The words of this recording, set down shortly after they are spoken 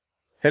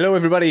Hello,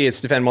 everybody. It's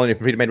Stefan Molyneux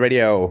from Freedomain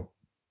Radio.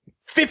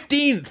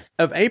 15th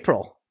of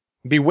April.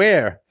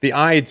 Beware the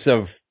Ides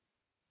of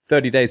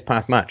 30 days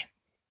past March.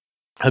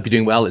 Hope you're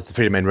doing well. It's the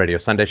Freedomain Radio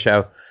Sunday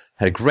show.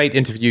 Had a great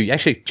interview.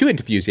 Actually, 2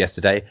 interviews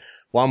yesterday.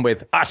 One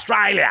with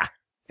Australia.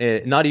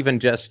 Not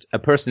even just a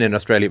person in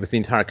Australia. It was the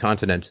entire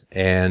continent.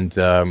 And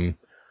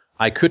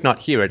I could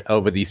not hear it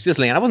over the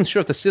sizzling. And I wasn't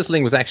sure if the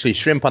sizzling was actually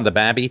shrimp on the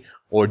barbie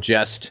or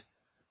just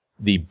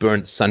the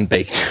burnt,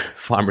 sun-baked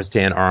farmer's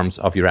tan arms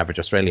of your average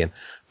Australian.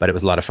 But it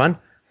was a lot of fun.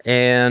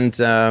 And,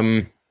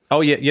 oh,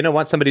 yeah, you know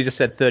what? Somebody just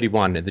said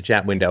 31 in the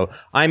chat window.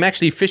 I'm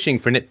actually fishing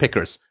for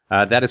nitpickers.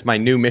 That is my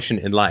new mission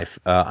in life.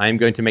 I'm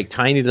going to make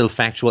tiny little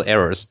factual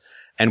errors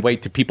and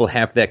wait till people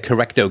have their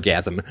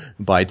correctogasm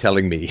by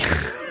telling me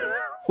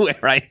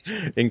where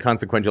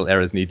inconsequential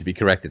errors need to be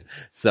corrected.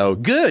 So,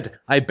 good.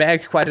 I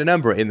bagged quite a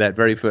number in that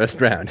very first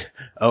round.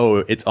 Oh,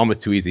 it's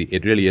almost too easy.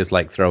 It really is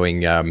like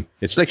throwing,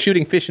 it's like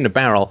shooting fish in a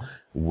barrel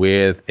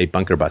with a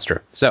bunker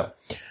buster. So,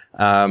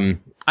 I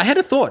had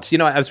a thought. You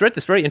know, I was read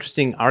this very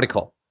interesting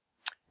article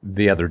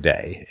the other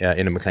day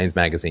in a Maclean's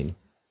magazine.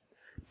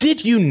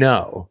 Did you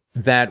know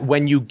that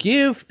when you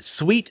give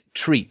sweet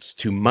treats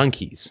to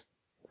monkeys,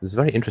 this is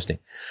very interesting,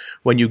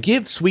 when you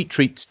give sweet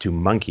treats to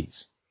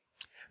monkeys,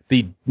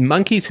 the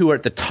monkeys who are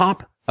at the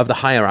top of the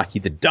hierarchy,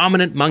 the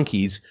dominant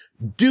monkeys,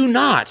 do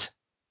not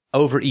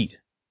overeat.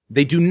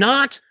 They do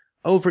not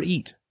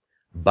overeat.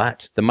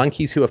 But the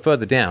monkeys who are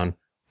further down,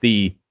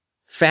 the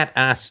fat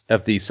ass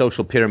of the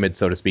social pyramid,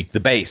 so to speak, the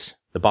base,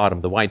 the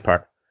bottom, the white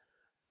part,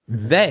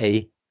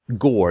 they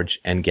gorge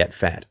and get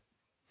fat.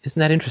 Isn't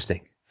that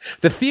interesting?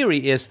 The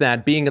theory is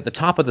that being at the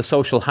top of the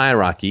social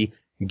hierarchy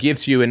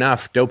gives you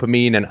enough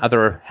dopamine and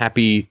other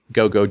happy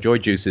go-go joy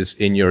juices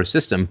in your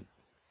system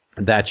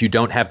that you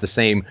don't have the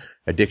same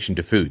addiction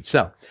to food.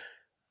 So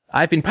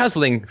I've been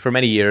puzzling for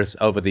many years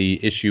over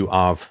the issue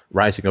of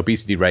rising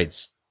obesity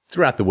rates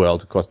throughout the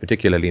world, of course,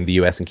 particularly in the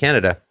US and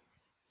Canada.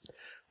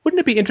 Wouldn't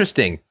it be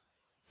interesting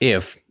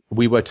if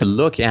we were to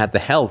look at the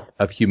health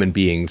of human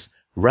beings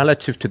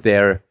relative to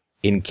their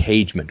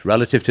encagement,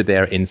 relative to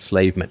their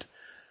enslavement?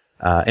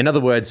 In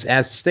other words,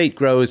 as the state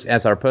grows,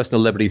 as our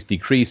personal liberties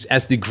decrease,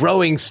 as the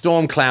growing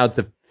storm clouds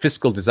of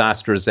fiscal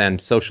disasters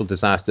and social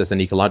disasters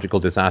and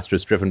ecological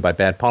disasters driven by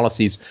bad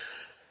policies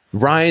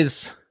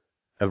rise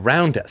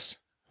around us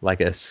like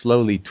a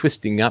slowly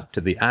twisting up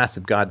to the ass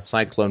of God's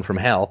cyclone from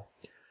hell,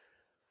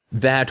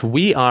 that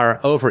we are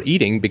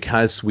overeating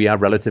because we are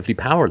relatively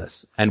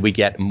powerless, and we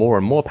get more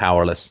and more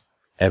powerless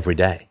every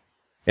day.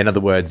 In other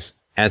words,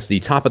 as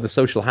the top of the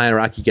social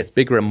hierarchy gets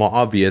bigger and more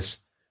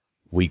obvious,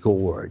 we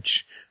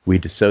gorge, we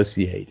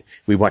dissociate,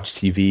 we watch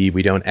TV,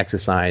 we don't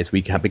exercise,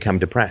 we become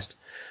depressed.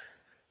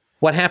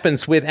 What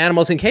happens with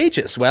animals in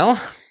cages?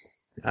 Well,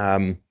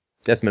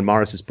 Desmond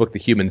Morris's book, The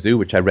Human Zoo,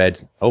 which I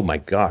read, oh my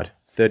God,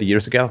 30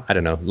 years ago? I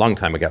don't know, long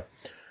time ago.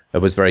 It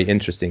was very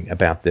interesting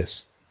about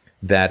this,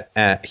 that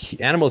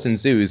animals in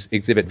zoos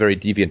exhibit very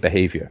deviant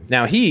behavior.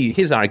 Now,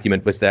 his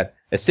argument was that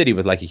a city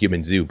was like a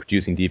human zoo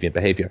producing deviant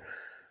behavior.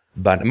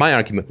 But my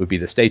argument would be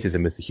that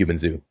statism is the human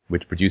zoo,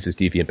 which produces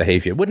deviant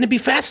behavior. Wouldn't it be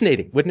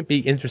fascinating? Wouldn't it be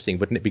interesting?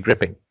 Wouldn't it be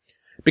gripping?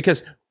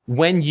 Because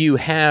when you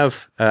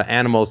have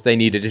animals, they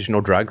need additional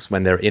drugs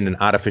when they're in an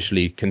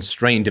artificially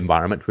constrained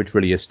environment, which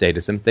really is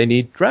statism. They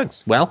need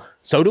drugs. Well,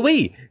 so do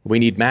we. We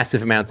need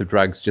massive amounts of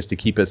drugs just to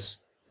keep us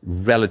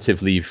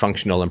relatively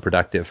functional and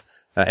productive.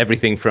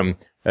 Everything from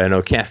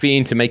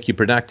caffeine to make you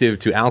productive,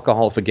 to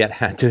alcohol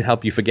to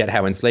help you forget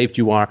how enslaved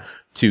you are,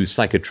 to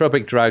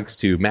psychotropic drugs,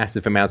 to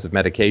massive amounts of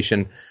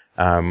medication.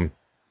 I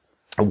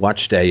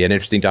watched an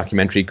interesting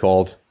documentary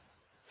called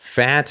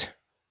Fat,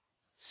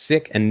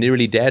 Sick and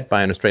Nearly Dead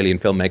by an Australian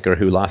filmmaker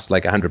who lost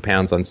like 100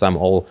 pounds on some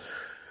old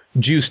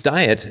juice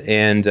diet.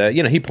 And,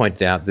 he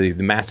pointed out the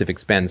massive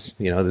expense.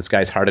 This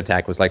guy's heart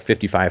attack was like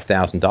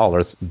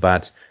 $55,000,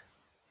 but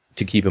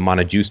to keep him on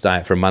a juice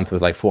diet for a month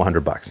was like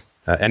 $400.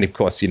 And of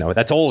course,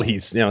 that's all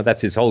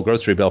that's his whole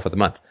grocery bill for the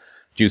month.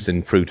 Juice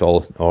and fruit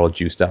all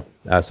juiced up.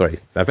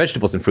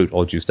 Vegetables and fruit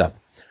all juiced up.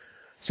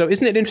 So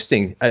isn't it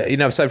interesting?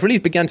 So I've really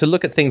begun to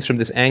look at things from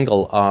this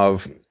angle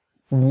of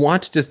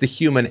what does the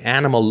human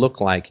animal look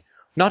like,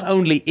 not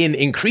only in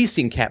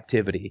increasing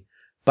captivity,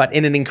 but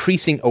in an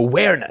increasing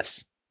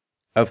awareness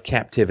of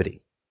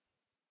captivity.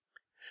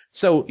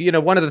 So,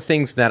 one of the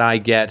things that I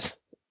get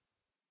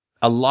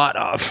a lot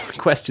of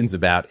questions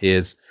about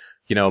is,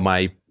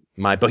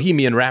 my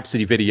Bohemian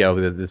Rhapsody video,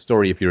 the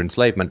story of your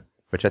enslavement,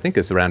 which I think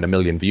is around 1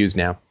 million views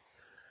now.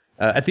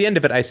 At the end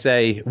of it, I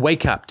say,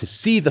 wake up. To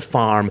see the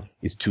farm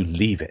is to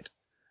leave it.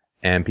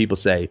 And people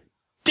say,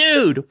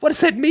 dude, what does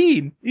that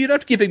mean? You're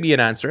not giving me an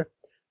answer.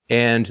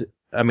 And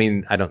I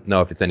mean, I don't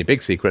know if it's any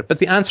big secret, but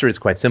the answer is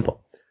quite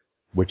simple,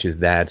 which is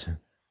that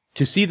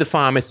to see the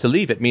farm is to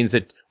leave it means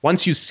that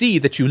once you see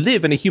that you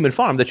live in a human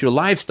farm, that you're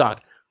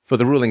livestock for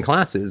the ruling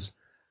classes,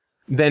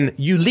 then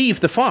you leave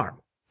the farm.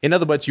 In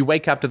other words, you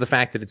wake up to the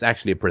fact that it's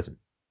actually a prison.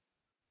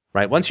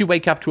 Right? Once you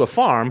wake up to a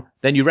farm,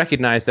 then you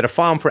recognize that a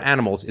farm for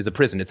animals is a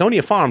prison. It's only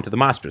a farm to the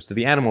masters. To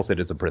the animals, it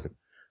is a prison.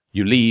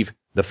 You leave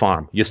the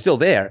farm. You're still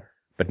there,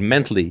 but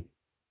mentally,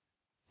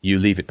 you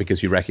leave it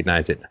because you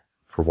recognize it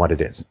for what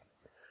it is.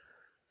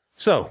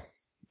 So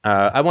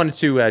I wanted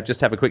to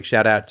just have a quick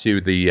shout out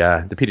to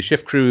the Peter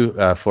Schiff crew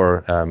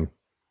for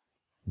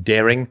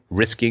daring,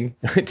 risking,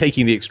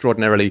 taking the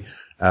extraordinarily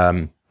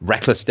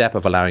reckless step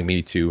of allowing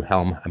me to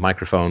helm a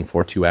microphone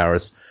for 2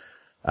 hours.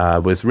 I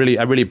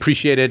really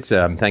appreciate it.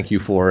 Thank you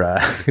for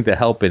the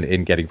help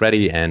in getting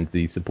ready and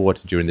the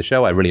support during the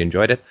show. I really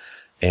enjoyed it,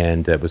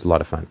 and it was a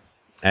lot of fun.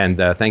 And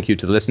thank you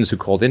to the listeners who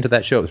called into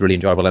that show. It was really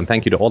enjoyable. And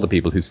thank you to all the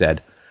people who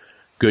said,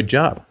 good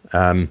job.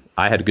 I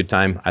had a good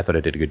time. I thought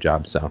I did a good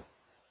job. So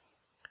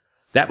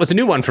that was a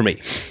new one for me,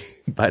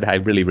 but I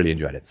really, really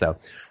enjoyed it. So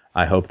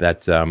I hope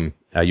that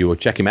you will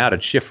check him out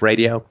at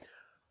shiffradio.com.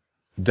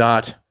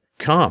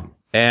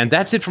 And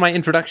that's it for my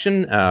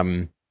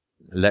introduction.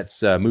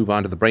 Let's move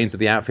on to the brains of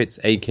the outfits,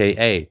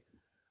 a.k.a.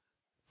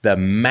 the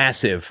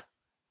massive,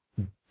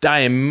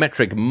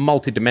 diametric,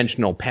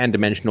 multidimensional,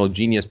 pan-dimensional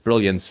genius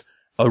brilliance,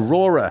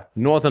 Aurora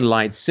Northern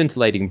Lights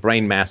scintillating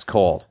brain mass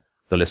called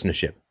the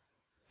listenership.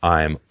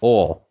 I'm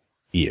all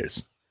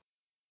ears.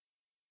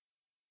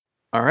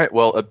 All right.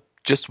 Well,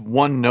 just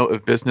one note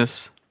of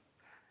business.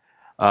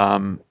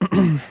 In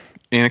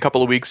a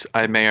couple of weeks,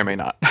 I may or may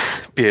not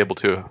be able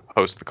to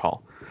host the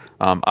call.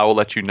 I will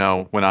let you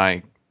know when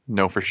I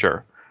know for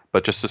sure,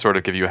 but just to sort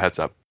of give you a heads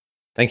up.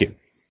 Thank you.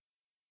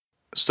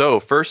 So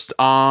first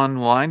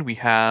online, we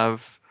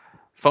have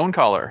phone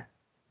caller,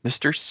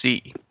 Mr.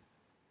 C.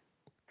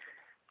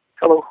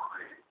 Hello.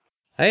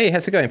 Hey,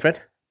 how's it going,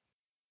 Fred?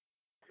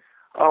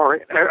 All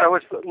right. I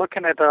was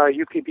looking at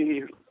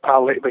UPB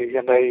lately,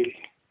 and I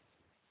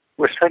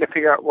was trying to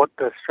figure out what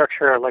the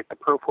structure, like the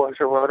proof was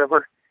or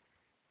whatever.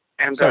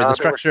 And the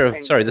structure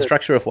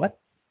of what?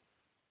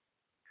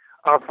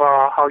 Of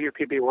how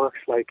UPB works,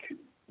 like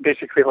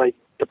basically like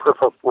the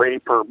proof of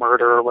rape or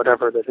murder or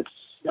whatever, that it's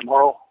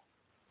immoral,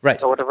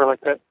 right, or whatever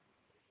like that.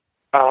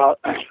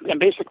 And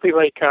basically,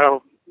 like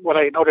what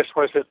I noticed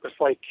was it was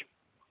like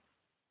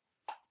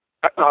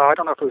I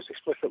don't know if it was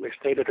explicitly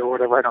stated or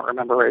whatever. I don't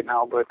remember right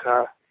now, but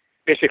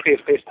basically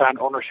it's based on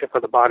ownership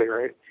of the body,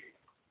 right?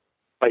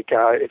 Like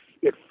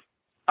if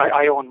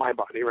I own my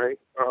body, right?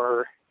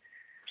 Or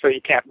so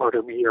you can't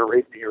murder me or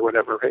rape me or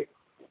whatever, right?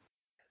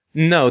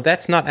 No,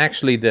 that's not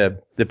actually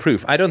the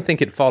proof. I don't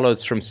think it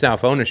follows from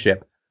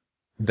self-ownership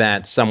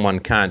that someone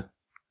can't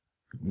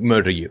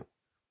murder you.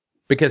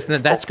 Because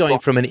that's going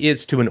from an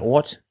is to an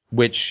ought,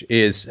 which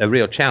is a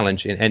real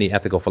challenge in any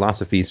ethical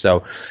philosophy.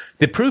 So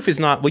the proof is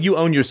not, well, you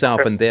own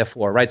yourself and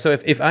therefore, right? So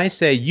if I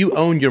say you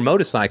own your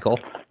motorcycle,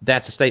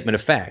 that's a statement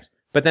of fact.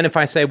 But then if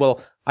I say,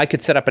 well, I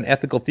could set up an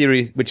ethical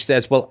theory which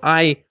says, well,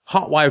 I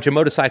hotwired your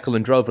motorcycle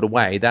and drove it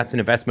away. That's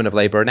an investment of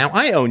labor. Now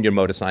I own your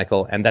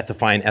motorcycle, and that's a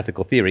fine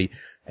ethical theory.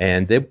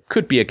 And there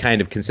could be a kind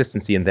of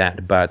consistency in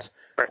that. But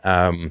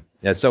so,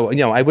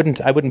 I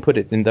wouldn't put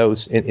it in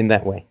in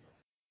that way.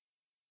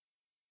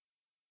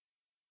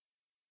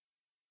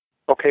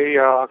 Okay,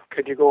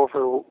 could you go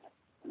over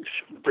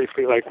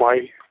briefly, like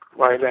why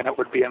then it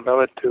would be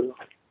invalid to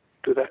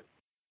do that?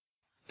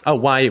 Oh,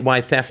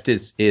 why theft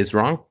is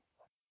wrong?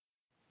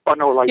 Oh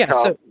no, like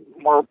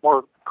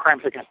more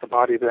crimes against the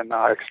body than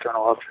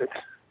external objects.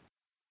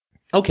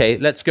 Okay,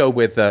 let's go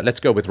with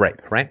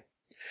rape, right?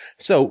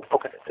 So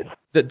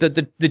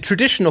the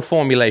traditional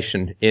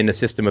formulation in a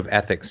system of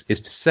ethics is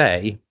to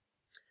say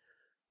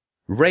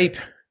rape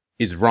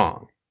is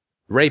wrong,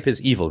 rape is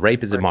evil,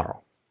 rape is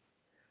immoral.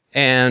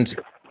 And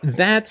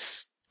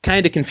that's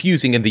kind of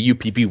confusing in the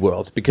UPB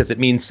world because it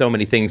means so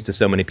many things to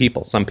so many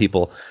people. Some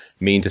people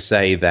mean to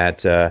say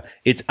that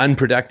it's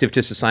unproductive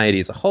to society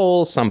as a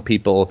whole. Some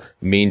people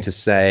mean to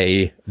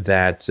say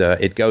that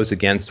it goes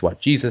against what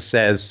Jesus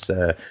says,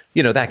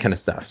 that kind of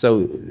stuff.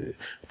 So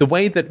the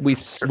way that we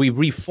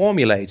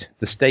reformulate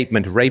the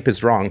statement rape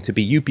is wrong to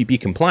be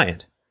UPB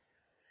compliant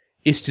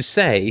is to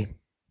say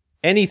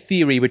any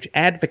theory which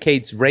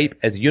advocates rape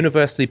as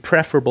universally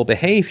preferable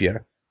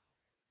behavior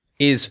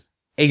is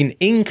an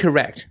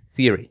incorrect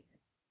theory.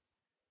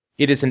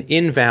 It is an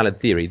invalid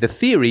theory. The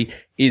theory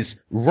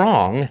is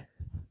wrong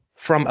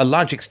from a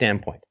logic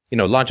standpoint.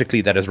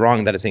 Logically that is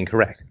wrong, that is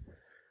incorrect.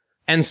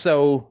 And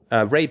so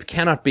rape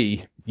cannot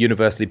be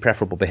universally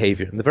preferable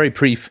behavior. And the very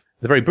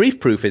brief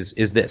proof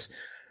is this.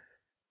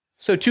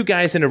 So two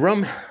guys in a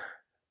room,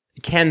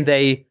 can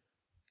they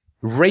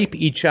rape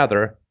each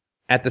other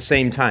at the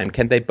same time?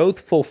 Can they both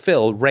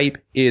fulfill rape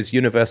is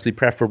universally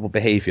preferable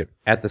behavior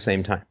at the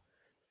same time?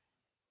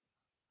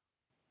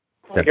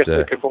 I guess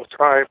they could both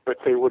try, but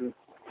they wouldn't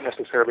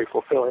necessarily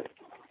fulfill it.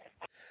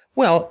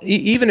 Well,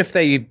 even if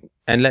they,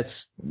 and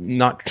let's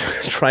not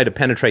try to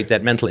penetrate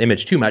that mental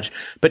image too much,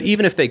 but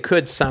even if they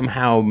could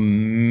somehow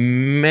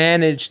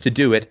manage to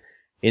do it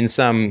in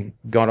some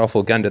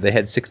god-awful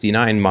gun-to-the-head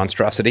 69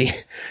 monstrosity,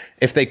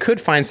 if they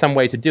could find some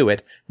way to do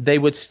it, they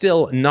would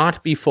still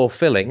not be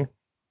fulfilling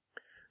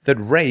that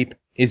rape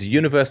is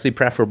universally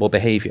preferable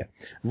behavior.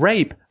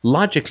 Rape,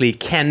 logically,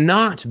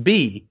 cannot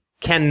be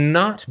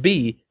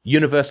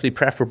universally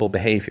preferable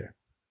behavior.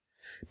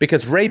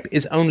 Because rape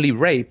is only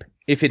rape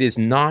if it is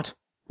not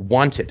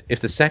wanted,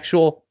 if the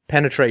sexual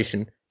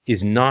penetration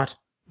is not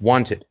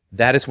wanted.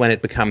 That is when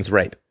it becomes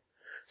rape.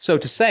 So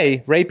to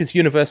say rape is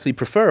universally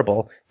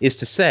preferable is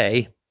to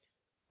say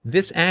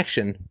this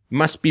action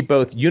must be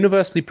both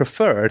universally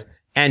preferred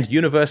and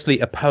universally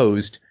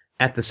opposed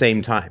at the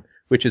same time,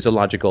 which is a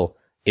logical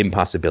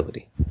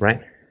impossibility,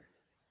 right?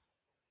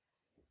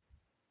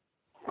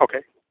 Okay.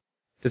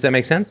 Does that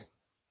make sense?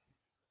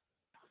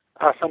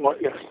 Somewhat,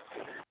 yes.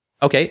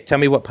 Okay, tell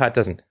me what part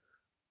doesn't.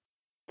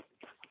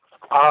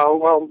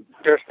 Well,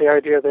 there's the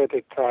idea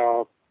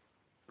that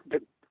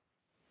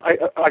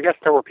I guess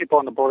there were people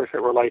on the boards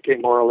that were like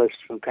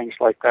amoralists and things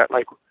like that.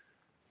 Like,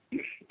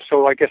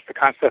 so I guess the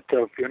concept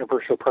of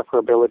universal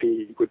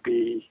preferability would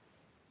be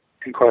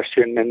in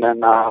question, and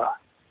then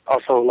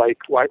also like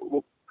why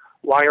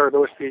are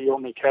those the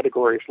only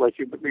categories? Like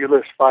you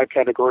list 5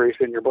 categories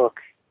in your book,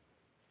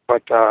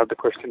 but the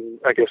question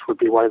I guess would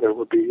be why there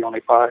would be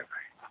only 5.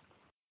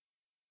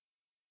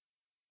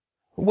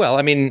 Well,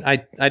 I mean,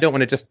 I don't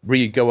want to just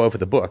go over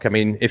the book. I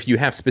mean, if you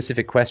have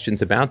specific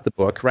questions about the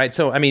book, right?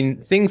 So, I mean,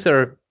 things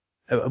are,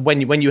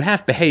 when you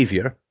have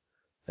behavior,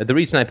 the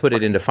reason I put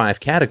it into 5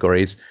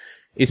 categories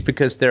is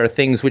because there are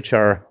things which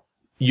are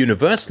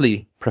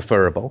universally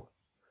preferable,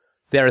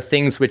 there are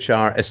things which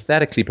are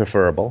aesthetically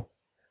preferable,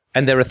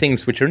 and there are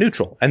things which are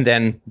neutral. And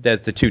then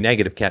there's the 2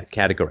 negative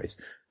categories,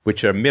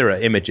 which are mirror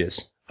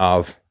images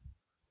of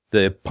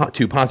the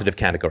 2 positive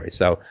categories.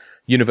 So,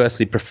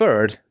 universally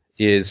preferred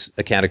is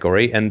a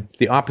category, and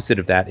the opposite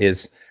of that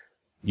is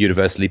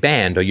universally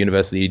banned or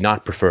universally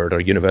not preferred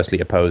or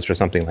universally opposed or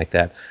something like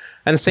that.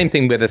 And the same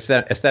thing with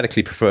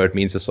aesthetically preferred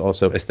means it's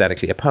also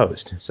aesthetically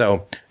opposed.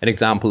 So an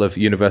example of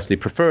universally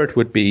preferred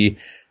would be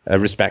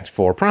respect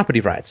for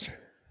property rights.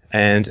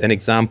 And an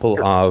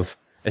example of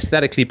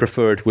aesthetically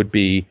preferred would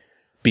be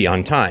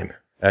on time.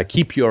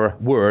 Keep your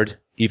word,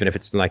 even if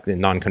it's like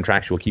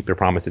non-contractual, keep your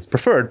promise. It's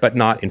preferred, but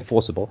not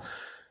enforceable.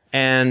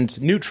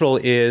 And neutral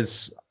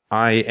is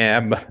I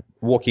am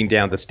walking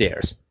down the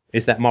stairs.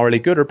 Is that morally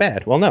good or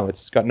bad? Well, no,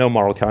 it's got no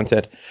moral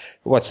content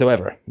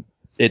whatsoever.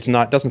 It's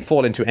not, doesn't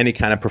fall into any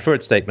kind of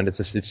preferred statement.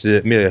 It's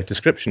a mere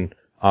description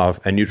of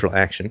a neutral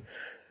action.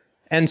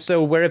 And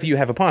so wherever you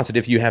have a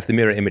positive, you have the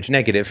mirror image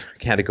negative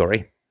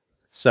category.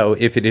 So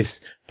if it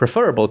is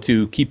preferable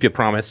to keep your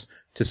promise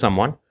to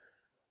someone,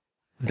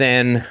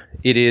 then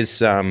it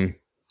is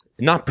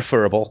not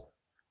preferable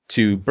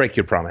to break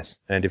your promise.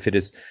 And if it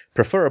is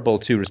preferable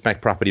to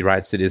respect property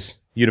rights, it is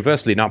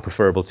universally not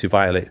preferable to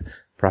violate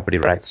property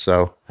rights.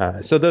 So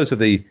those are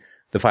the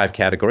 5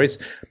 categories.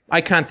 I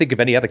can't think of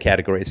any other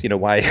categories. You know,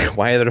 why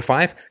are there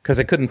 5? Because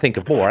I couldn't think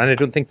of more, and I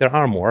don't think there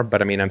are more.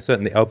 But I mean, I'm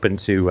certainly open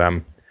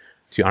to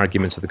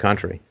arguments to the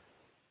contrary.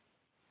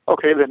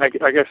 Okay, then I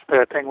guess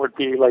the thing would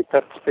be like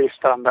that's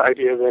based on the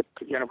idea that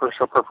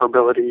universal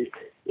preferability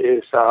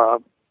is,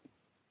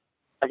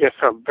 I guess,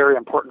 a very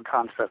important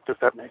concept, if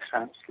that makes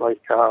sense. Like,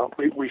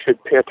 we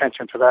should pay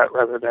attention to that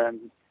rather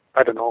than,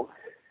 I don't know,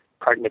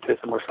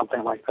 pragmatism or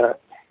something like that.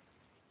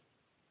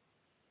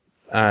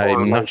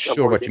 I'm not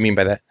sure what you mean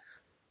by that.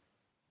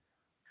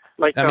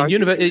 Like, I mean,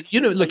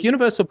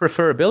 universal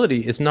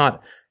preferability is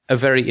not a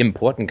very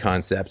important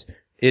concept.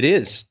 It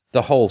is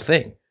the whole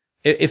thing.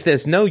 If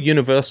there's no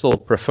universal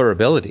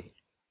preferability,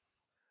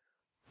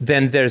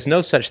 then there's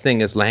no such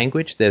thing as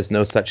language. There's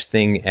no such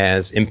thing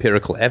as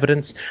empirical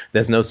evidence.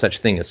 There's no such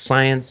thing as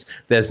science.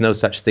 There's no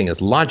such thing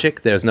as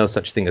logic. There's no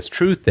such thing as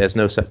truth. There's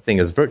no such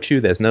thing as virtue.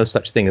 There's no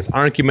such thing as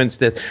arguments.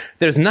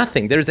 There's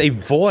nothing. There's a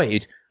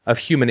void of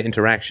human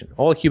interaction.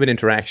 All human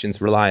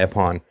interactions rely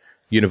upon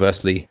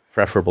universally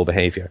preferable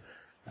behavior.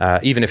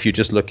 Even if you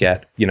just look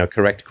at,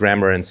 correct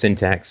grammar and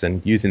syntax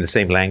and using the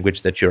same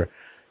language that your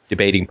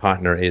debating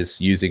partner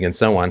is using and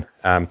so on.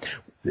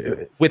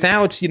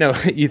 Without,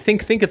 you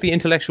think of the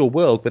intellectual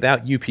world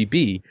without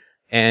UPB,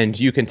 and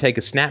you can take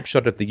a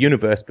snapshot of the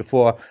universe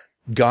before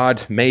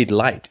God made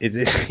light. It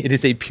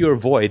is a pure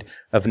void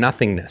of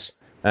nothingness.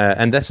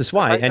 And this is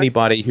why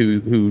anybody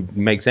who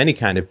makes any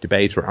kind of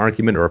debate or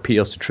argument or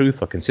appeals to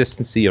truth or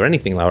consistency or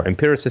anything, or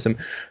empiricism,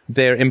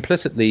 they're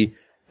implicitly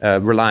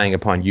relying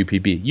upon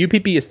UPB.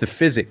 UPB is the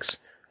physics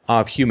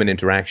of human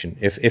interaction.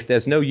 If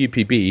there's no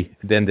UPB,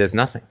 then there's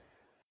nothing.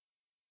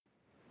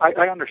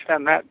 I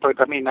understand that,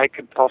 but I mean, I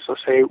could also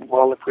say,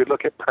 well, if we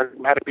look at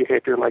pragmatic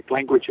behavior, like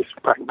language is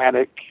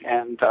pragmatic,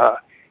 and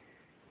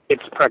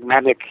it's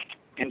pragmatic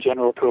in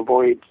general to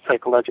avoid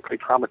psychologically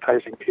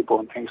traumatizing people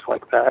and things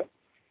like that.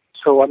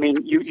 So, I mean,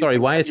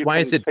 why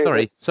is it?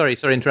 Sorry,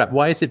 interrupt.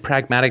 Why is it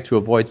pragmatic to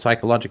avoid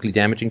psychologically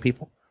damaging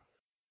people?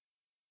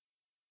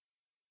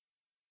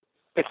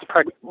 It's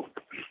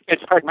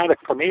pragmatic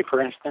for me, for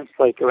instance.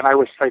 Like when I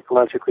was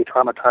psychologically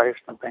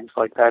traumatized and things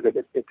like that,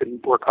 it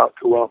didn't work out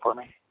too well for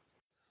me.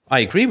 I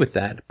agree with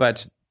that,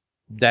 but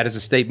that is a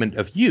statement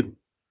of you,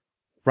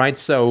 right?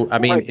 So, I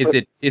mean, is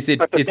it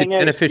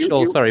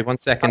beneficial? Sorry, one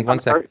second,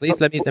 please.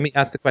 Let me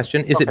ask the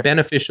question. Is it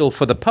beneficial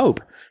for the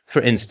Pope,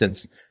 for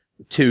instance,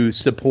 to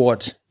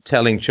support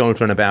telling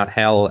children about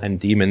hell and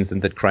demons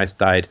and that Christ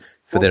died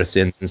for their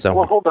sins and so on?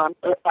 Well, hold on.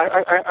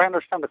 I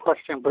understand the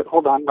question, but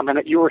hold on a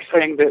minute. You were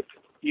saying that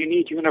you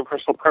need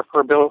universal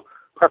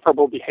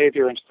preferable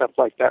behavior and stuff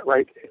like that,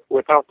 right?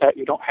 Without that,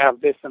 you don't have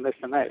this and this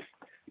and this.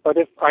 But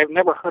if I've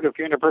never heard of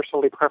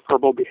universally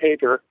preferable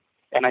behavior,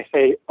 and I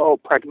say, oh,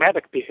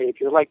 pragmatic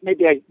behavior, like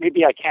maybe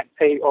I can't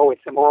say, oh,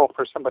 it's immoral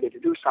for somebody to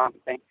do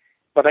something,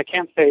 but I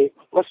can say,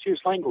 let's use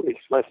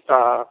language, let's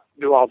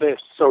do all this.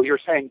 So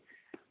you're saying,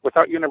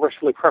 without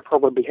universally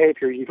preferable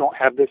behavior, you don't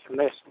have this and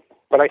this.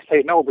 But I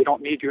say, no, we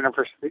don't need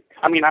universally.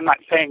 I mean, I'm not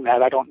saying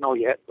that. I don't know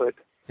yet. But,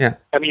 yeah.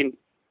 I mean,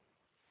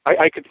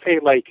 I could say,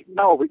 like,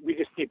 no, we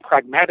just need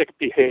pragmatic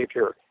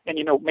behavior. And,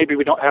 maybe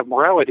we don't have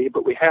morality,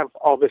 but we have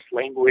all this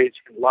language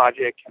and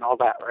logic and all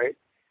that, right?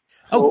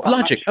 Oh, So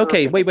logic. sure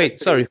Okay, wait.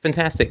 Sorry,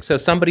 fantastic. So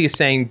somebody is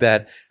saying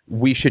that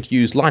we should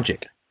use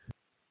logic.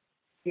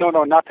 No,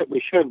 not that we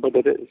should, but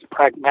it is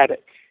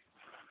pragmatic.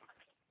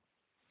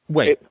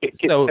 Wait, it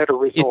gets so better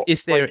results.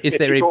 is there if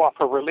you go off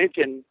of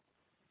religion,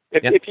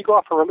 if you go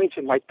off of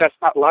religion, like that's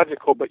not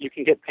logical, but you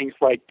can get things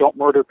like don't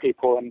murder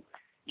people and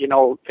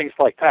things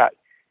like that.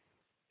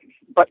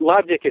 But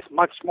logic is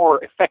much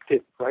more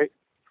effective, right?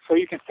 So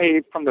you can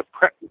say from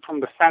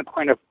the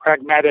standpoint of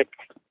pragmatic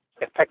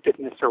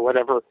effectiveness or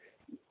whatever,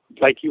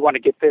 like you want to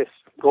get this,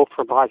 go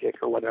for logic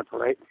or whatever,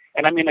 right?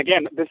 And I mean,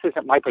 again, this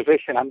isn't my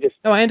position. I'm just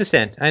I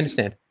understand.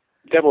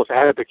 Devil's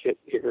advocate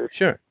here.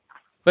 Sure.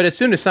 But as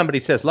soon as somebody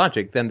says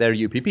logic, then they're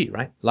UPB,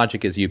 right?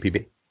 Logic is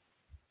UPB.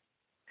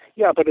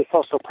 Yeah, but it's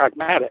also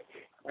pragmatic,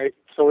 right?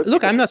 So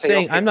look, I'm not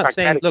saying.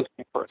 Look,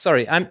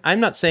 sorry, I'm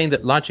not saying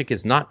that logic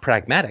is not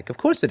pragmatic. Of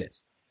course it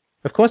is.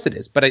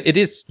 But it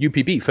is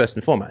UPB first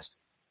and foremost.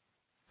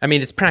 I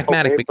mean, it's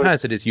pragmatic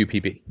because it is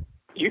UPB.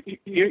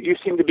 You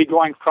seem to be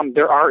going from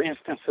there are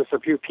instances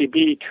of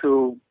UPB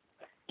to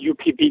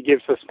UPB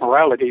gives us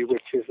morality,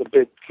 which is a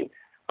bit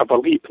of a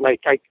leap.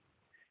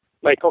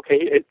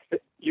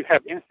 You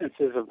have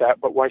instances of that,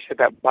 but why should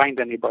that bind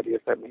anybody,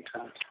 if that makes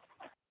sense?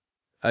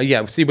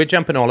 Yeah, see, we're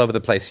jumping all over the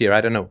place here.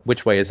 I don't know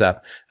which way is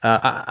up.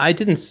 I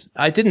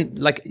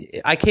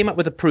came up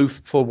with a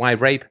proof for why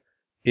rape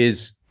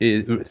is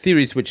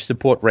theories which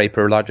support rape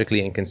are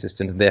logically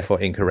inconsistent and therefore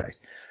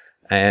incorrect.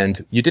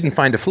 And you didn't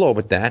find a flaw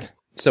with that.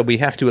 So we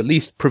have to at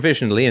least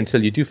provisionally,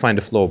 until you do find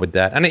a flaw with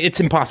that. And it's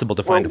impossible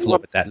to find a flaw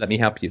with that. Let me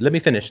help you. Let me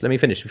finish.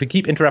 If we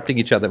keep interrupting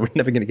each other, we're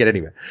never going to get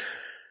anywhere.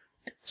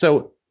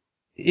 So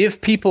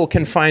if people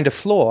can find a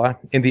flaw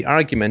in the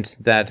argument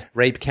that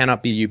rape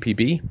cannot be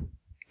UPB,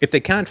 if they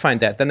can't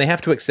find that, then they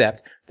have to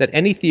accept that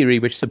any theory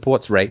which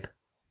supports rape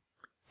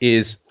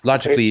is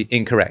logically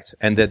incorrect,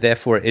 and that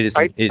therefore it is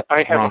I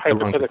have wrong, a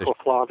hypothetical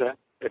flaw then.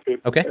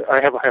 Okay. I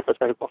have a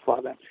hypothetical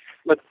flaw then.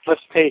 Let's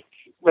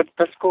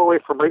go away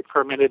from rape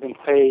for a minute and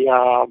say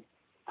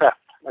theft.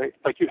 Right?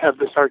 Like you have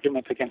this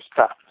argument against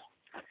theft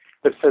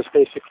that says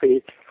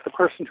basically the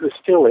person who's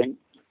stealing,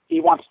 he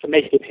wants to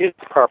make it his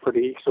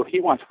property, so he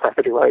wants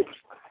property rights,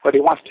 but he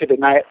wants to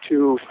deny it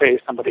to, say,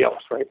 somebody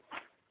else, right?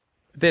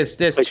 There's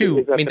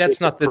two. I mean, that's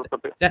not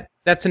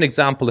that's an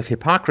example of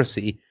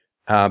hypocrisy,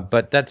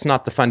 but that's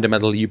not the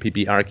fundamental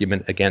UPB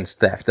argument against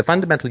theft. The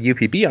fundamental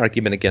UPB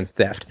argument against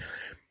theft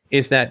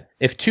is that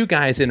if two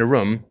guys in a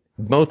room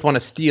both want to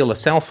steal a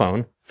cell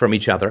phone from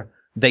each other,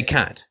 they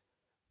can't.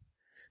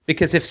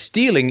 Because if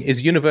stealing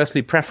is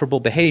universally preferable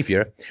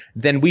behavior,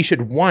 then we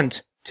should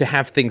want to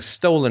have things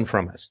stolen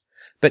from us.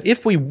 But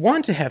if we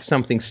want to have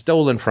something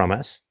stolen from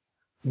us,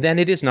 then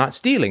it is not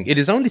stealing. It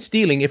is only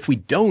stealing if we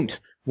don't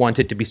want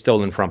it to be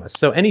stolen from us.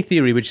 So any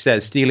theory which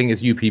says stealing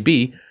is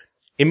UPB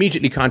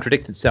immediately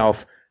contradicts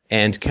itself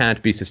and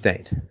can't be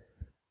sustained.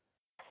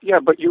 Yeah,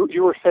 but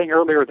you were saying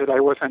earlier that I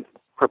wasn't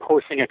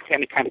proposing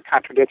any kind of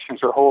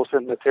contradictions or holes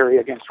in the theory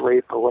against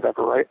rape or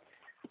whatever, right?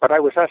 But I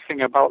was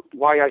asking about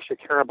why I should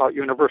care about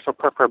universal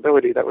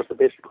preferability. That was the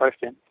basic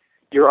question.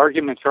 Your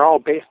arguments are all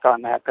based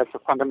on that. That's a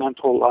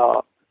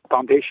fundamental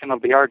foundation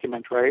of the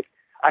argument, right?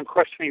 I'm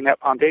questioning that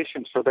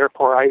foundation, so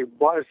therefore I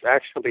was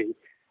actually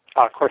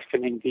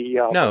questioning the...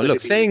 No,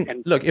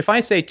 look, if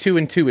I say 2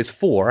 and 2 is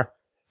 4,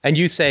 and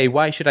you say,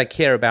 why should I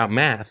care about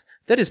math?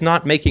 That is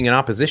not making an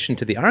opposition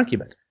to the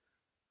argument.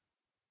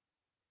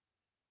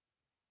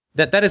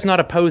 That is not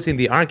opposing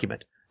the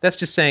argument. That's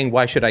just saying,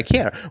 why should I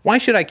care? Why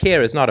should I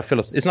care is not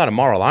a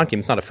moral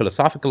argument. It's not a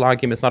philosophical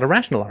argument. It's not a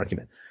rational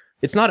argument.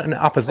 It's not an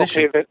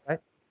opposition. Okay, right?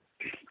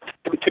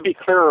 To be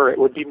clearer, it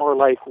would be more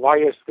like, why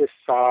is this...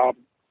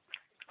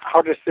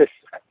 how does this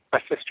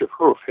assist your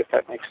proof, if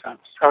that makes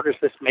sense? How does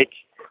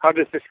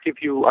this give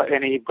you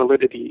any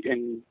validity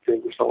in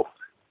the result?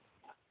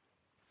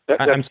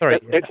 I'm sorry.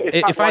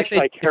 If I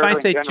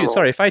say 2,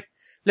 sorry,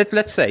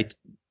 let's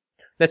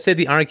say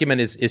the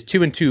argument is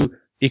 2 and 2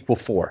 equal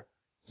 4.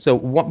 So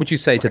what would you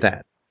say to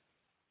that?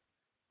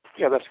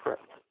 Yeah, that's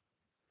correct.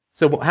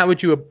 So how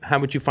would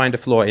you find a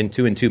flaw in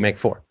 2 and 2 make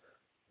 4?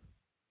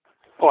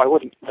 Oh, I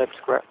wouldn't. That's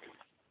correct.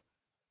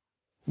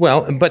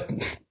 Well, but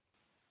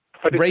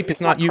rape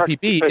is not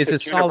UPB. Is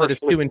as solid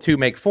as 2 and 2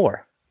 make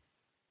 4.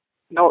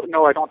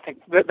 No, I don't think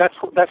that's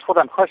what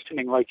I'm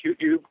questioning. Like you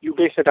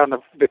base it on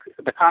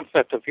the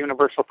concept of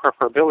universal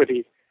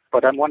preferability,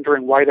 but I'm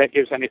wondering why that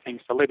gives anything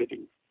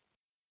solidity.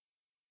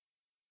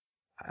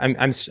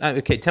 I'm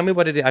okay. Tell me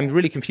what it is. I'm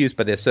really confused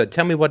by this. So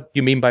tell me what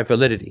you mean by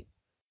validity.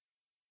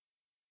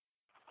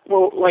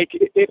 Well, like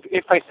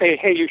if I say,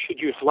 hey, you should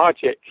use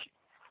logic,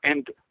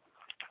 and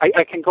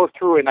I can go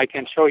through and I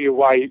can show you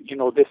why,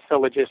 this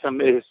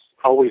syllogism is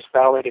always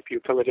valid if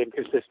you fill it in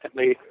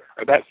consistently,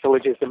 or that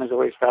syllogism is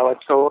always valid.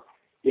 So,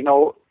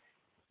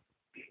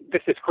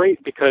 this is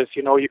great because,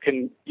 you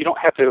don't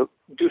have to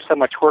do so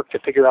much work to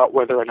figure out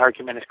whether an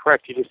argument is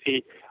correct. You just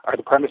see, are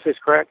the premises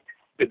correct?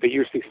 Did they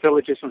use these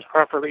syllogisms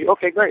properly?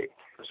 Okay, great.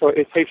 So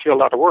it saves you a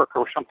lot of work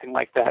or something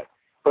like that.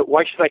 But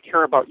why should I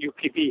care about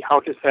UPB? How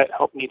does that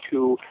help me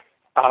to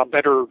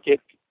better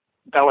get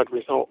valid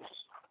results?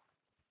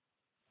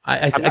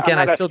 I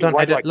still don't.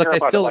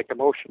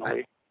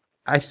 Emotionally.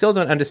 I still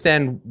don't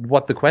understand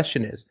what the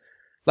question is.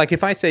 Like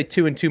if I say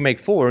 2 and 2 make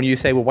 4, and you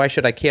say, well, why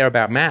should I care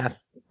about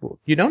math? Well,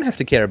 you don't have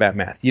to care about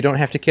math. You don't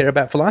have to care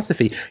about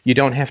philosophy. You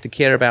don't have to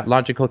care about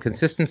logical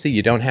consistency.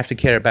 You don't have to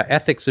care about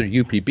ethics or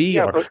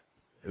UPB or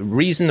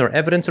reason or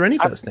evidence or any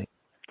of those things.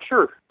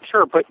 Sure.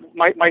 But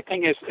my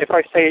thing is, if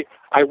I say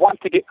I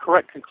want to get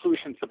correct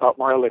conclusions about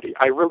morality,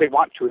 I really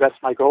want to. That's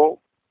my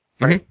goal,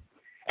 right?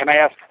 Mm-hmm. And I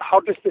ask, how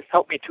does this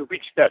help me to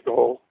reach that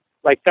goal?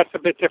 Like, that's a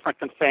bit different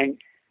than saying,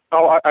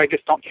 oh, I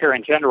just don't care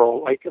in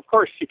general. Like, of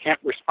course, you can't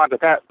respond to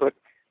that. But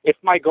if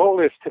my goal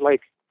is to,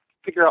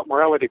 figure out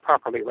morality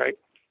properly, right?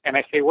 And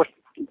I say,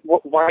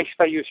 why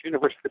should I use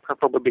universally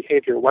preferable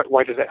behavior?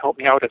 Why does that help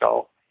me out at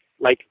all?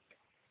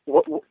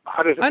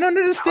 How does it, I don't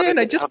understand.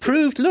 I just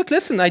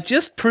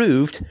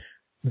proved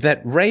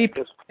that rape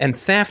and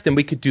theft, and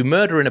we could do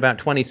murder in about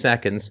 20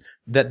 seconds,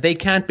 that they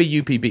can't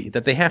be UPB,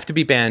 that they have to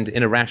be banned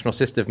in a rational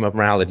system of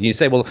morality. And you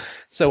say,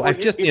 I've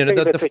just,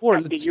 the four,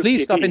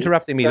 please stop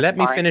interrupting me. Let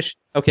me finish.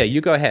 Okay,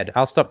 you go ahead.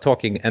 I'll stop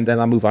talking, and then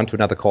I'll move on to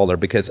another caller,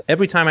 because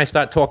every time I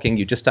start talking,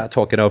 you just start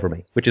talking over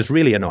me, which is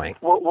really annoying.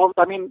 Well,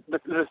 I mean,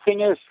 the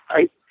thing is,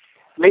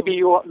 maybe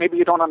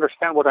you don't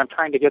understand what I'm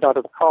trying to get out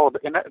of the call,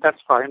 and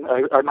that's fine.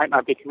 I might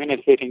not be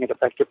communicating it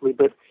effectively,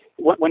 but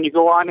when you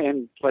go on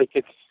and,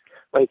 it's,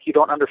 you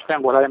don't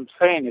understand what I'm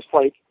saying. It's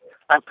like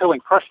I'm feeling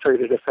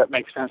frustrated, if that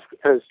makes sense,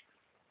 because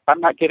I'm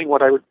not getting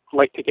what I would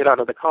like to get out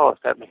of the call, if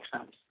that makes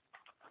sense.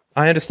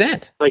 I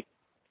understand.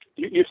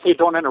 You say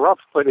don't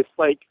interrupt, but it's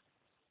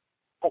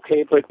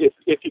okay, but if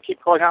you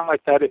keep going on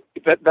like that,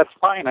 that's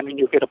fine. I mean,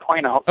 you get a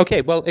point out.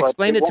 Okay, well,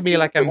 explain it to me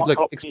like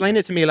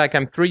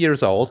I'm 3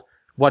 years old.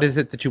 What is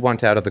it that you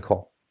want out of the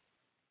call?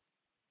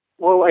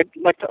 Well, I'd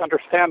like to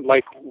understand,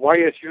 why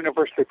is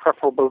universally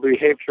preferable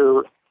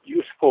behavior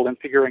useful in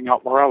figuring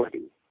out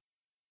morality?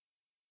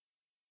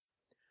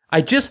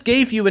 I just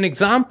gave you an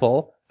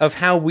example of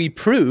how we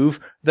prove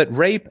that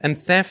rape and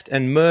theft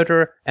and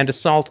murder and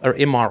assault are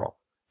immoral.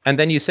 And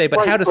then you say,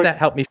 but how does that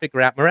help me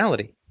figure out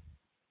morality?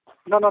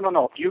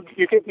 No. You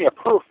gave me a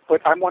proof, but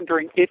I'm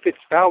wondering if it's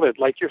valid.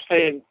 Like you're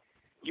saying,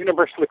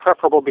 universally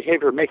preferable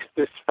behavior makes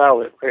this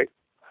valid, right?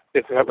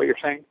 Is that what you're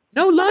saying?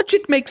 No,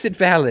 logic makes it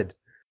valid.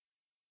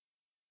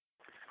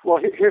 Well,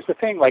 here's the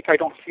thing. I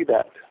don't see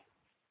that.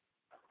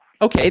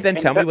 Okay, then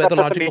tell me where the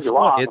logical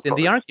flaw is in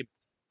the argument.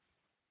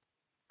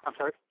 I'm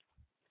sorry?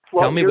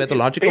 Tell me where the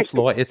logical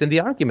flaw is in the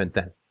argument,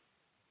 then.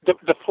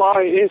 The flaw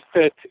is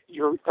that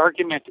your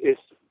argument is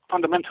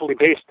fundamentally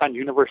based on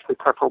universally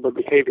preferable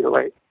behavior,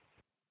 right?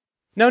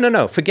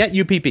 No. Forget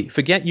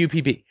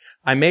UPB.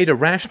 I made a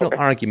rational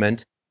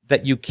argument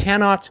that you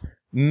cannot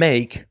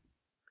make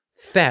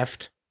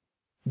theft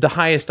the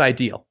highest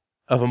ideal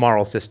of a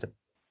moral system.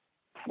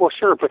 Well,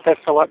 sure, but that's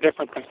a lot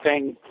different than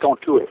saying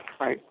don't do it,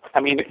 right? I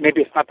mean,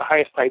 maybe it's not the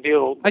highest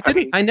ideal.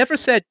 I never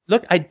said,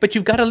 but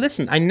you've got to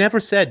listen. I never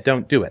said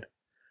don't do it.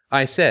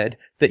 I said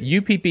that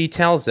UPB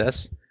tells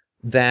us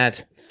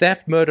that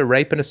theft, murder,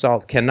 rape, and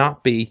assault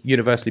cannot be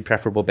universally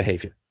preferable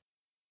behavior.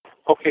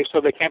 Okay, so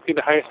they can't be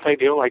the highest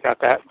ideal. I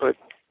got that, but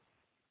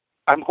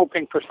I'm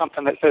hoping for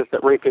something that says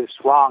that rape is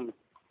wrong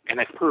and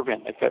it's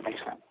proven, if that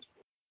makes sense.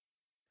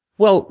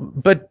 Well,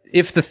 but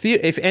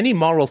if any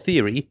moral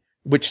theory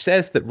which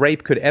says that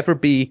rape could ever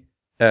be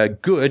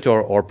good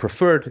or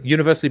preferred,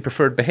 universally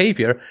preferred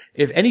behavior,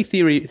 if any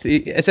theory,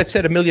 as I've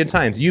said a million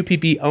times,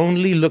 UPB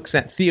only looks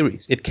at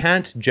theories. It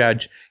can't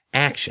judge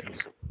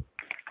actions.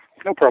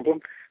 No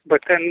problem.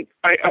 But then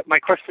my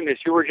question is,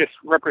 you were just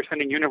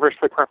representing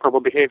universally preferable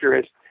behavior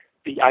as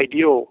the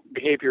ideal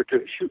behavior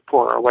to shoot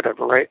for or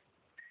whatever, right?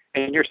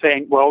 And you're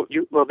saying,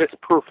 this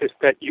proof is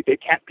that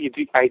it can't be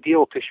the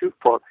ideal to shoot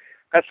for.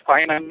 That's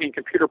fine. I mean,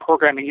 computer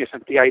programming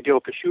isn't the ideal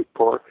to shoot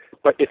for,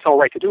 but it's all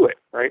right to do it,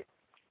 right?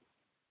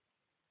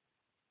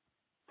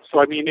 So,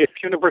 I mean, if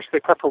universally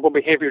preferable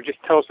behavior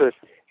just tells us,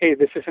 hey,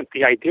 this isn't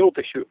the ideal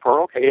to shoot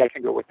for, okay, I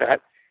can go with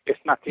that. It's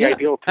not the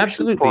ideal to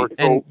shoot for.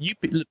 And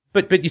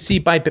but you see,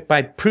 by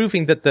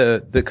proving that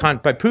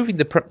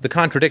the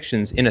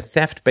contradictions in a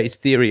theft-based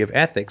theory of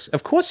ethics,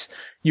 of course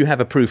you have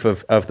a proof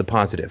of the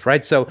positive,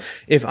 right? So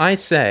if I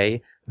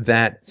say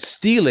that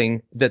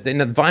stealing, that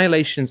the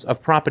violations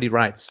of property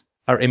rights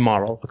are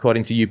immoral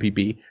according to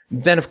UPB,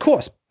 then of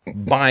course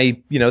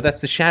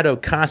that's the shadow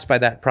cast by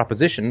that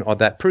proposition or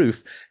that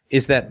proof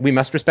is that we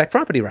must respect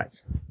property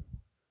rights.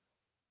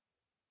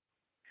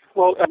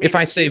 Well, I mean, if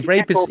I say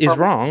rape is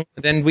wrong,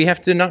 then we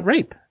have to not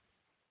rape.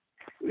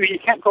 you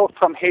can't go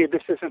from, hey,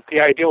 this isn't the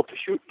ideal to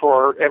shoot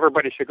for,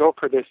 everybody should go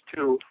for this,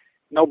 to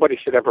nobody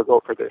should ever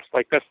go for this.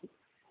 Like, that's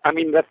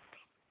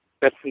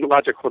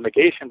logical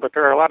negation, but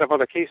there are a lot of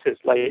other cases,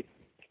 like,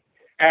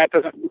 it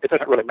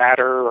doesn't really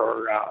matter,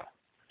 or,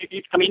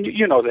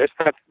 you know this,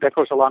 that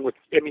goes along with,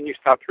 you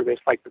stop through this,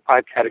 like the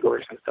 5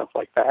 categories and stuff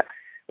like that.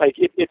 Like,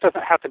 it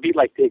doesn't have to be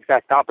like the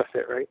exact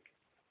opposite, right?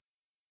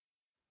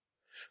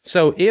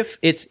 So if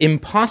it's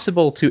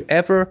impossible to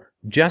ever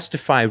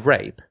justify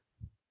rape,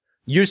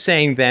 you're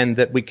saying then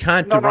that we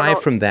can't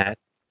derive from that.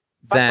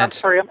 I'm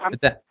sorry.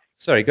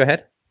 Sorry, go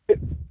ahead.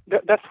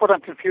 That's what I'm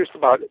confused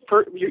about.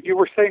 You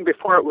were saying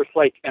before it was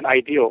like an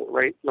ideal,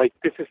 right? Like,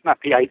 this is not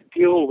the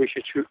ideal we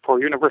should shoot for.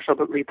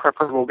 Universally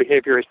preferable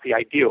behavior is the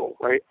ideal,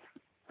 right?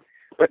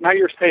 But now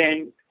you're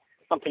saying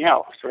something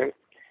else, right?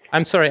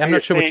 I'm sorry, I'm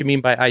not sure what you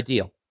mean by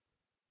ideal.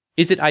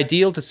 Is it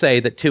ideal to say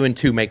that 2 and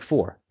 2 make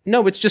 4?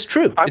 No, it's just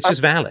true. It's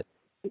just valid.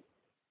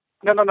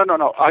 No.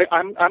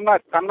 I'm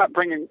not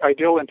bringing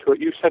ideal into it.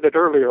 You said it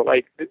earlier,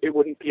 like it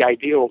wouldn't be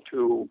ideal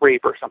to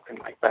rape or something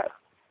like that.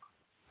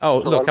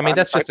 Oh, so look,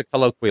 that's just a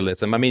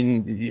colloquialism. I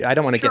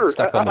don't want to get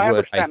stuck on the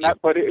word ideal. I understand that,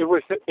 but it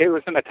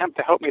was an attempt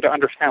to help me to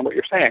understand what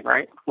you're saying,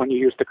 right? When you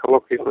use the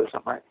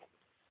colloquialism, right?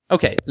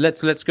 Okay,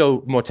 let's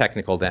go more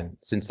technical then,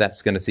 since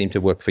that's going to seem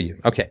to work for you.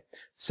 Okay,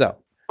 so.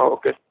 Oh,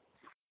 okay.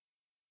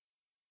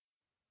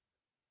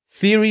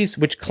 Theories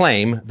which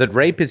claim that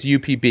rape is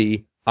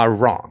UPB are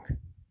wrong.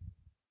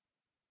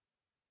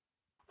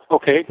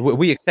 Okay.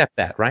 We accept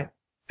that, right?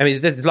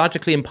 It's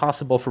logically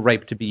impossible for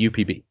rape to be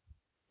UPB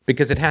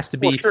because it has to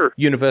be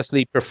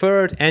universally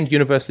preferred and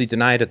universally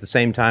denied at the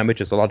same time,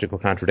 which is a logical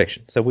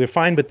contradiction. So we're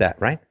fine with that,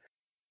 right?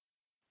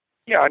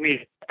 Yeah,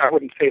 I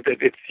wouldn't say that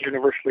it's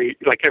universally,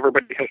 like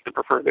everybody has to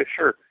prefer this,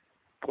 sure.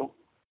 Cool.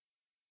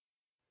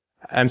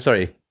 I'm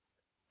sorry.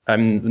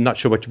 I'm not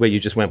sure where you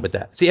just went with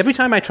that. See, every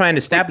time I try and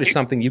establish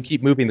something, you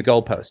keep moving the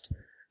goalpost.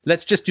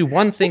 Let's just do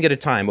one thing at a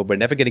time, or we're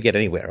never going to get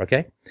anywhere,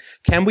 okay?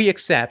 Can we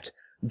accept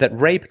that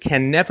rape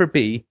can never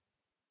be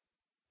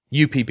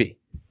UPB?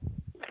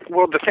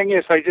 Well, the thing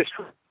is, I just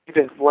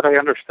read what I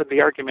understood the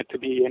argument to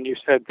be, and you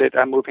said that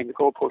I'm moving the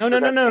goalpost.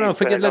 No.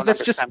 Forget.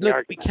 Let's just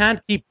look. We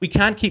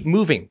can't keep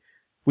moving.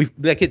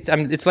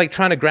 It's like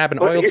trying to grab an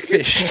oiled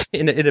fish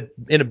in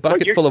a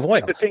bucket full of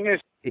oil. The thing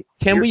is,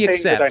 can we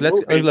accept?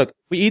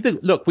 We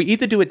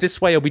either do it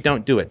this way or we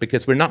don't do it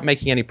because we're not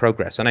making any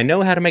progress. And I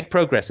know how to make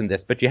progress in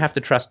this, but you have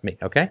to trust me,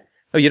 okay?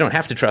 Oh, you don't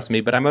have to trust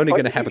me, but I'm only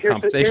going to have a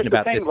conversation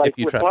about this if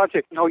you trust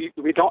me. No,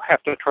 we don't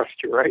have to trust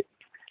you, right?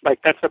 Like,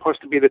 that's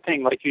supposed to be the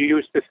thing. Like, you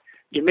use this,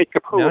 you make a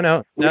proof.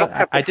 No.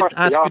 I didn't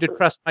ask you to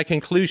trust my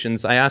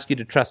conclusions. I asked you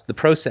to trust the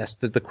process,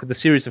 the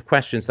series of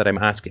questions that I'm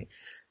asking.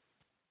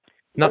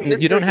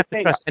 You don't have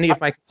to trust any of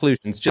my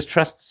conclusions. Just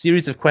trust the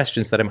series of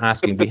questions that I'm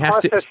asking. We have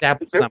to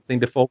establish something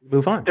before we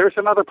move on. There's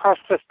another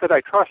process that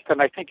I trust,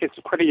 and I think it's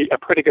a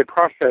pretty good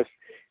process,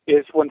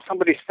 is when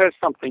somebody says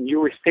something,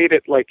 you restate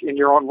it like in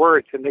your own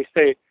words, and they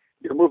say,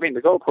 you're moving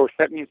the goalpost.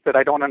 That means that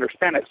I don't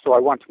understand it, so I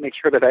want to make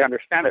sure that I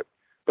understand it.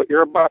 But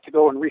you're about to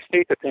go and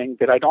restate the thing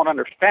that I don't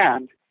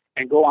understand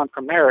and go on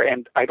from there,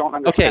 and I don't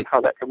understand how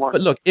that can work.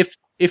 But look, if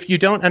you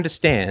don't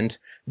understand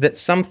that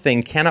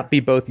something cannot be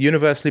both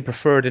universally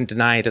preferred and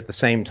denied at the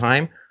same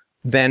time,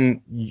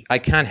 then I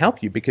can't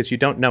help you because you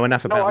don't know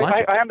enough about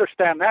logic. I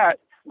understand that,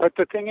 but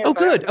the thing is... Oh,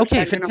 good.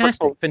 Okay,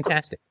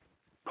 fantastic.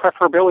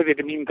 Preferability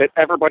to mean that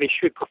everybody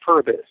should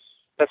prefer this.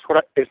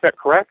 Is that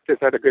correct? Is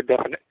that a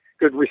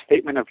good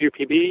restatement of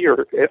UPB,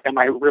 or am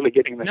I really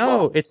getting this wrong?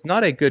 No, it's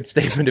not a good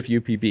statement of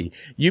UPB.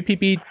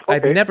 UPB,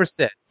 I've never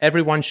said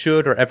everyone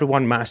should or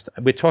everyone must.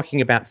 We're talking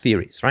about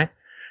theories, right?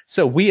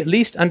 So we at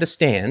least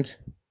understand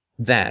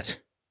that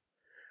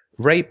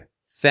rape,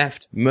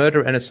 theft,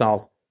 murder, and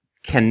assault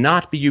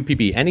cannot be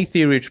UPB. Any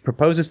theory which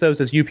proposes those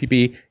as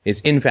UPB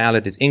is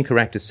invalid, is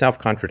incorrect, is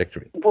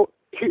self-contradictory. Well,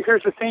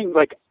 here's the thing,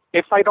 like,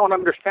 if I don't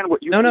understand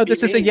what UPB No,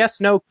 this is a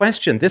yes-no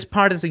question. This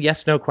part is a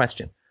yes-no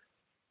question.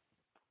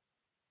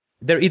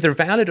 They're either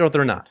valid or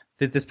they're not,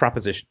 this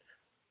proposition.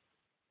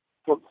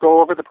 Well,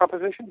 go over the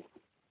proposition?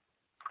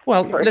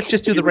 Well, let's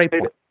just do the rape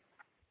one.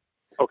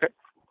 Okay.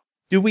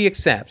 Do we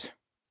accept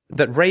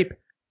that rape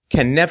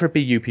can never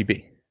be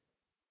UPB?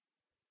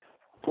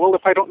 Well,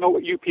 if I don't know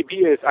what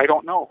UPB is, I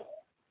don't know.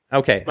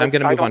 Okay, I'm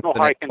going to move on to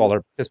the next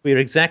caller because we're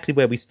exactly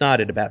where we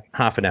started about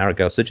half an hour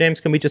ago. So,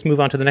 James, can we just move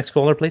on to the next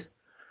caller, please?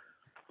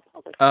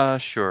 Okay.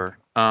 Sure.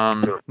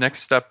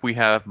 Next up, we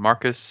have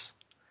Marcus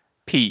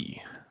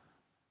P.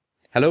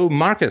 Hello,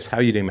 Marcus. How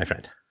are you doing, my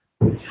friend?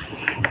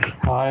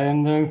 Hi,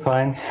 I'm doing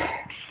fine.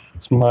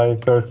 It's my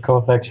first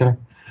call, actually.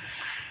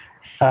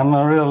 I'm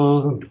a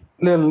little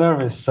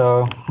nervous,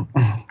 so...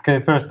 Okay,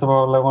 first of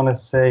all, I want to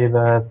say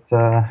that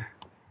I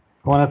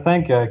want to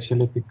thank you,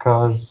 actually,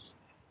 because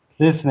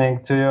listening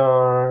to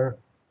your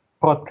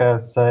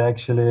podcast, I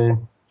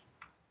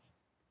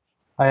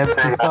have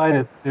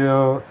decided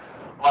to...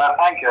 Well,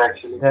 thank you,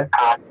 actually. Yeah.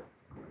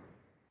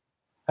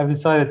 I've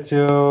decided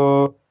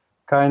to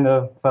kind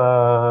of...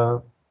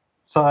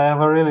 So I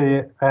have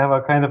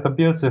a kind of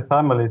abusive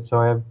family, so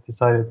I have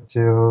decided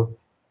to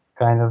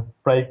kind of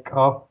break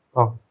off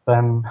of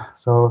them.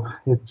 So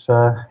it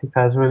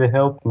has really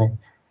helped me.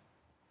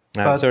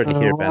 I'm sorry to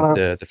hear about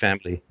what the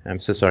family. I'm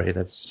so sorry.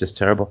 That's just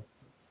terrible.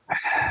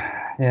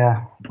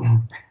 Yeah,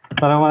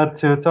 but I wanted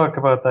to talk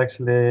about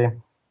actually.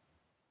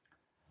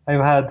 I've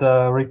had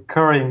a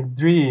recurring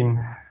dream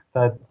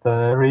that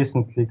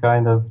recently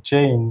kind of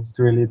changed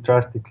really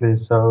drastically.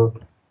 So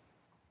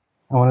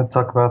I want to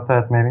talk about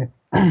that maybe.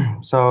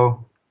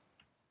 So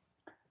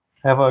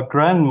I have a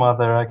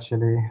grandmother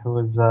actually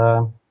who's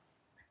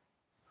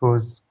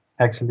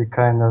actually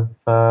kind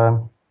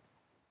of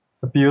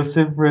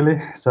abusive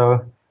really.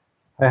 So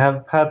I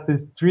have had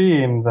this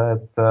dream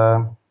that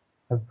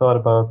I've thought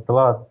about a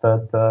lot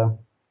that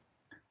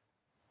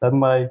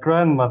my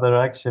grandmother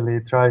actually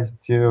tries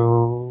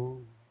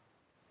to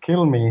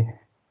kill me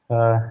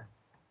uh,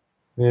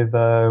 with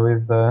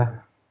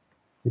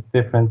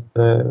different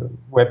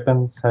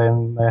weapons,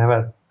 and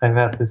I've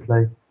had this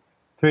like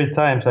 3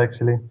 times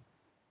actually.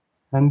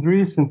 And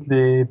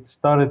recently it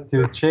started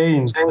to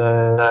change,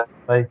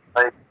 like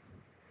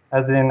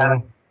as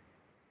in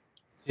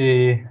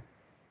she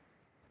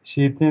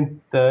she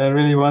didn't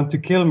really want to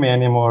kill me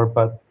anymore,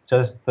 but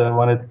just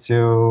wanted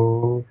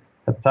to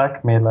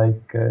attack me,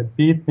 like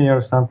beat me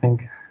or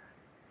something.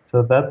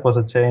 So that was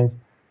a change.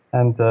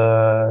 And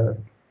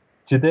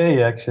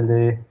today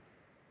actually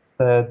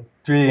the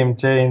dream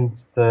changed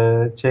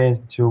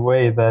to a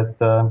way that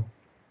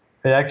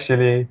I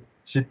actually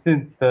she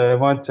didn't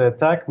want to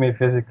attack me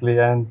physically,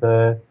 and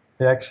I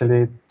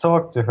actually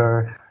talked to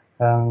her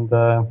and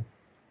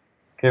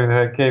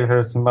gave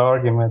her some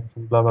arguments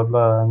and blah blah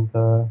blah, and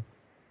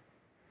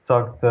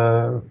talked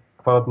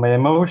about my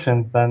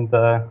emotions, and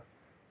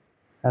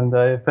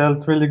I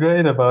felt really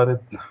great about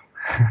it.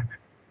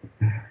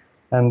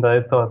 And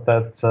I thought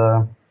that's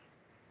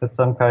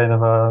some kind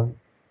of a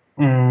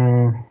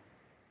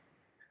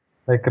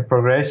like a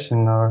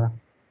progression or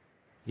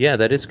Yeah,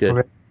 that is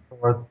good.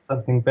 or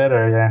something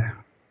better, yeah.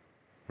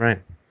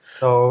 Right.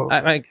 So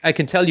I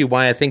can tell you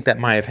why I think that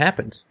might have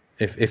happened,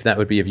 if that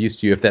would be of use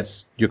to you, if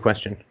that's your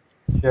question.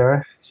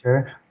 sure.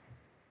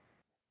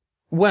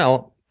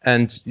 Well,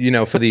 and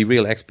for the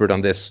real expert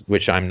on this,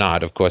 which I'm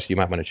not, of course, you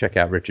might want to check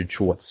out Richard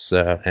Schwartz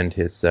and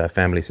his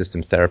family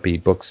systems therapy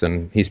books,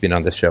 and he's been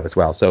on this show as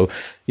well. So,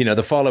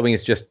 the following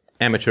is just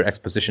amateur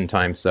exposition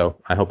time, so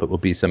I hope it will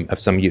be of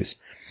some use.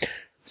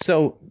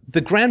 So,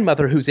 the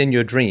grandmother who's in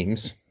your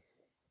dreams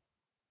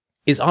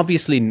is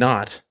obviously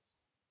not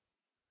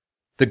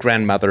the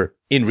grandmother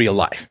in real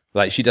life.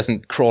 Like, she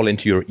doesn't crawl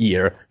into your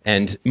ear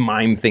and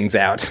mime things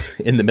out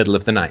in the middle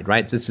of the night,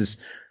 right? This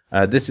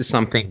is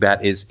something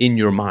that is in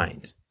your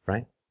mind,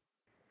 right?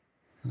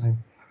 Right.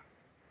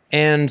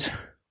 And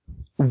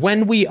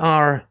when we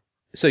are,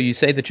 so you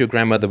say that your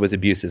grandmother was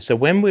abusive. So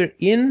when we're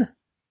in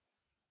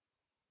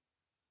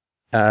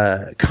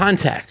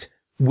contact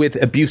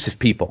with abusive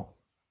people,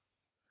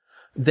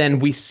 then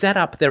we set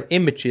up their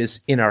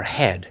images in our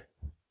head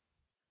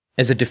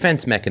as a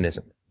defense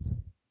mechanism.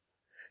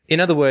 In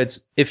other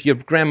words, if your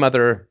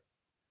grandmother,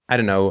 I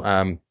don't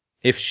know,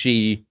 if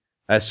she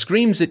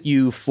screams at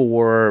you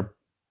for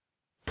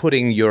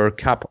putting your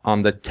cup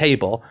on the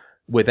table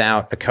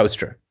without a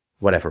coaster,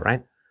 whatever,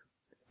 right?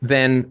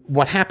 Then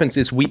what happens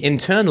is we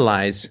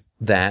internalize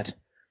that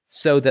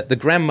so that the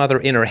grandmother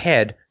in her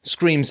head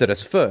screams at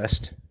us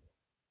first,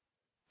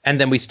 and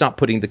then we stop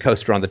putting the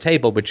coaster on the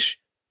table, which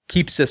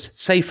keeps us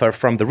safer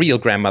from the real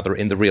grandmother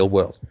in the real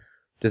world.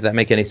 Does that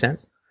make any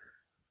sense?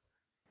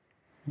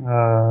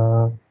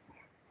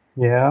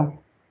 Yeah.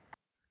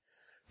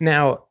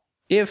 Now,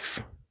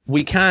 if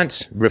we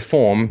can't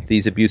reform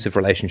these abusive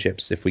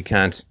relationships, if we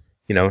can't,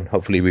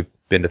 hopefully we've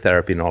been to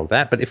therapy and all of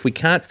that, but if we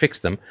can't fix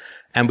them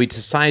and we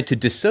decide to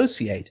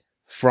dissociate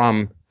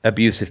from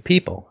abusive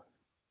people,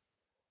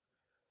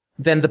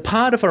 then the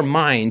part of our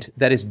mind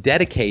that is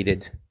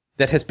dedicated,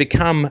 that has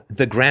become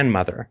the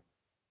grandmother,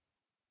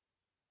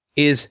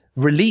 is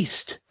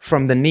released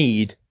from the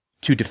need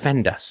to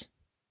defend us.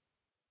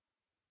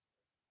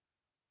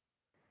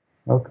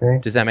 Okay.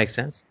 Does that make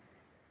sense?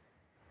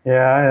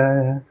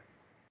 Yeah.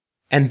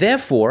 And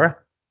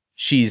therefore,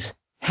 she's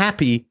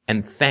happy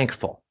and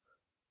thankful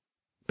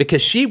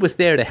because she was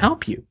there to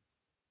help you.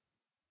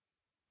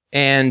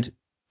 And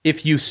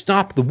if you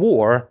stop the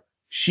war,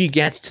 she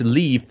gets to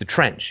leave the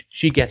trench.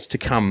 She gets to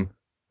come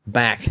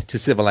back to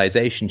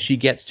civilization. She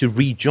gets to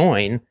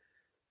rejoin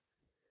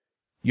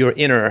your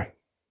inner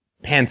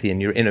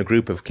pantheon, your inner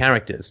group of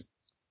characters.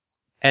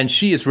 And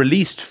she is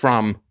released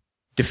from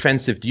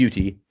defensive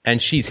duty, and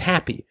she's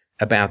happy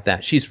about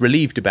that. She's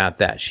relieved about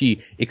that.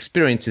 She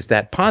experiences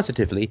that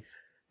positively.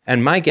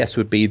 And my guess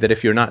would be that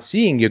if you're not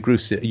seeing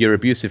your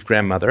abusive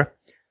grandmother,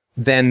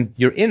 then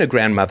your inner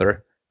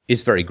grandmother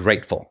is very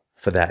grateful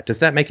for that. Does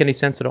that make any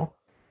sense at all?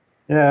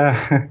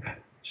 Yeah.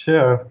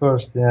 Sure, of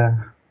course, yeah.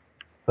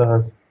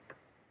 Does.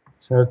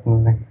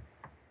 Certainly.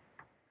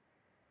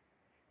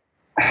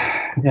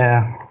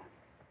 Yeah.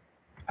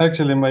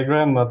 Actually, my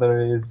grandmother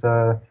is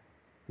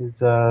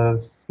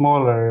a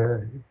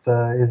smaller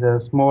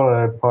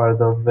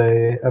part of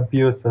the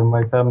abuse of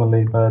my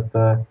family, but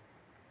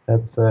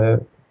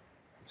that's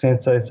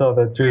since I saw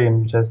the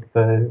dream just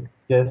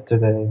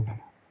yesterday,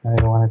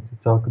 I wanted to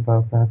talk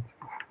about that.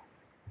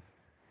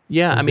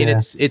 Yeah, I mean, Yeah.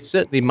 it's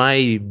certainly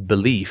my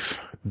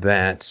belief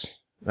that,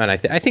 and I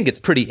think it's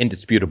pretty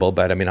indisputable,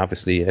 but I mean,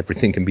 obviously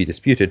everything can be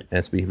disputed,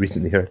 as we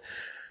recently heard.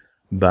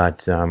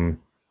 But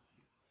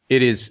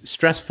it is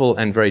stressful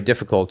and very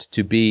difficult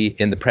to be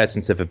in the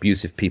presence of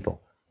abusive people,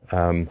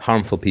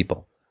 harmful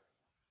people.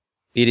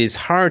 It is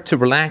hard to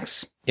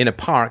relax in a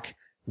park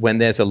when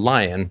there's a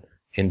lion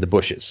in the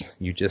bushes.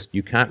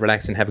 You can't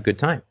relax and have a good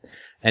time.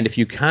 And if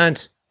you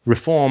can't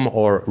reform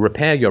or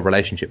repair your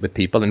relationship with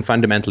people, and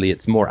fundamentally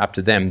it's more up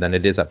to them than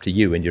it is up to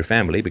you and your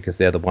family, because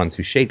they're the ones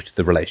who shaped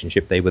the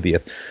relationship. They were the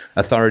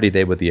authority,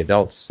 they were the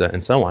adults,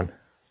 and so on.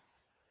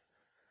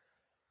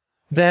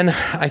 Then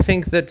I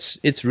think that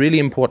it's really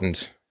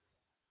important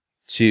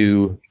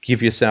to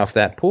give yourself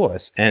that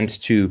pause and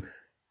to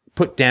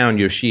put down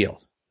your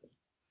shield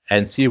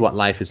and see what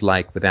life is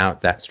like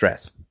without that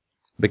stress.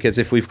 Because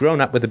if we've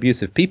grown up with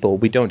abusive people,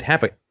 we don't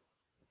have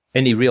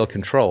any real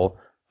control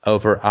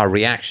over our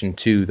reaction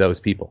to those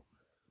people.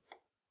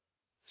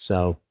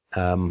 So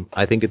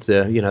I think it's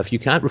if you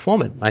can't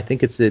reform it, I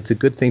think it's a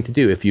good thing to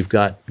do if you've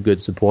got good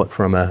support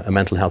from a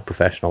mental health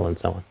professional and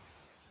so on.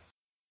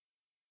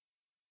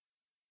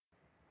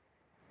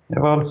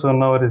 I've also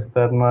noticed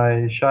that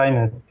my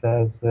shyness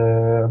has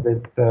a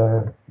bit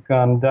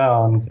gone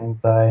down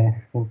since I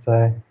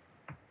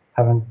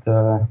haven't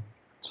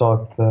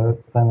talked.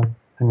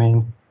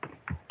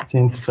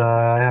 Since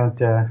I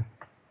haven't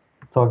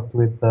talked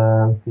with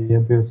the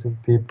abusive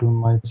people,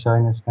 my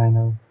shyness kind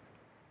of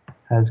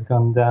has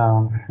gone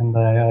down, and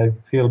I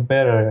feel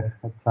better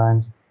at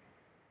times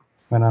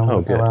when I'm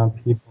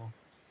around people.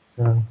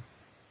 So,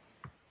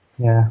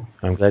 yeah.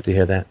 I'm glad to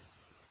hear that.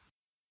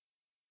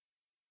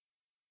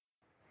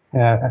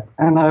 Yeah,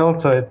 and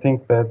I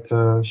think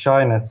that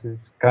shyness is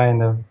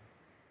kind of,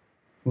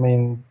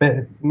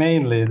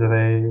 mainly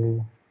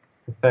the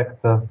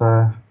effect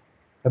of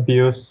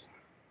abuse.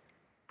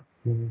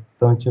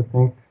 Don't you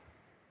think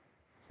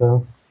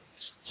so?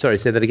 Sorry,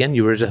 say that again.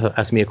 You were just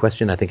asking me a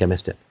question. I think I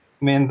missed it.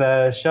 I mean,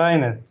 the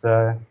shyness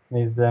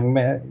is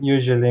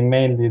usually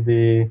mainly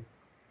the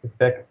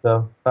effect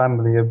of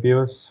family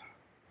abuse.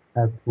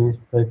 At least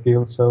I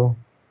feel so.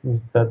 Is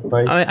that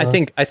right? I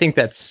think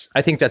that's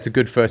a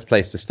good first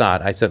place to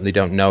start. I certainly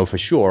don't know for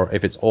sure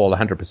if it's all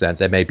 100%.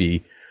 There may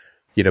be,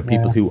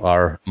 people who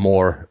are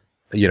more,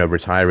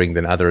 retiring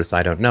than others.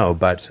 I don't know,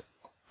 but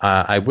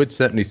I would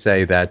certainly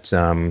say that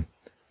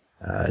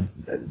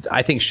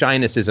I think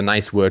shyness is a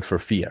nice word for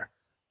fear.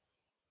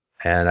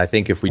 And I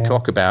think if we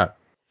talk about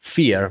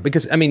fear,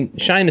 because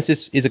shyness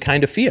is a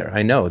kind of fear.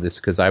 I know this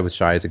because I was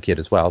shy as a kid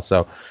as well.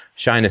 So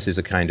shyness is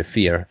a kind of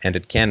fear, and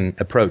it can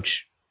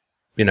approach,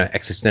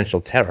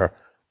 existential terror.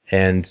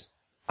 And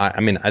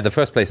the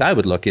first place I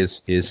would look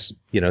is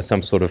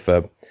some sort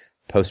of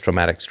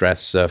post-traumatic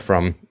stress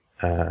from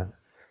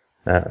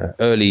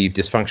early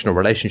dysfunctional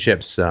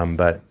relationships.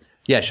 But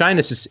yeah,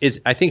 shyness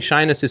I think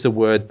shyness is a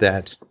word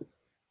that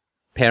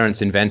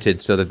parents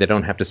invented so that they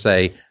don't have to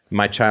say,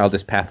 my child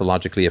is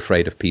pathologically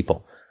afraid of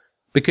people.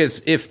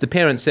 Because if the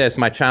parent says,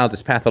 my child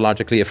is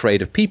pathologically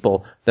afraid of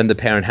people, then the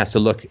parent has to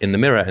look in the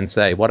mirror and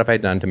say, what have I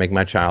done to make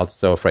my child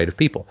so afraid of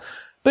people?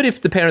 But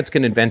if the parents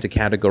can invent a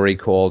category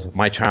called,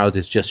 my child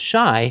is just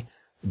shy,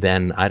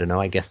 then, I don't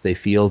know, I guess they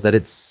feel that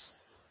it's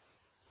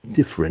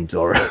different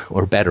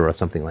or better or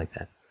something like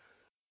that.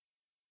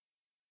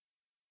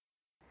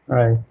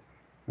 Right.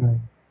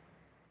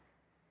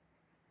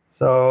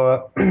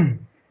 So,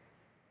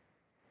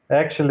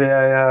 actually,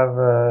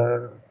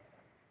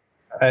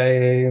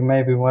 I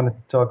maybe wanted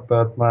to talk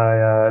about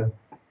my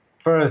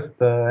first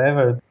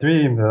ever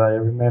dream that I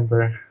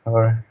remember.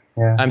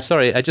 I'm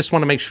sorry, I just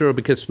want to make sure,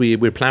 because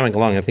we're plowing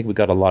along. I think we've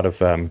got a lot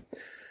of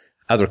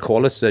other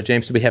callers.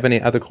 James, do we have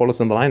any other callers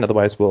on the line?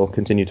 Otherwise, we'll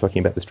continue talking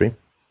about the stream.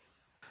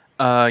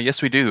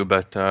 Yes, we do.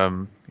 But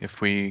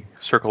if we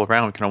circle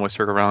around, we can always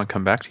circle around and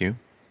come back to you.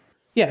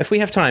 Yeah, if we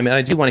have time, and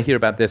I do want to hear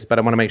about this, but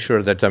I want to make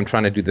sure that I'm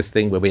trying to do this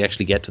thing where we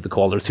actually get to the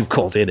callers who've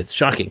called in. It's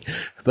shocking,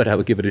 but I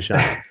will give it a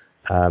shot.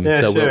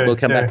 We'll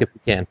come back if we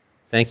can.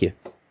 Thank you.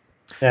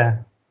 Yeah,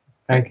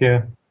 thank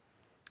you.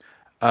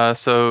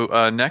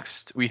 So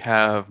next we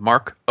have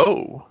Mark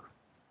O.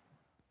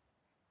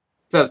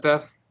 What's up,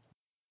 Steph?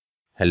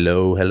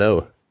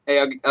 Hello.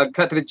 Hey, I'll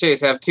cut to the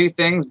chase. I have two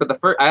things, but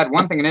I had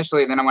one thing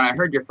initially, and then when I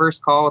heard your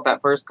first call with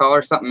that first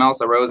caller, something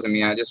else arose in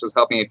me. I just was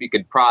hoping if you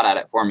could prod at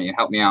it for me and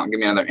help me out and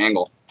give me another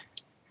angle.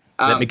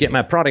 Let me get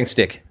my prodding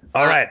stick.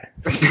 All right.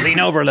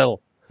 Lean over a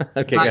little.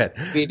 Okay, go ahead.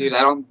 Me, dude,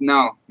 I don't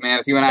know, man.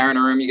 If you and I are in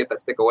a room, you get that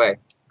stick away.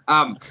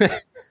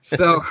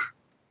 So...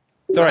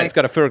 It's all right. It's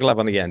got a fur glove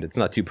on the end. It's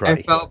not too proddy.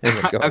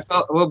 I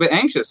felt a little bit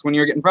anxious when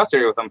you were getting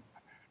frustrated with him.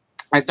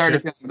 I started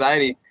to feel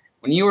anxiety.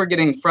 When you were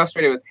getting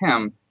frustrated with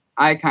him,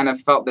 I kind of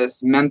felt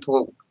this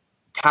mental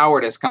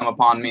cowardice come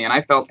upon me, and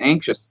I felt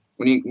anxious.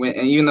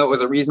 Even though it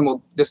was a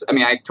reasonable...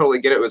 I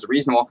totally get it. It was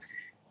reasonable.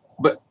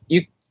 But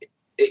it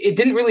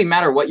didn't really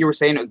matter what you were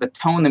saying. It was the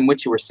tone in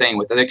which you were saying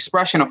with it. The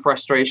expression of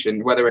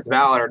frustration, whether it's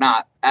valid or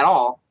not at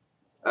all,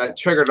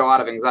 triggered a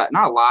lot of anxiety.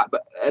 Not a lot,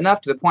 but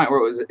enough to the point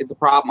where it's a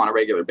problem on a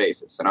regular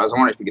basis. And I was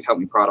wondering if you could help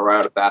me prod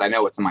around with that. I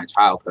know it's in my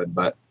childhood,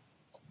 but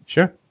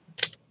Sure.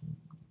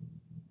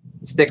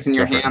 it sticks in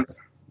your hands,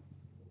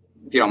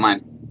 if you don't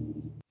mind.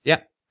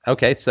 Yeah.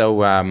 Okay.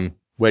 So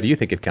where do you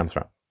think it comes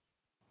from?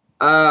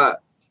 I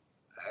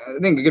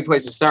think a good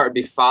place to start would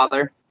be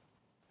father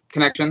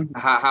connection.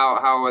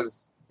 How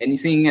was, and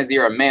seeing as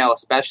you're a male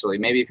especially,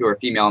 maybe if you were a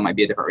female it might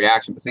be a different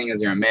reaction, but seeing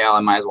as you're a male, I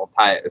might as well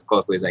tie it as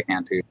closely as I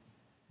can to.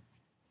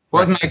 What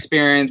was my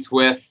experience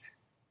with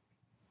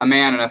a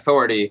man in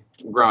authority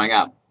growing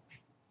up,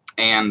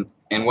 and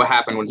what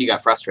happened when he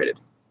got frustrated?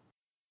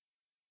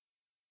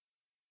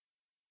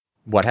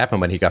 What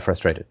happened when he got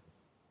frustrated?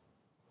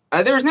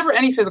 There was never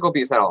any physical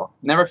abuse at all.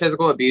 Never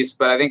physical abuse,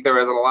 but I think there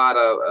was a lot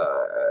of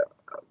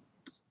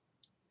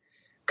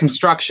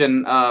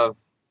construction of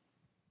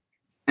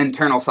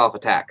internal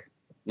self-attack.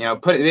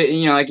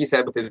 Like you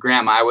said with his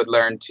grandma, I would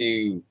learn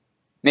to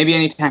maybe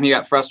anytime he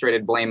got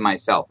frustrated, blame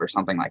myself or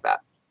something like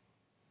that.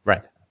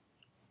 Right.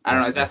 I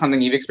don't know. Is that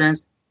something you've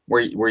experienced? Where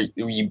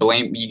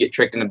you get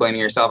tricked into blaming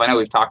yourself? I know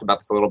we've talked about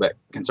this a little bit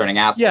concerning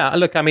assholes. Yeah,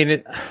 look, I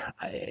mean,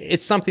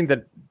 it's something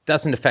that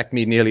doesn't affect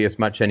me nearly as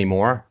much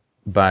anymore.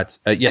 But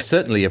yes,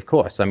 certainly, of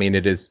course. I mean,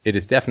 it is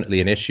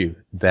definitely an issue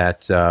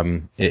that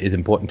is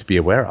important to be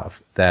aware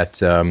of.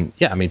 That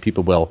I mean,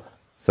 people will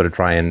sort of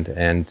try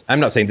and I'm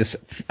not saying this.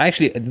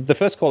 Actually, the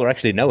first caller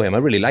actually know him. I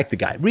really like the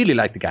guy.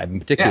 In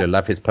particular,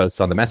 love his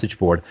posts on the message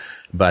board.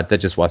 But that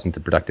just wasn't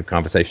a productive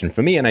conversation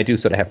for me. And I do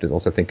sort of have to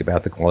also think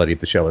about the quality of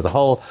the show as a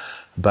whole.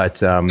 But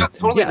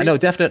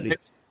definitely.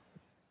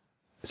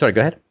 Sorry,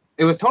 go ahead.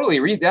 It was totally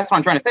reasonable. That's what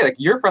I'm trying to say. Like,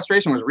 your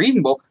frustration was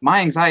reasonable. My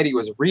anxiety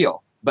was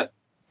real, but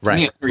to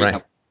me, it was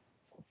reasonable.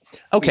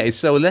 Okay,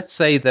 so let's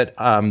say that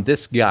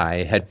this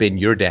guy had been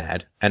your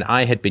dad and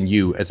I had been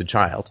you as a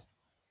child.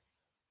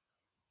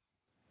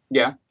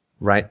 Yeah.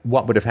 Right?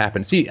 What would have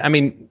happened? See, I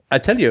mean, I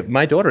tell you,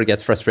 my daughter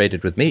gets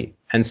frustrated with me.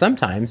 And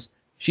sometimes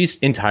she's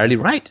entirely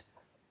right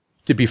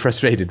to be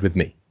frustrated with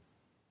me.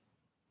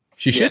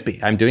 She should be.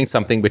 I'm doing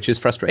something which is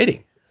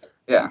frustrating.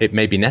 Yeah. It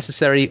may be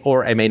necessary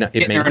or it may not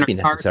be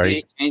necessary.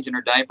 Seat, changing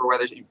her diaper,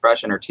 whether she's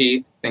brushing her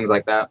teeth, things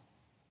like that.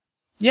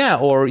 Yeah,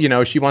 or,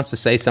 she wants to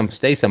stay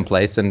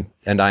someplace and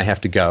I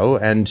have to go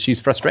and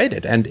she's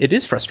frustrated. And it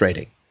is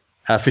frustrating.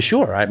 For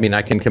sure. I mean,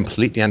 I can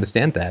completely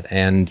understand that.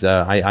 And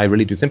I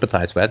really do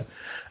sympathize with.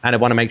 And I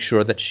want to make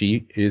sure that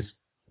she is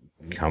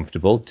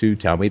comfortable to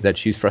tell me that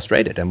she's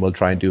frustrated. And we'll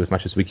try and do as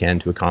much as we can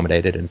to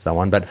accommodate it and so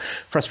on. But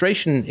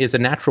frustration is a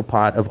natural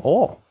part of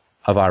all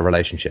of our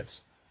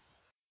relationships.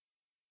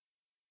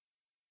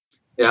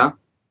 Yeah.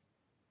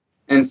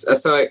 And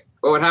so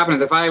what would happen is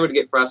if I would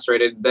get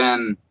frustrated,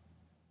 then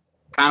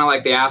kind of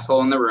like the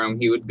asshole in the room,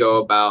 he would go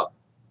about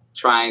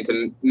trying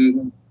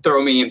to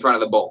throw me in front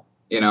of the bull.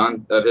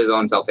 Of his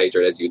own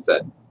self-hatred, as you'd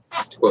said,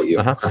 to quote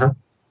you.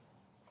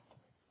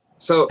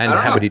 So, and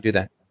how would he do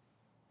that?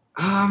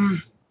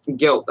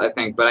 Guilt, I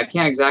think, but I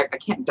can't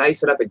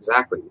dice it up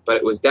exactly. But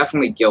it was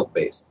definitely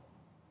guilt-based.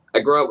 I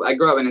grew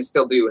up, and I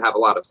still do have a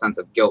lot of sense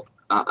of guilt,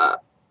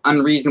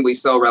 unreasonably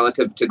so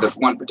relative to the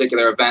one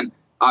particular event.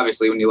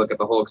 Obviously, when you look at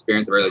the whole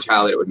experience of early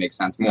childhood, it would make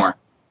sense more.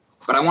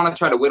 But I want to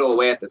try to whittle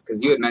away at this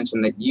because you had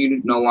mentioned that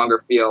you no longer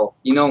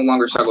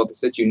struggle with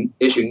this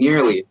issue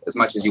nearly as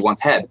much as you once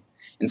had.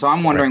 And so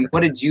I'm wondering, what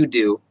did you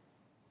do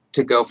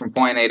to go from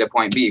point A to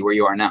point B where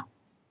you are now?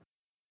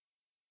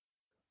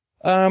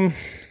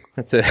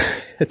 That's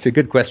a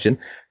good question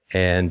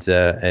and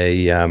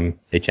a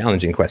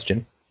challenging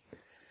question.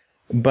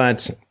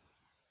 But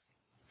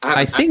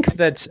I think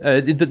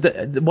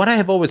that what I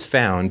have always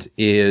found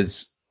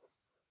is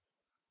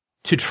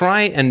to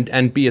try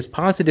and be as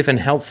positive and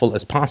helpful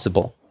as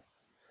possible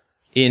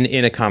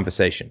in a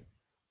conversation.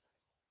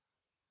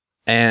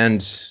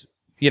 And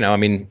I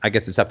mean, I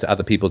guess it's up to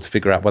other people to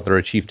figure out what they're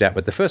achieved at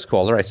with the first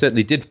caller. I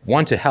certainly did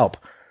want to help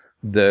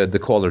the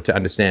caller to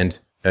understand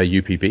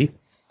UPB.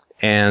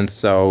 And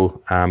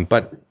so,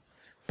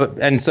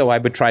 so I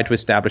would try to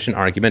establish an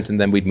argument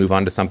and then we'd move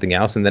on to something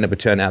else. And then it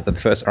would turn out that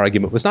the first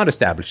argument was not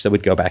established. So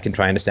we'd go back and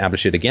try and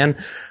establish it again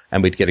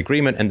and we'd get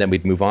agreement and then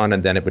we'd move on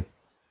and then it would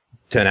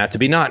turn out to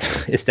be not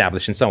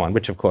established and so on,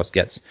 which of course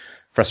gets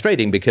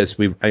frustrating because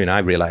I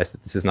realize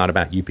that this is not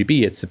about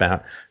UPB. It's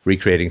about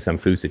recreating some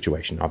food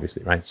situation,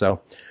 obviously. Right.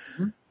 So,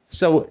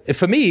 So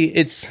for me,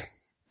 it's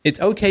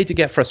okay to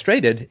get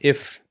frustrated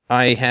if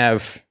I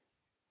have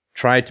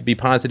tried to be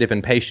positive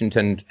and patient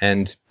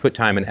and put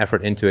time and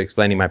effort into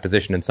explaining my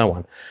position and so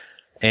on.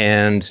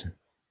 And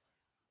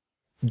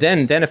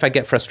then if I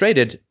get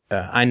frustrated,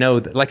 I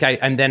know that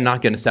I'm then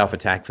not going to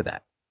self-attack for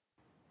that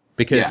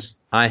because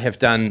I have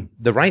done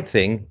the right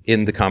thing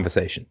in the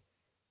conversation.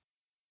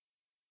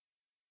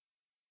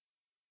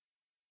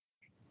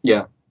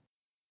 Yeah.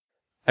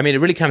 I mean, it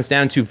really comes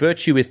down to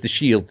virtue is the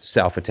shield to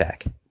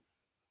self-attack.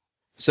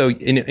 So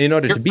in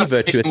order to be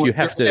virtuous, you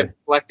have to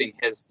reflecting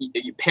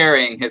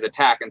parrying his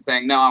attack and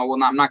saying, no,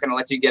 well, I'm not going to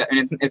let you get it.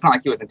 And it's not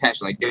like he was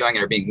intentionally doing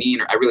it or being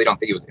mean. I really don't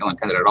think he was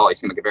ill-intended at all. He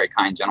seemed like a very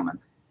kind gentleman.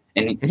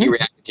 And he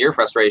reacted to your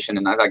frustration.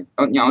 And I was like,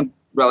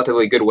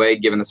 relatively good way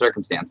given the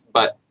circumstance.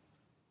 But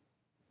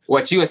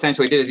what you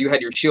essentially did is you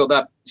had your shield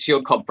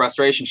called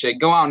frustration shade.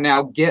 Go out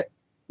now, get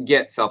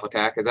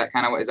self-attack. Is that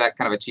kind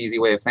of a cheesy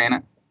way of saying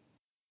it?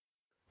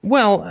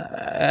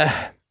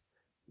 Well,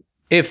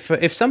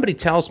 if somebody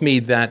tells me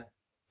that,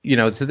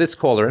 to this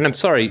caller, and I'm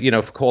sorry,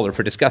 caller,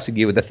 for discussing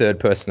you with the third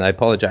person, I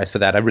apologize for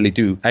that. I really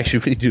do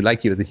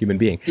like you as a human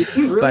being. You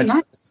seem really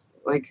nice.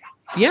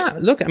 Yeah,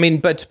 look, I mean,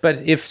 but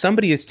if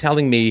somebody is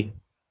telling me,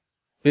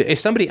 if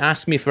somebody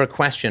asks me for a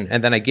question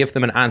and then I give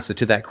them an answer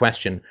to that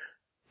question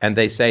and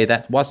they say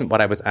that wasn't what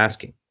I was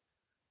asking,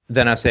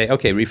 then I say,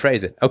 okay,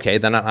 rephrase it. Okay,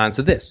 then I'll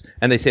answer this.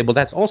 And they say, well,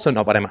 that's also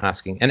not what I'm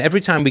asking. And every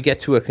time we get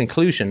to a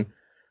conclusion,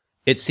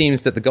 it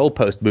seems that the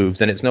goalpost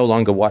moves and it's no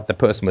longer what the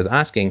person was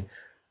asking.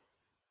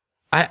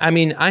 I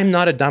mean, I'm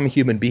not a dumb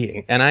human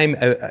being, and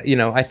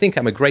I think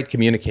I'm a great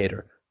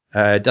communicator.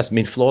 It doesn't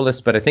mean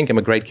flawless, but I think I'm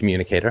a great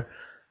communicator.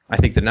 I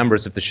think the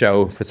numbers of the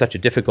show for such a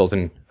difficult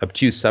and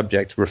obtuse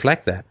subject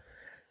reflect that.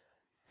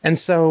 And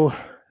so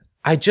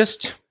I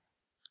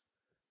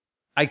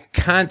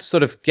can't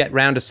sort of get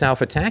round to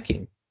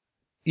self-attacking.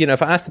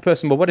 If I ask the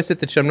person, well, what is it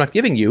that I'm not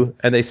giving you?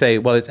 And they say,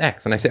 well, it's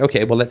X. And I say,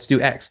 okay, well, let's do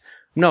X.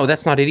 No,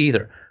 that's not it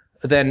either.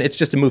 Then it's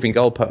just a moving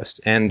goalpost.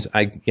 And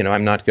I'm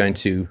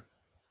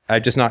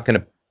just not going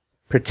to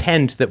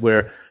pretend that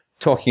we're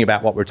talking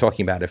about what we're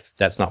talking about if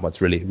that's not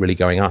what's really, really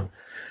going on.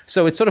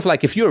 So it's sort of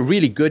like if you're a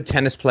really good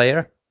tennis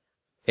player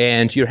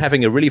and you're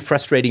having a really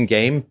frustrating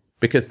game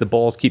because the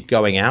balls keep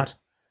going out,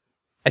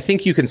 I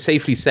think you can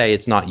safely say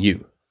it's not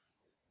you.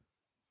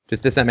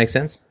 Does that make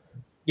sense?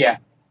 Yeah.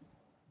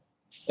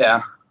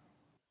 Yeah.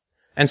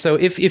 And so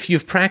if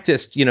you've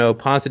practiced,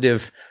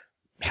 positive,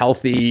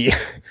 healthy,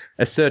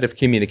 assertive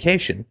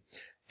communication,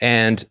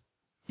 and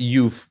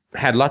you've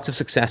had lots of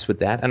success with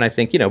that, and I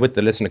think, with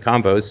the listener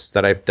convos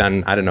that I've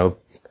done, I don't know,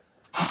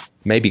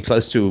 maybe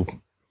close to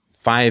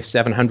 500,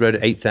 700,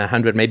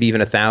 800, maybe even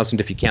 1,000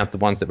 if you count the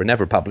ones that were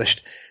never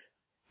published,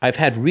 I've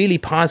had really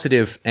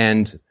positive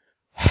and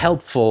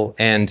helpful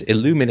and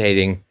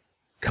illuminating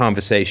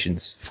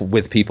conversations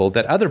with people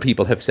that other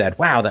people have said,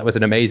 wow, that was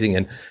an amazing,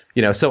 and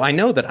so I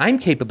know that I'm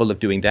capable of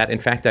doing that. In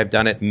fact, I've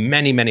done it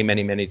many, many,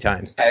 many, many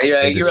times.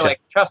 You were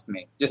like, trust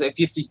me.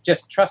 If you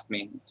just trust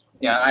me.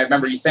 Yeah, I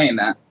remember you saying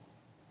that.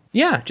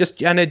 Yeah,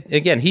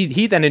 again,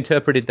 he then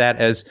interpreted that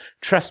as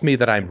trust me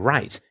that I'm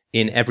right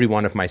in every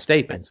one of my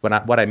statements.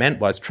 What I meant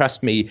was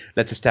trust me,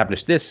 let's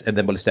establish this, and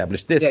then we'll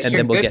establish this, and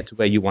then we'll get to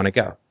where you want to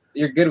go.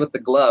 You're good with the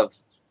glove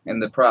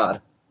and the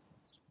prod.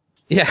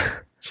 Yeah.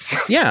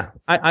 Yeah,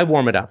 I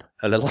warm it up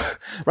a little,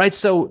 right?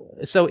 So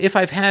if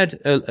I've had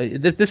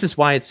this is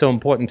why it's so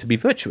important to be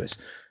virtuous,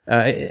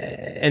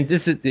 and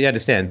this is, you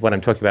understand what I'm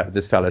talking about with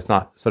this fellow. It's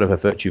not sort of a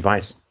virtue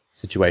vice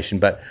situation,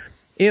 but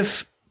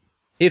if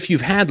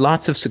you've had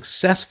lots of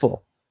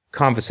successful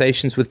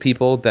conversations with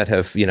people that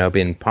have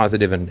been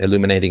positive and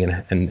illuminating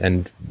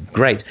and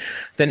great,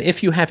 then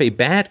if you have a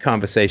bad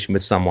conversation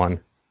with someone,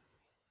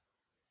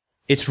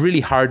 it's really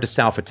hard to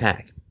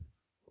self-attack.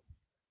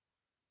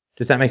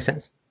 Does that make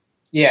sense?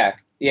 Yeah,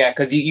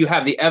 because you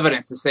have the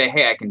evidence to say,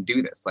 hey, I can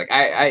do this. Like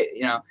I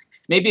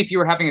maybe if you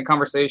were having a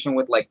conversation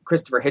with like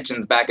Christopher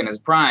Hitchens back in his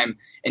prime,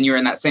 and you're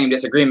in that same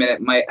disagreement,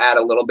 it might add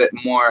a little bit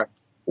more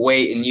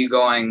weight in you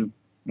going,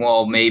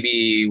 well,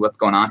 maybe what's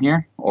going on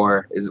here,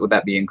 or would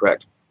that be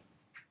incorrect?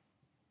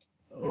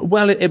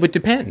 Well, it would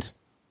depend.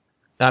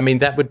 I mean,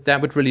 that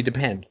would really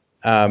depend.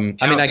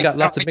 I got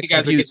lots of mixed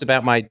reviews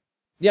about my.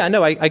 Yeah,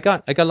 no, I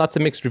got lots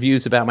of mixed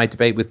reviews about my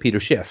debate with Peter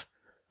Schiff.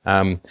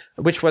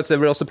 Which was a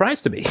real surprise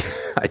to me.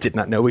 I did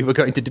not know we were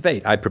going to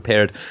debate. I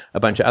prepared a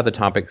bunch of other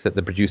topics that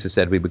the producer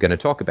said we were going to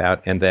talk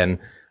about, and then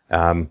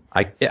I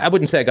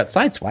wouldn't say I got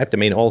sideswiped. I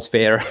mean, all's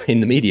fair in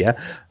the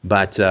media,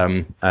 but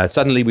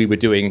suddenly we were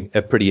doing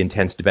a pretty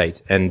intense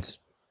debate. And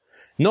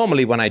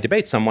normally when I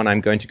debate someone, I'm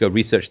going to go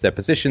research their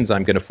positions.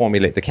 I'm going to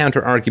formulate the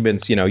counter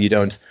arguments. You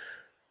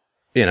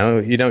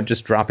don't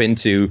just drop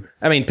into,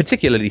 I mean,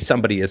 particularly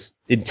somebody as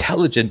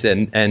intelligent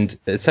and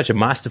such a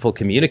masterful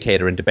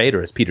communicator and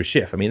debater as Peter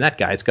Schiff. I mean, that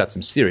guy's got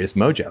some serious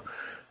mojo.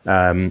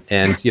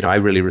 And I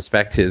really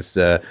respect his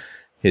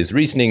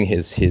reasoning,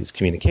 his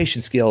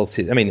communication skills.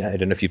 I mean, I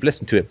don't know if you've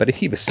listened to it, but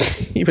he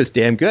was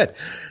damn good.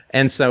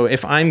 And so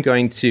if I'm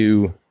going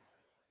to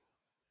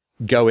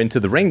go into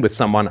the ring with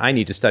someone, I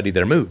need to study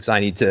their moves.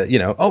 I need to,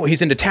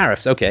 he's into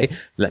tariffs. Okay,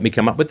 let me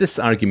come up with this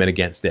argument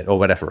against it or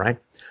whatever, right?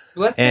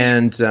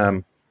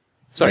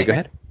 Sorry, go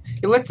ahead.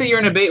 Let's say you're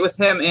in a debate with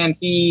him and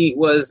he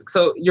was,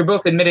 so you're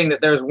both admitting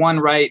that there's one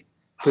right,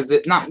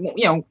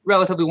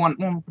 relatively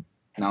one,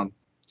 no,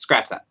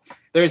 scratch that.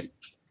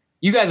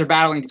 You guys are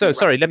battling. So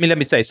sorry, let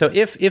me say, so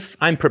if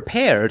I'm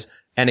prepared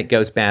and it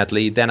goes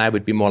badly, then I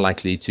would be more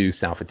likely to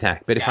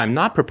self-attack. But if I'm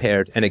not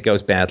prepared and it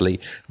goes badly,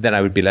 then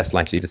I would be less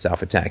likely to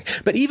self-attack.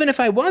 But even if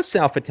I was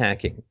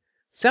self-attacking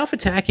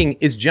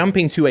is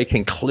jumping to a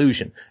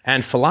conclusion.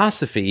 And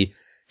philosophy,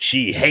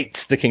 she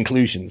hates the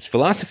conclusions.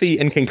 Philosophy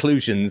and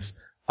conclusions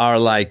are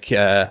like,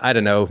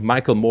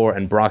 Michael Moore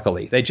and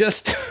broccoli. They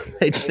just,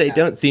 they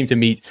don't seem to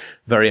meet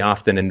very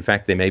often. In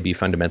fact, they may be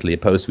fundamentally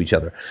opposed to each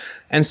other.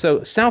 And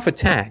so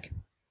self-attack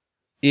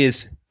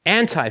is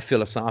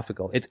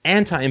anti-philosophical. It's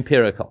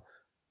anti-empirical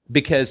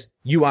because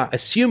you are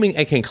assuming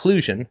a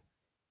conclusion.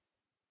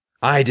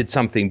 I did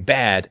something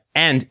bad,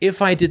 and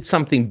if I did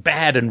something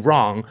bad and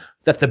wrong,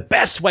 that the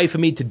best way for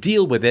me to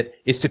deal with it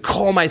is to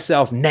call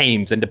myself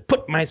names and to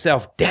put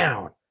myself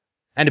down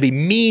and to be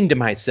mean to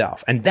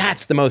myself. And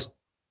that's the most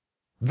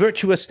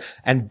virtuous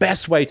and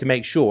best way to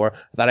make sure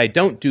that I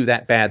don't do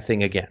that bad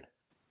thing again.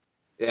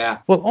 Yeah.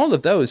 Well, all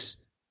of those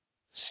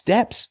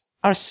steps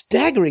are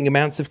staggering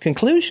amounts of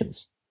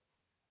conclusions.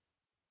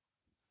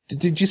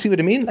 Did you see what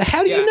I mean?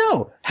 How do you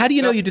know? How do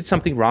you know you did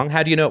something wrong?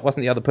 How do you know it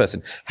wasn't the other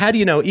person? How do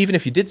you know, even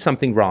if you did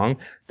something wrong,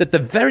 that the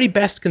very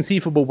best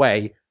conceivable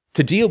way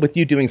to deal with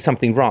you doing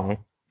something wrong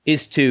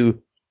is to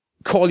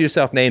call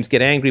yourself names,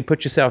 get angry,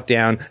 put yourself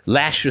down,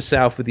 lash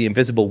yourself with the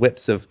invisible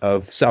whips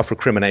of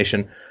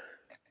self-recrimination?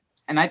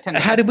 And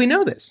how did we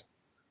know this?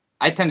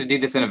 I tend to do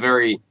this in a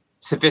very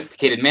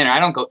sophisticated manner. I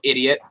don't go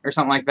idiot or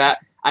something like that.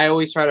 I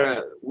always try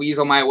to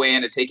weasel my way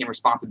into taking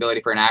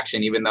responsibility for an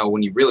action, even though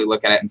when you really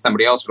look at it and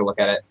somebody else would look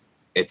at it,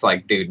 it's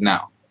like, dude, no.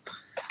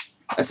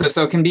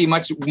 So it can be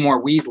much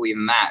more weaselly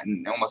than that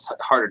and almost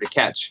harder to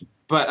catch.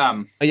 But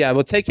yeah,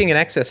 well, taking an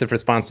excess of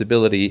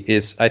responsibility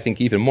is, I think,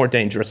 even more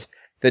dangerous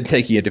than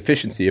taking a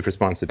deficiency of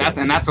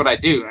responsibility. That's what I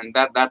do, and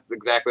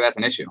that's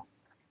an issue.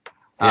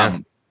 Yeah.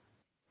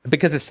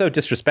 Because it's so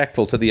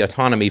disrespectful to the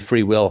autonomy,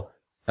 free will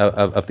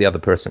of the other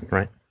person,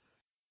 right?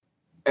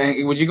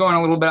 Would you go on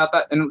a little bit about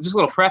that? And just a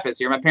little preface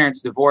here. My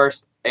parents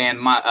divorced, and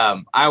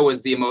I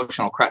was the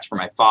emotional crutch for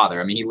my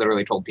father. I mean, he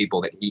literally told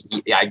people that he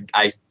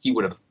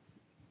would have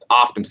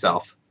offed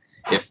himself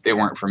if it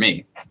weren't for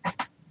me.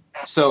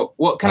 So,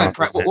 what kind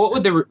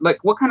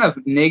of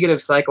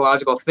negative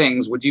psychological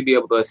things would you be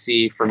able to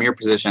see from your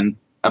position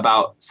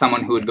about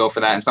someone who would go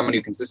for that and someone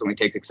who consistently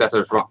takes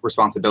excessive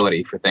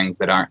responsibility for things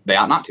that they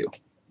ought not to?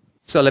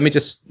 So let me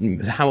just.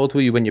 How old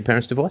were you when your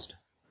parents divorced?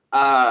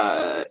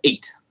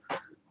 8.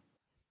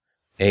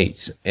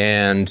 8.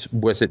 And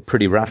was it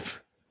pretty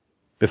rough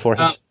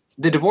beforehand?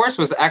 The divorce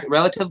was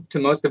relative to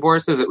most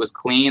divorces. It was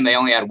clean. They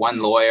only had one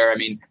lawyer. I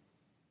mean,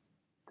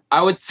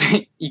 I would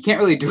say you can't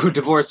really do a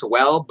divorce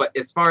well, but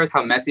as far as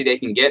how messy they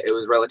can get, it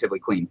was relatively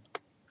clean.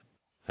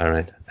 All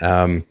right.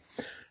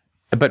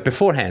 But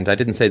beforehand, I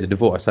didn't say the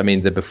divorce. I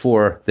mean,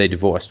 before they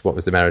divorced, what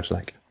was the marriage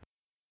like?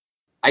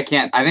 I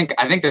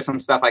think there's some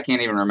stuff I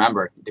can't even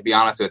remember, to be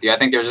honest with you. I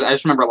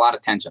just remember a lot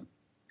of tension.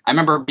 I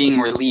remember being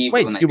relieved.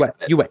 Wait, when you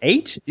were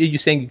 8? Are you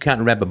saying you can't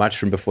remember much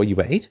from before you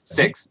were 8?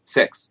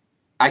 6.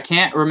 I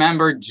can't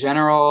remember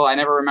general. I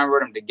never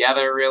remembered them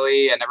together,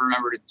 really. I never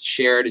remembered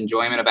shared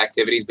enjoyment of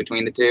activities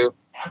between the two.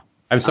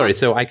 I'm sorry.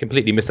 So I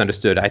completely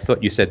misunderstood. I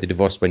thought you said they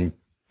divorced when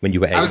you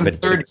were 8. I was in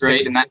 3rd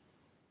grade, and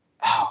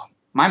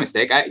my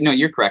mistake. No,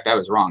 you're correct. I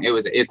was wrong.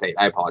 It's 8.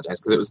 I apologize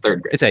because it was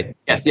 3rd grade. It's 8.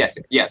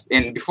 Yes.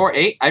 And before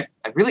 8, I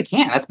really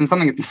can't. That's been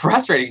something that's been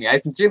frustrating me. I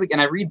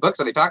read books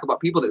where they talk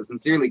about people that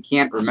sincerely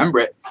can't remember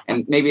it,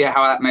 and maybe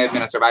how that may have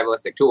been a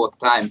survivalistic tool at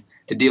the time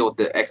to deal with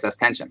the excess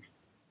tension.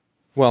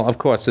 Well, of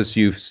course, as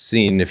you've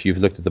seen, if you've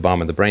looked at the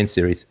Bomb of the Brain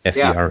series,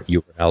 FDR.com/BIB,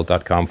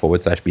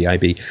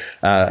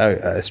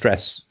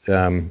 stress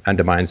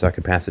undermines our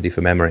capacity for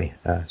memory.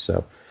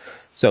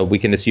 So we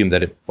can assume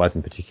that it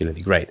wasn't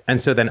particularly great. And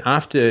so then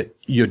after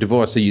your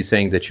divorce, are you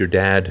saying that your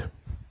dad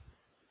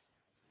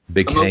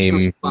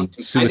became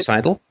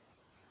suicidal?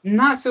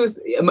 Not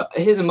suicide.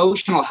 His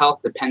emotional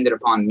health depended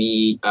upon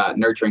me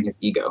nurturing his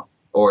ego,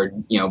 or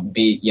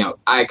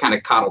I kind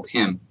of coddled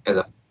him as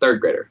a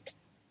 3rd grader.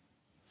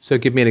 So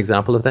give me an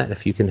example of that,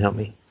 if you can help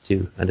me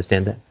to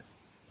understand that.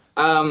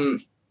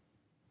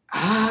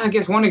 I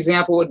guess one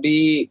example would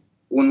be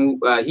when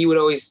he would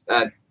always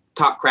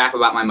talk crap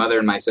about my mother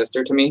and my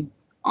sister to me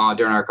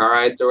during our car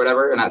rides or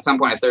whatever. And at some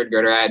point, a 3rd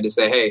grader, I had to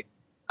say, hey,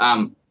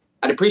 I'd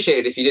appreciate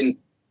it if you didn't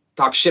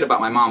talk shit about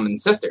my mom and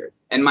sister.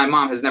 And my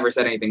mom has never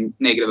said anything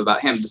negative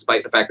about him,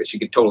 despite the fact that she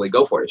could totally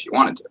go for it if she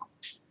wanted to.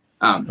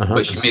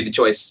 But she made the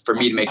choice for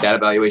me to make that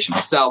evaluation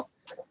myself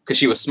because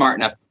she was smart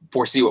enough to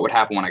foresee what would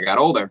happen when I got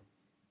older.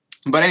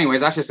 But anyways,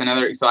 that's just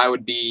another. So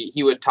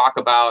he would talk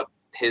about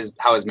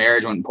how his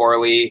marriage went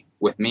poorly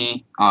with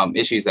me,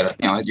 issues that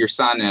your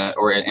son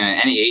or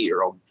any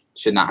 8-year-old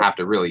should not have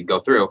to really go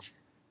through.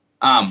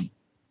 And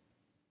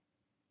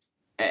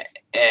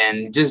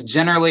just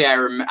generally,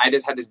 I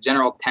just had this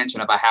general tension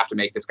of I have to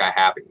make this guy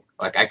happy.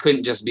 Like I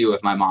couldn't just be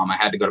with my mom. I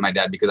had to go to my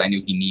dad because I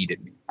knew he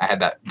needed me. I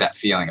had that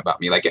feeling about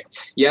me. Like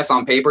yes,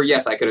 on paper,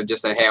 yes, I could have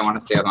just said, hey, I want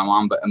to stay with my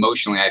mom. But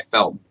emotionally, I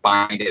felt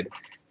binded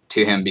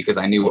to him because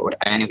I knew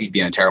he'd be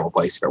in a terrible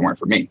place if it weren't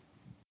for me.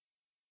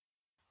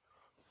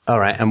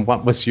 All right. And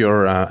what was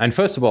your, and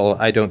first of all,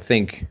 I don't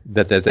think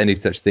that there's any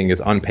such thing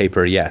as on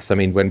paper, yes. I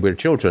mean, when we're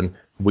children,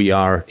 we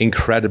are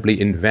incredibly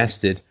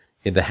invested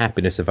in the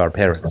happiness of our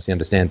parents. You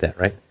understand that,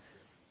 right?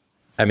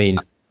 I mean,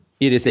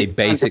 it is a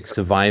basic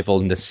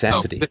survival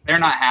necessity. No, if they're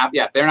not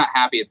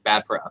happy, it's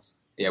bad for us.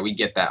 Yeah, we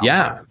get that.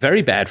 Yeah,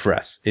 very bad for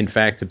us. In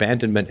fact,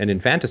 abandonment and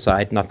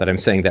infanticide, not that I'm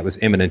saying that was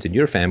imminent in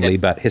your family,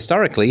 but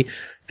historically,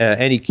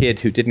 any kid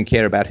who didn't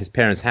care about his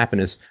parents'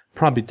 happiness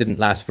probably didn't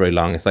last very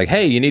long. It's like,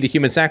 hey, you need a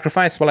human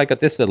sacrifice? Well, I got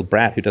this little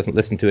brat who doesn't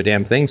listen to a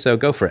damn thing, so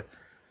go for it.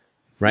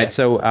 Right? Yeah.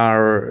 So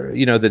our,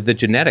 the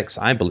genetics,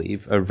 I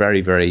believe, are very,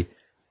 very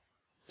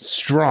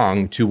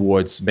strong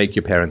towards make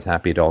your parents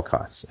happy at all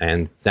costs.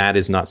 And that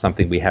is not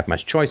something we have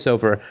much choice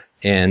over.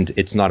 And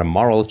it's not a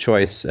moral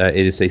choice. It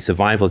is a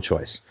survival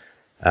choice.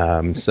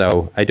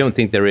 So I don't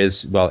think there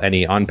is,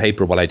 any on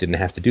paper, I didn't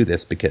have to do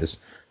this, because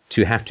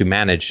to have to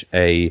manage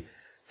a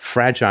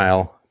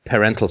fragile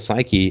parental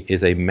psyche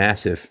is a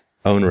massive,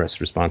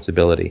 onerous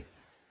responsibility.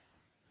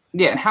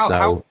 Yeah, and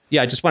how?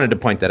 Yeah, I just wanted to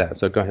point that out.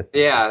 So go ahead.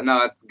 Yeah, no,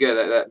 that's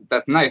good.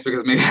 That's nice,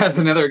 because maybe that's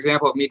another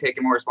example of me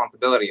taking more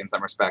responsibility in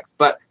some respects.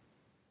 But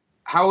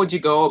how would you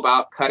go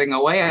about cutting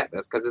away at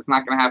this? Because it's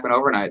not going to happen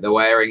overnight. The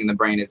wiring in the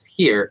brain is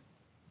here.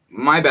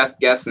 My best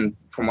guess, and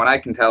from what I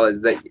can tell,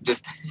 is that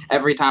just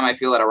every time I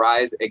feel it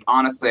arise,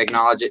 honestly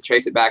acknowledge it,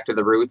 trace it back to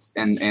the roots,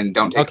 and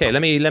don't take. Okay,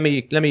 let me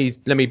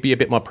be a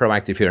bit more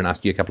proactive here and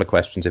ask you a couple of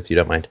questions, if you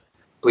don't mind.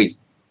 Please.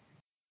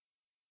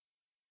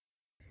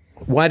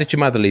 Why did your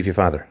mother leave your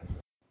father?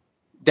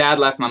 Dad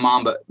left my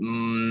mom, but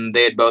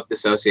they had both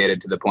dissociated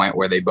to the point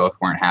where they both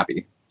weren't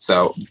happy.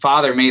 So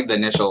father made the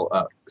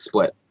initial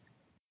split.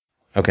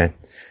 Okay.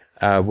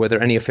 Were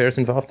there any affairs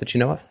involved that you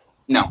know of?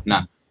 No,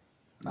 none.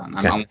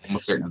 Okay. I'm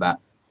almost certain of that.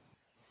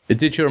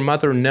 Did your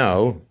mother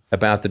know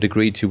about the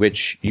degree to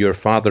which your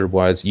father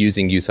was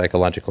using you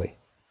psychologically?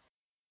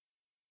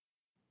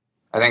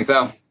 I think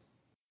so.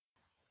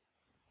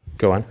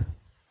 Go on.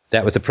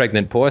 That was a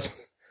pregnant pause.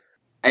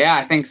 Yeah,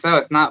 I think so.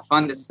 It's not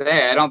fun to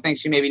say. I don't think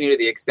she maybe knew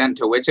the extent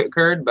to which it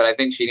occurred, but I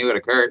think she knew it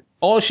occurred.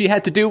 All she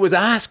had to do was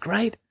ask,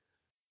 right?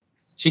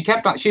 She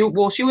kept on. She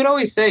would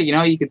always say,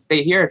 you could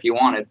stay here if you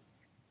wanted.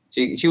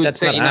 She would That's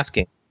say, not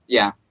asking.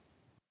 Yeah.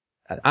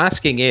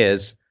 Asking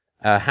is,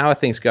 how are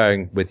things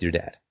going with your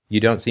dad? You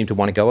don't seem to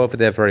want to go over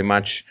there very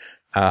much.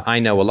 I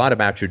know a lot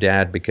about your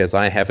dad because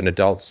I have an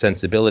adult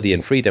sensibility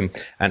and freedom,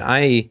 and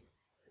I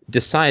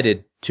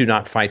decided to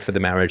not fight for the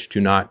marriage, to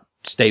not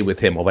stay with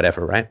him or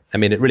whatever, right? I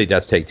mean, it really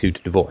does take two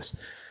to divorce.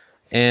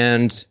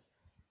 And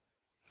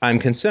I'm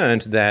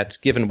concerned that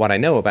given what I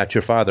know about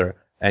your father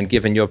and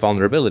given your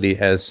vulnerability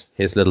as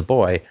his little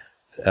boy,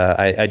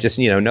 I just,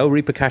 no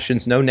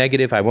repercussions, no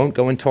negative. I won't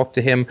go and talk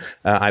to him.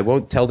 I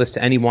won't tell this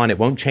to anyone. It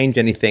won't change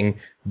anything,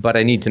 but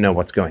I need to know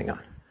what's going on.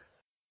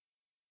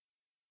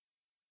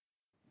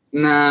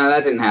 Nah,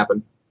 that didn't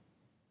happen.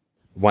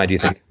 Why do you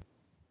think?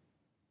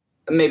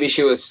 Maybe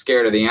she was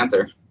scared of the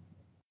answer.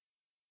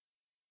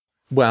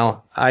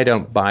 Well, I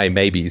don't buy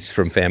maybes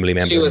from family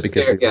members. She was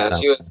scared. Yeah,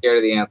 she was scared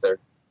of the answer.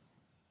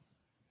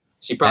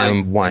 She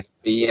probably why?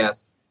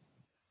 Yes.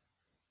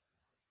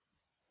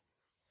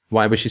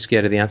 Why was she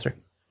scared of the answer?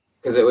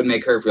 Because it would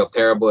make her feel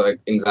terrible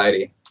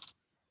anxiety.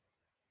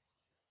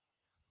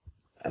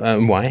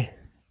 Why?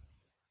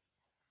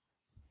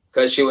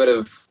 Because she would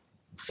have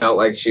felt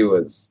like she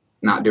was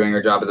not doing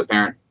her job as a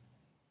parent.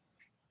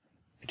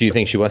 Do you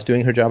think she was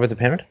doing her job as a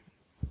parent?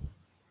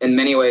 In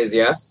many ways,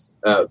 yes.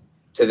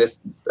 To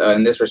this,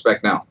 in this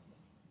respect, no.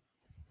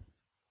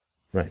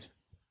 Right.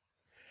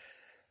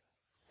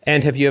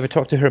 And have you ever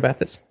talked to her about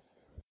this?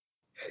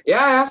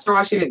 Yeah, I asked her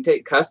why she didn't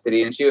take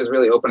custody, and she was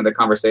really open to the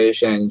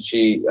conversation.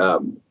 She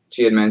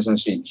had mentioned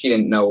she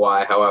didn't know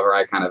why. However,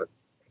 I kind of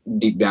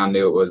deep down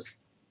knew it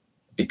was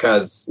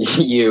because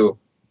you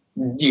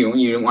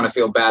didn't want to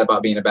feel bad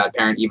about being a bad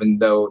parent, even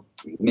though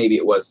maybe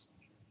it was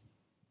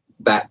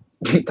that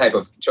type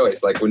of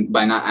choice. Like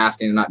by not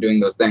asking and not doing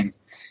those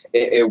things,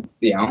 it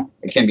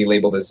can be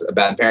labeled as a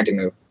bad parenting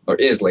move, or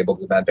is labeled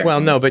as a bad parenting move.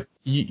 Well, no, but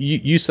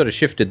you sort of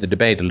shifted the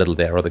debate a little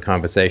there, or the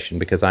conversation,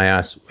 because I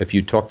asked if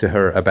you talked to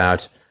her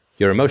about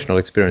your emotional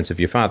experience of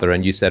your father,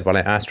 and you said, well, I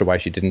asked her why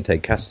she didn't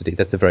take custody.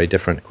 That's a very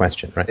different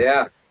question, right?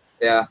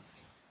 Yeah.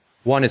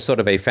 One is sort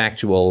of a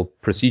factual,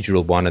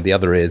 procedural one, and the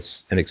other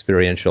is an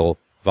experiential,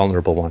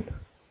 vulnerable one.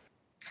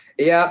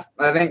 Yeah,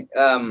 I think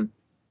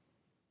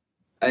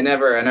I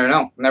never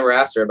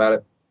asked her about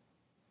it.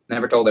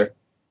 Never told her.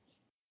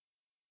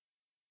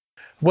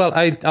 Well,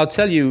 I'll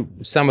tell you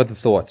some of the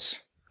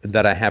thoughts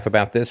that I have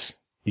about this.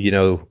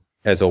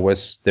 As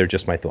always, they're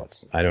just my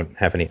thoughts. I don't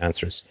have any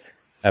answers.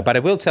 But I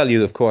will tell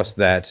you, of course,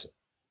 that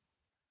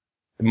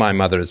my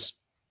mother's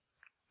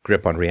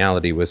grip on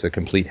reality was a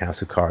complete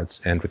house of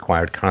cards and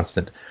required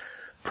constant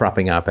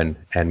propping up and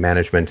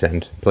management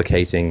and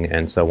placating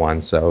and so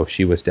on. So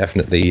she was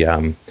definitely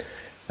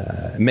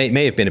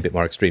may have been a bit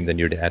more extreme than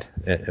your dad.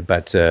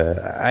 But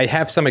I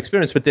have some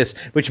experience with this,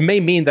 which may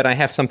mean that I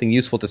have something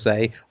useful to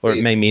say, or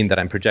it may mean that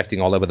I'm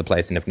projecting all over the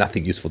place and have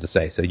nothing useful to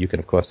say. So you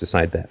can, of course,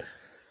 decide that.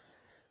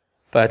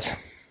 But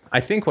I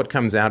think what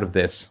comes out of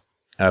this,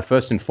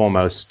 first and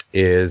foremost,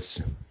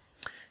 is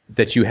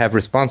that you have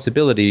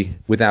responsibility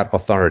without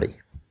authority.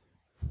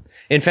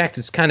 In fact,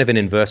 it's kind of an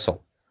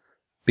inversal,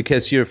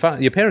 because your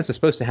parents are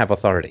supposed to have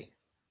authority.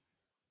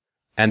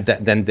 And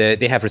then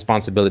they have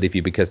responsibility for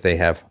you because they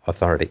have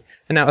authority.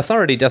 And now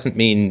authority doesn't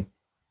mean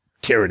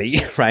tyranny,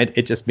 right?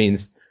 It just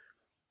means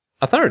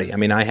authority. I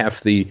mean, I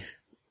have the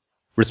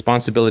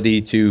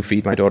responsibility to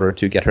feed my daughter,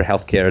 to get her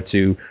health care,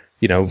 to,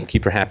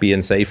 keep her happy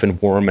and safe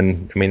and warm.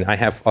 And I mean, I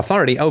have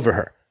authority over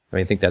her. I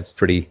mean, I think that's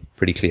pretty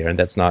clear. And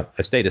that's not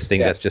a status thing.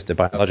 That's just a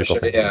biological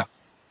thing. Yeah.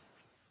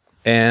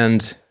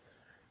 And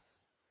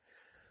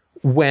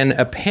when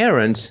a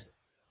parent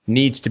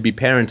needs to be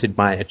parented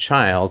by a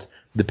child,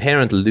 the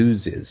parent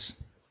loses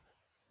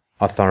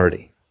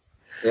authority.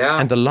 Yeah.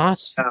 And the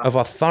loss of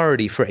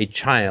authority for a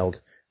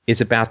child is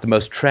about the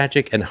most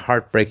tragic and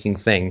heartbreaking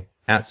thing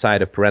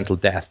outside of parental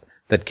death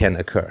that can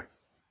occur.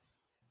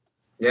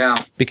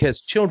 Yeah.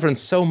 Because children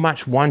so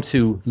much want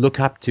to look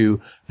up to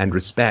and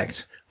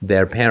respect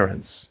their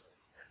parents.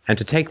 And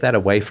to take that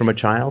away from a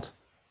child,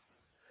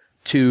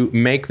 to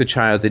make the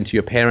child into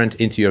your parent,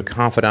 into your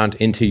confidant,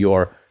 into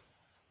your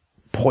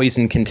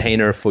poison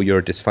container for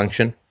your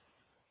dysfunction,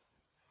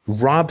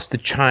 robs the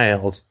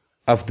child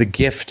of the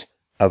gift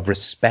of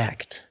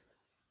respect.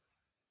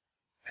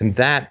 And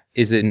that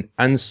is an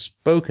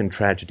unspoken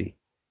tragedy,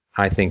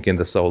 I think, in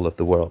the soul of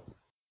the world.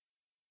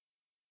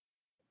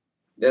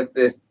 That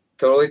is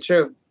totally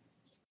true.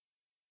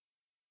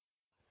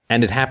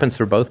 And it happens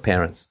for both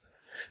parents.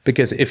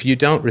 Because if you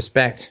don't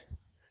respect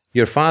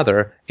your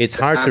father, it's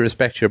hard to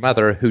respect your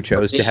mother who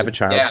chose to have a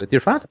child with your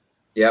father.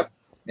 Yep,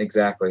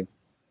 exactly.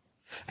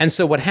 And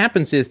so what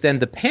happens is then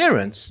the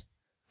parents,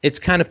 it's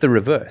kind of the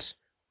reverse,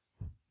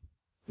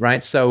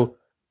 right? So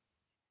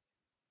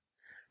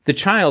the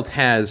child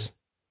has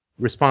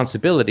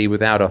responsibility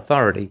without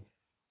authority,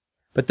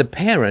 but the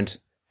parent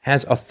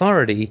has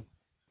authority.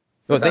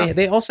 Well,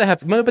 they also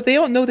have, but they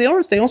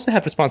also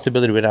have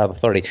responsibility without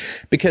authority,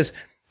 because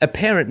a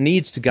parent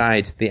needs to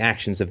guide the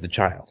actions of the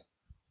child,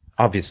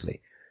 obviously.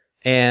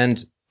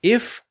 And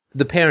if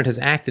the parent has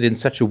acted in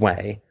such a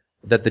way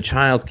that the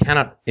child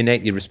cannot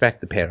innately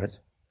respect the parent,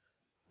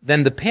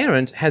 then the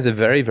parent has a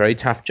very, very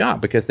tough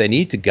job, because they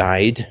need to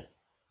guide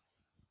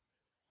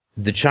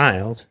the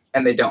child.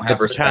 And they don't have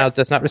respect. The child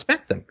does not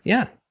respect them.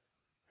 Yeah.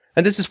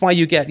 And this is why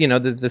you get,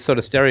 the sort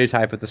of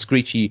stereotype of the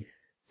screechy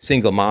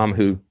single mom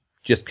who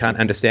just can't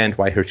understand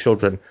why her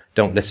children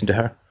don't listen to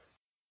her.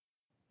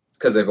 It's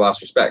because they've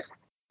lost respect.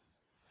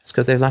 It's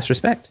because they've lost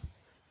respect.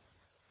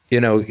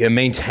 You're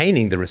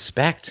maintaining the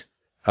respect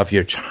of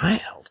your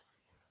child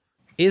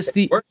is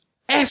the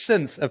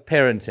essence of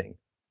parenting.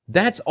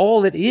 That's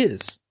all it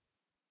is.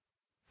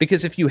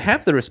 Because if you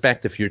have the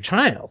respect of your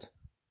child,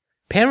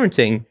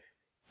 parenting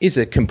is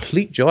a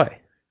complete joy.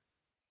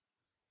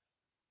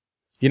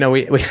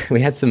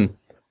 We had some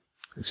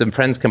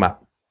friends come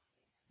up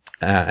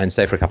and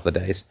stay for a couple of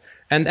days.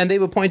 And they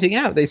were pointing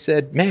out, they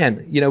said,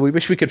 man, we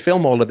wish we could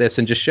film all of this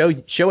and just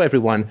show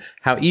everyone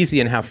how easy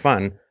and how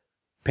fun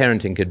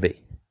parenting could be.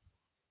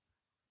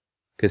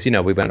 Because,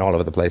 we went all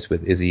over the place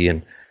with Izzy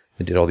and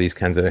did all these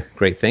kinds of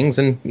great things.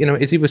 And,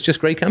 Izzy was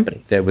just great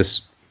company. There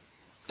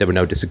were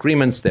no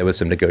disagreements. There was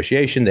some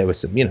negotiation. There was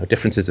some,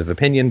 differences of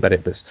opinion, but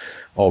it was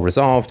all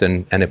resolved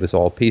and it was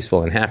all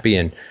peaceful and happy.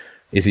 And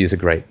Izzy is a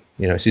great,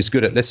 she's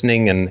good at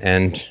listening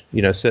and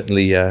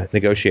certainly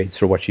negotiates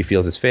for what she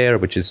feels is fair,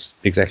 which is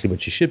exactly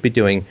what she should be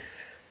doing.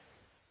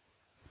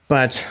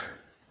 But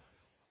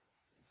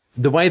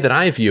the way that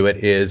I view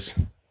it is,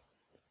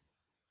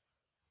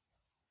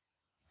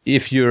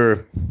 if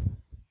you're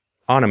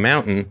on a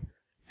mountain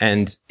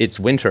and it's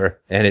winter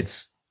and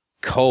it's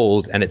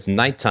cold and it's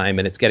nighttime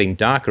and it's getting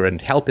darker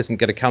and help isn't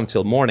going to come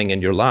till morning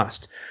and you're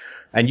lost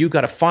and you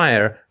got a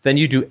fire, then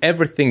you do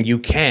everything you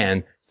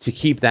can to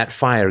keep that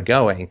fire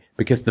going,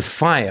 because the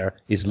fire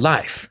is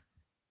life.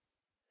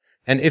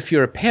 And if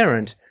you're a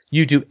parent,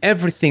 you do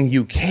everything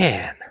you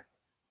can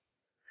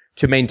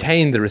to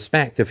maintain the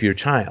respect of your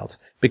child,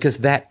 because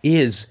that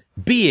is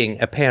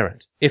being a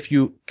parent. If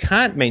you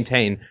can't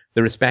maintain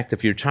the respect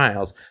of your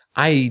child,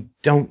 I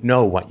don't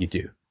know what you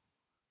do.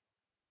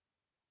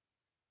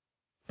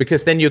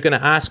 Because then you're going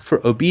to ask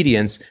for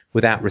obedience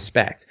without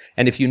respect.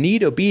 And if you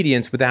need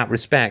obedience without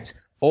respect,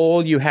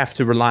 all you have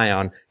to rely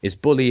on is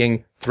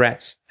bullying,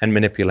 threats, and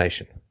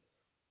manipulation.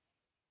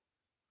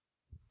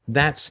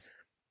 That's,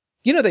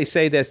 they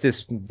say there's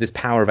this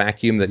power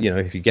vacuum that,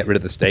 if you get rid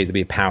of the state, there'll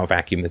be a power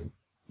vacuum that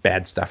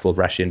bad stuff will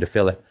rush in to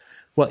fill it.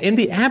 Well, in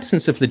the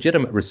absence of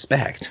legitimate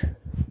respect,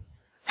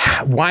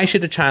 why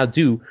should a child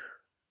do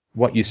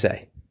what you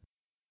say?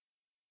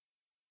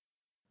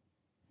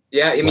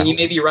 Yeah, I mean, you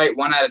may be right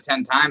 1 out of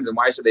 10 times, and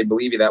why should they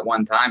believe you that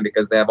one time?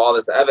 Because they have all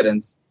this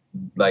evidence.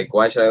 Like,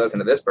 why should I listen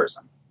to this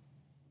person?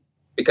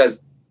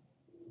 Because,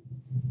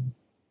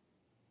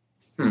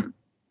 I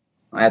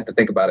have to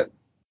think about it.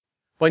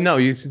 Well, no,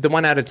 the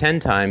 1 out of 10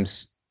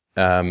 times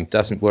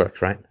doesn't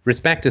work, right?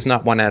 Respect is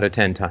not 1 out of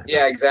 10 times.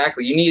 Yeah,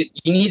 exactly. You need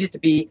it to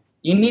be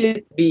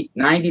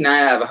 99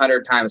 out of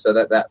 100 times, so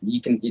that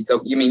you can.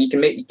 You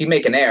can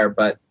make an error,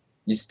 but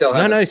you still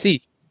have. No.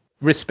 See,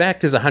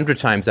 respect is 100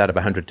 times out of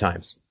 100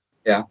 times.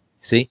 Yeah.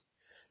 See,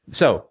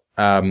 so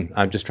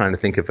I'm just trying to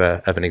think of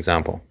an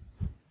example.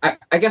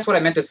 I guess what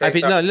I meant to say.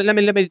 No, let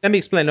me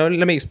explain. No,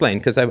 let me explain,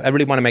 because I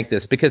really want to make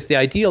this, because the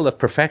ideal of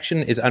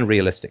perfection is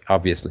unrealistic,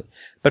 obviously,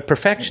 but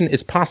perfection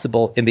is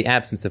possible in the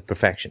absence of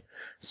perfection.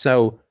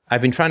 So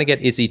I've been trying to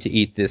get Izzy to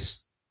eat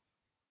this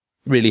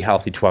really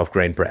healthy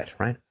 12-grain bread,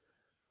 right?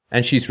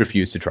 And she's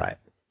refused to try it.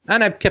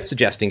 And I've kept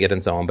suggesting it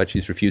and so on, but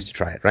she's refused to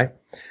try it, right?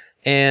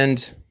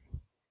 And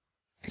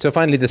so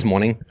finally this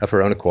morning, of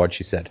her own accord,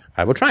 she said,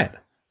 I will try it.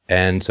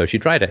 And so she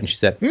tried it, and she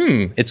said,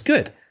 it's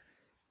good.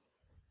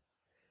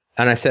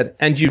 And I said,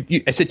 you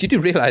do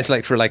realize,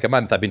 like, for like a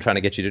month, I've been trying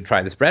to get you to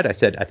try this bread. I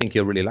said, I think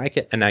you'll really like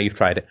it. And now you've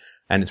tried it,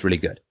 and it's really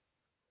good.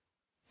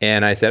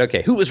 And I said,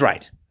 okay, who was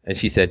right? And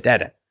she said,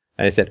 Dada.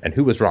 And I said, and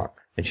who was wrong?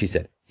 And she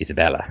said,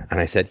 Isabella. And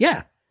I said,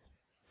 yeah.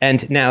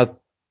 And now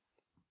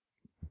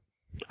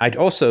I'd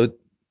also,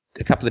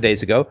 a couple of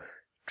days ago,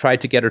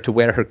 tried to get her to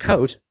wear her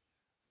coat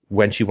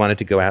when she wanted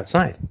to go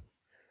outside.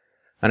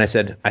 And I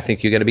said, I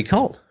think you're going to be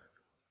cold.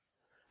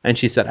 And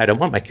she said, I don't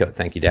want my coat,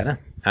 thank you, Dada.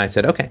 And I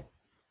said, okay.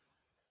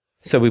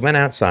 So we went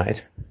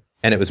outside,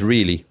 and it was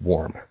really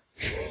warm.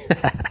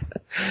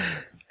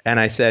 And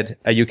I said,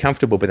 are you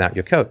comfortable without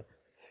your coat?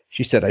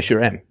 She said, I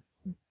sure am.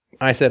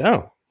 I said,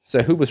 oh,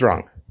 so who was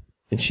wrong?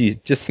 And she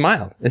just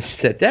smiled, and she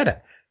said, Dada.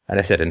 And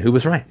I said, and who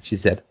was right? She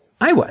said,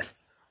 I was.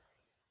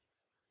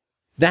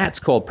 That's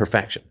called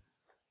perfection.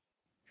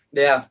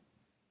 Yeah.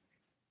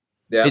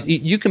 Yeah.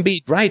 You can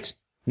be right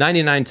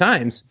 99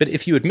 times, but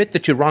if you admit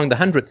that you're wrong the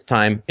 100th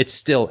time, it's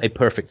still a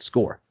perfect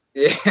score.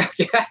 Yeah,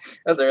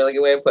 that's a really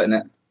good way of putting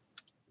it.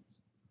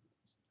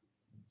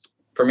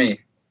 For me.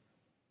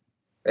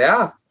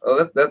 Yeah,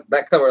 well,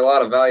 that covered a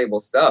lot of valuable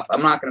stuff.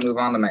 I'm not going to move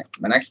on to my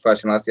next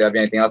question unless you have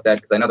anything else to add,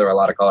 because I know there were a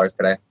lot of callers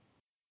today.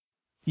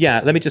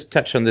 Yeah, let me just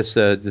touch on this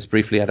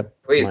briefly, Adam.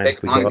 Please, take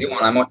as long as you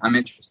want. I'm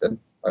interested.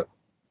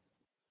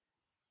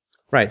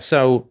 Right,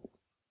 so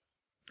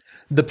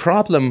the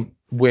problem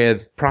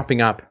with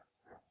propping up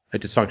a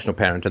dysfunctional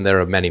parent, and there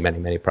are many, many,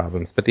 many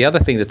problems, but the other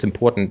thing that's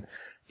important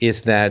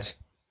is that,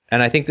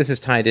 and I think this is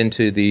tied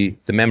into the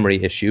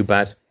memory issue,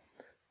 but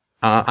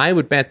I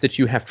would bet that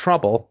you have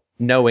trouble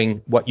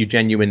knowing what you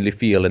genuinely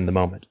feel in the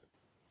moment.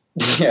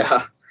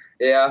 Yeah.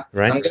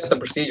 Right? I'm good at the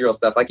procedural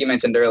stuff, like you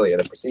mentioned earlier,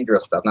 the procedural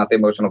stuff, not the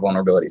emotional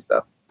vulnerability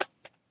stuff.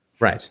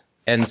 Right.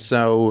 And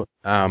so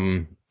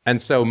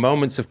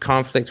moments of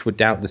conflict would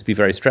doubtless be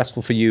very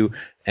stressful for you,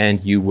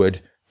 and you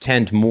would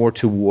tend more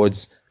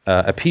towards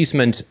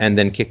appeasement and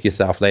then kick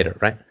yourself later,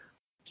 right?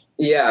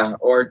 Yeah,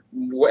 or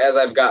as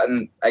I've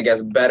gotten, I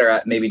guess, better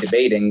at maybe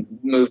debating,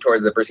 move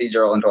towards the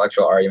procedural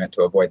intellectual argument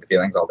to avoid the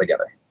feelings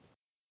altogether.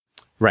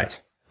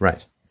 Right.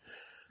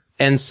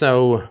 And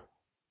so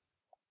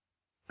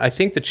I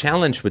think the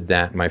challenge with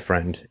that, my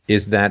friend,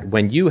 is that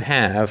when you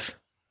have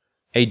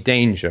a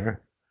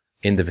danger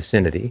in the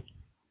vicinity,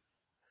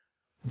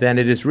 then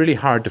it is really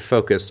hard to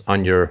focus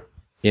on your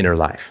inner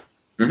life.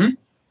 Mm-hmm.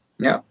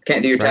 Yeah,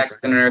 can't do your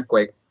taxes in an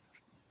earthquake.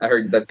 I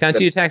heard that. Can't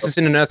do your taxes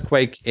in an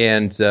earthquake.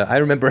 And I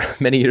remember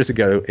many years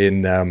ago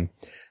in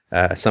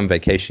some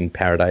vacation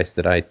paradise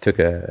that I took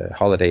a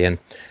holiday in,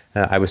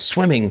 I was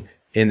swimming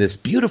in this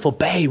beautiful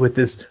bay with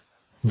this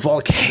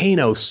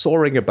volcano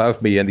soaring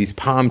above me and these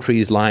palm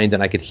trees lined,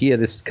 and I could hear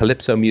this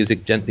calypso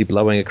music gently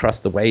blowing across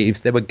the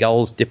waves. There were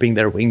gulls dipping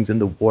their wings in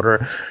the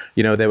water.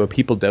 You know, there were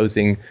people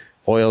dozing,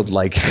 oiled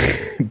like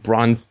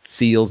bronzed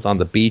seals on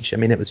the beach. I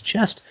mean, it was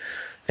just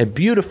a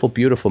beautiful,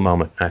 beautiful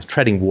moment. I was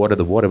treading water.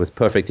 The water was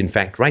perfect. In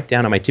fact, right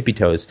down on my tippy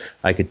toes,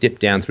 I could dip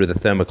down through the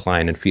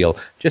thermocline and feel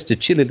just a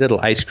chilly little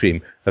ice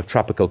cream of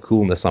tropical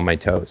coolness on my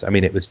toes. I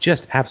mean, it was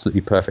just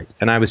absolutely perfect.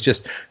 And I was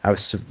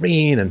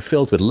serene and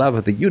filled with love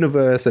of the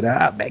universe and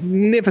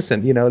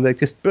magnificent, you know, like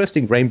just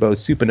bursting rainbows,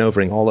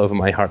 supernovaing all over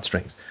my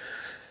heartstrings.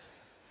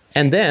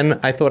 And then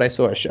I thought I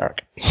saw a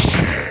shark.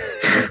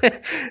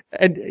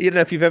 And, you know,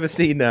 if you've ever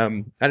seen, I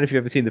don't know if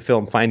you've ever seen the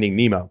film Finding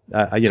Nemo.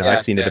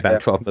 I've seen it about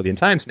 12 million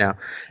times now.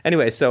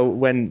 Anyway, so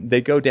when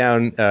they go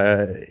down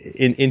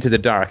into the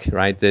dark,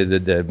 right,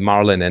 the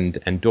marlin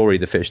and Dory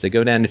the fish, they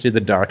go down into the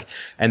dark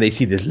and they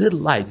see this little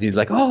light. And he's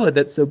like, oh,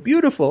 that's so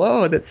beautiful.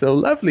 Oh, that's so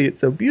lovely. It's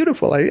so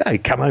beautiful.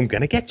 I'm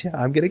going to get you.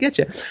 I'm going to get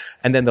you.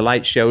 And then the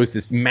light shows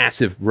this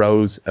massive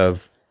rows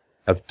of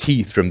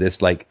teeth from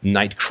this like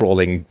night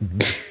crawling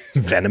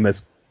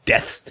venomous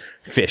death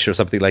fish or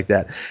something like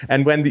that.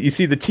 And when you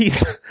see the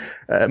teeth,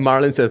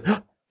 Marlin says,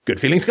 oh, good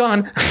feelings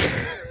gone.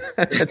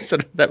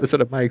 That was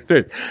sort of my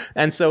experience.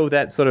 And so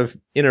that sort of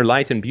inner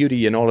light and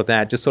beauty and all of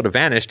that just sort of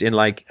vanished in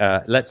like,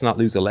 let's not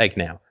lose a leg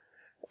now.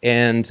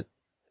 And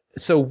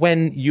so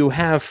when you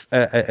have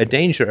a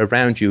danger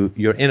around you,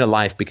 your inner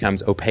life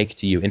becomes opaque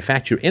to you. In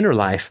fact, your inner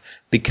life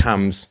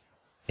becomes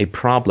a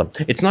problem.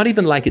 It's not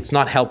even like it's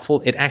not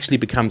helpful. It actually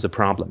becomes a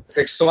problem.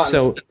 Like swatting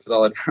mosquitoes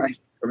all the time,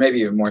 or maybe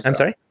even more so. I'm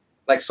sorry?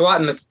 Like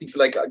swatting,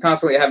 like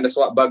constantly having to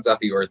swat bugs off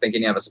you or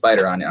thinking you have a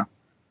spider on you.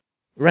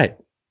 Right.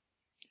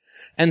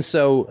 And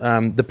so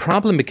the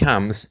problem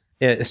becomes,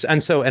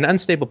 and so an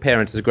unstable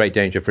parent is a great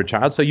danger for a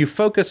child. So you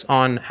focus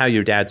on how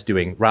your dad's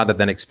doing rather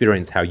than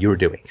experience how you're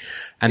doing.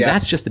 And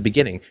that's just the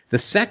beginning. The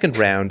second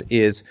round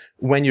is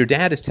when your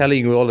dad is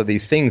telling you all of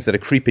these things that are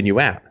creeping you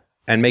out.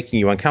 and making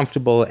you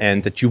uncomfortable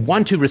and that you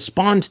want to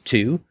respond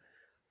to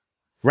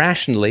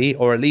rationally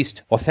or at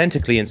least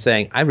authentically and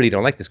saying, I really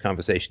don't like this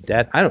conversation,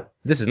 Dad.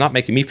 This is not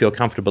making me feel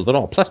comfortable at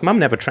all. Plus, Mom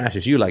never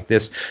trashes you like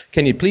this.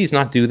 Can you please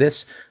not do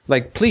this?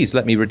 Like, please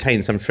let me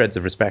retain some shreds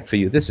of respect for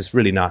you. This is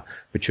really not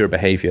mature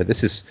behavior.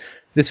 This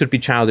would be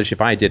childish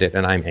if I did it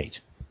and I'm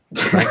 8.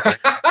 Right?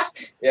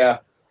 Yeah.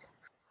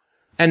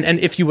 And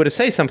if you were to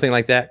say something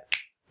like that,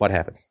 what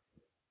happens?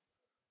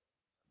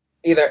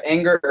 Either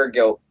anger or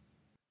guilt.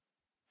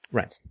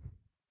 Right.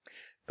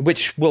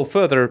 Which will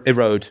further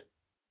erode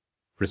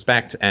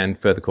respect and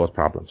further cause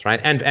problems, right?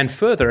 And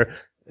further,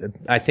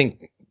 I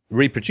think,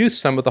 reproduce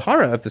some of the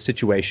horror of the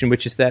situation,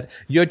 which is that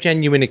your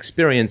genuine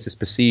experience is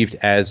perceived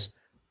as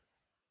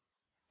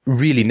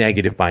really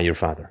negative by your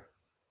father.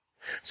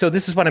 So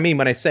this is what I mean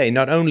when I say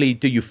not only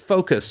do you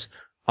focus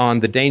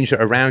on the danger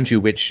around you,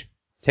 which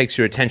takes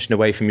your attention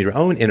away from your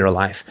own inner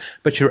life,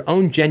 but your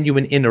own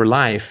genuine inner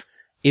life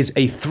is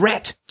a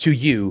threat to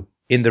you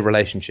in the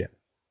relationship.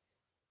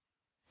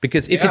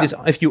 Because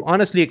if you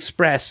honestly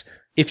express,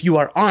 if you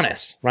are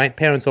honest, right?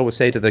 Parents always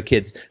say to their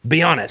kids,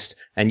 be honest.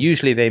 And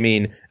usually they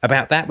mean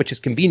about that which is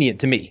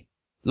convenient to me.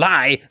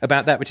 Lie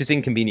about that which is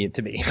inconvenient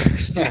to me.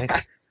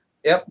 Right?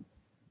 Yep.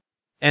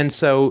 And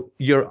so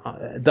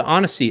the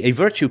honesty, a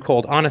virtue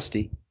called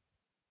honesty,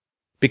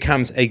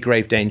 becomes a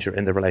grave danger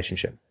in the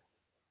relationship.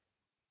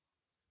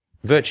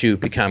 Virtue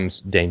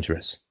becomes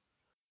dangerous.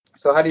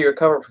 So how do you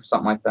recover from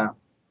something like that?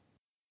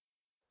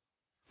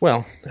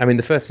 Well, I mean,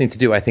 the first thing to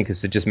do, I think,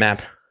 is to just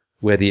map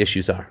where the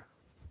issues are.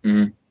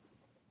 Mm-hmm.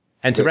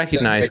 And to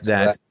recognize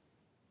that,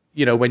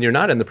 when you're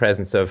not in the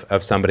presence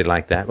of somebody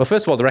like that, well,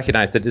 first of all, to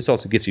recognize that this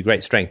also gives you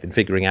great strength in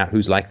figuring out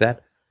who's like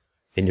that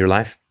in your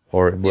life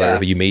or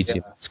wherever you meet,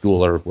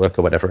 school or work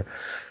or whatever.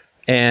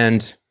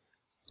 And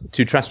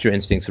to trust your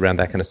instincts around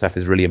that kind of stuff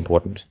is really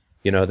important.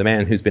 The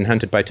man who's been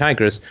hunted by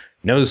tigers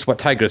knows what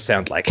tigers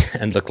sound like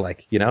and look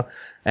like,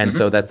 And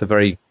so that's a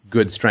very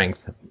good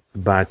strength.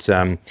 But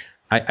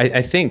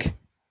I think,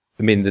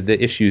 the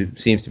issue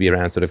seems to be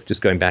around sort of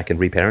just going back and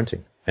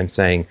reparenting and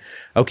saying,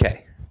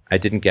 okay, I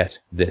didn't get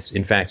this.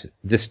 In fact,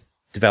 this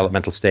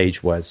developmental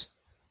stage was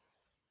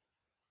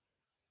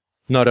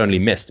not only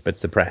missed, but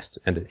suppressed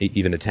and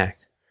even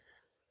attacked.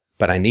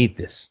 But I need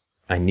this.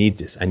 I need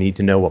this. I need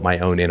to know what my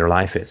own inner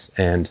life is.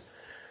 And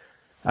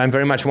I'm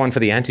very much one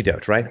for the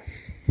antidote, right?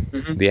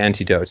 Mm-hmm. The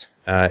antidote.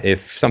 If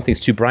something's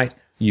too bright,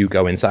 you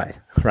go inside,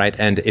 right?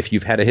 And if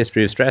you've had a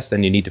history of stress,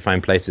 then you need to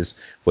find places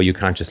where you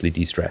consciously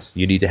de-stress.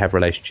 You need to have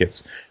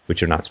relationships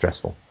which are not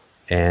stressful.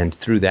 And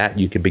through that,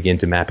 you can begin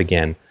to map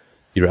again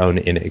your own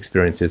inner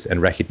experiences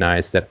and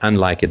recognize that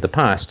unlike in the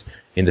past,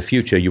 in the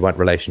future, you want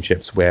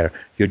relationships where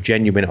your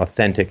genuine,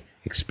 authentic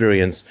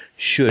experience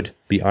should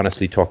be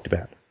honestly talked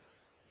about.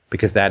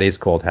 Because that is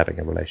called having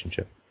a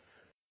relationship.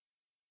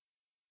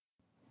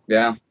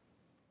 Yeah.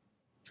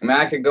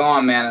 I could go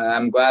on, man.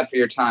 I'm glad for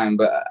your time,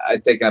 but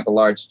I've taken up a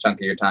large chunk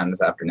of your time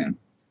this afternoon.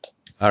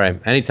 All right.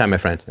 Anytime, my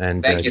friend.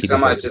 And thank you so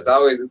much. It's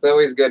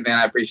always good, man.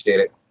 I appreciate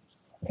it.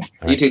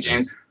 You too,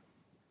 James.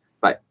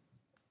 Bye.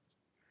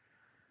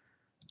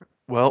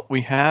 Well,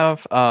 we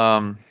have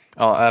I'll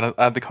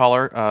add the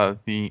caller,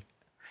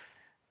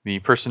 the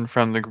person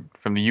from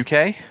the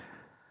UK.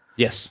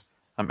 Yes.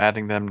 I'm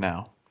adding them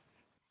now.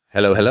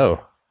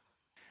 Hello.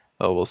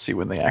 Oh, we'll see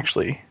when they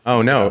actually.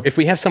 Oh no! If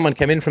we have someone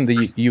come in from the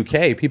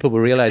UK, people will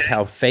realize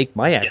how fake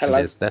my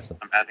accent is. That's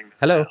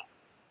hello.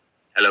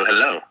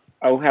 Hello.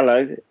 Oh,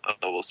 hello.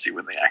 Oh, we'll see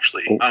when they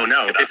actually. Oh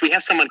no! If we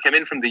have someone come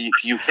in from the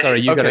UK. Sorry,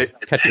 you got to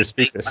catch your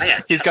speakers.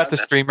 He's got the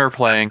streamer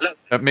playing.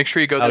 Make sure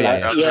you go.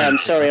 Yeah, I'm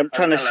sorry. I'm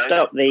trying to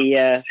stop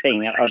the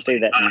thing. I'll do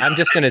that now. I'm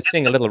just going to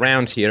sing a little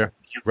round here.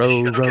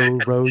 Row, row,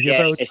 row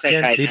your boat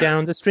gently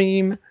down the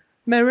stream.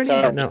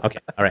 Merrily. No, okay,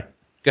 all right.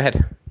 Go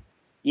ahead.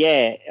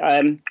 Yeah.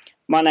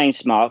 My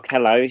name's Mark.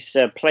 Hello. It's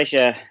a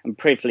pleasure and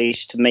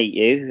privilege to meet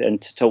you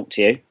and to talk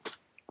to you.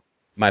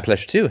 My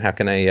pleasure too. How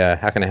can I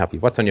help you?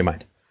 What's on your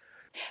mind?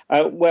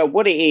 Well,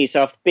 what it is,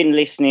 I've been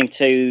listening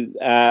to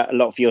a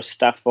lot of your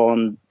stuff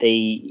on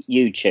the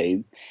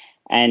YouTube,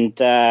 and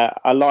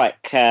I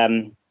like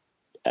a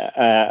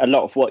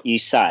lot of what you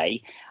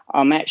say.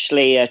 I'm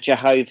actually a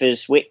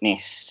Jehovah's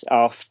Witness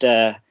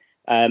after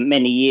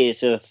many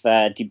years of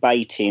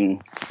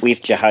debating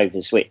with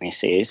Jehovah's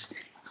Witnesses.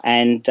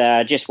 And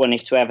just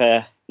wanted to have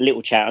a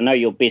little chat. I know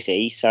you're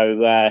busy,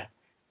 so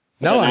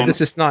no.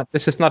 This is not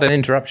an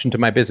interruption to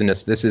my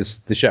business. This is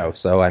the show,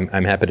 so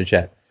I'm happy to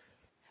chat.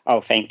 Oh,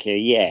 thank you.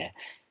 Yeah.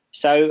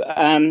 So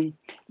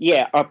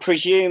I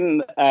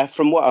presume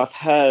from what I've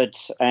heard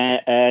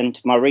and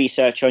my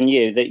research on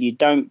you that you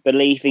don't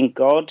believe in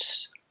God.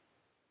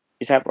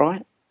 Is that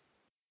right?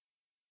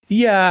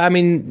 Yeah, I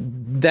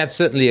mean that's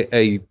certainly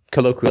a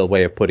colloquial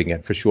way of putting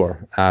it, for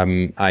sure. I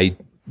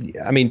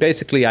mean,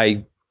 basically,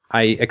 I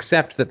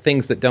accept that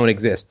things that don't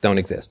exist don't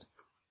exist.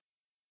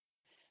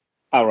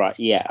 All right.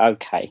 Yeah.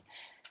 Okay.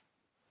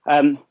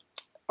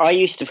 I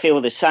used to feel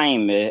the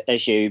same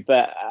as you,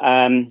 but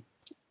I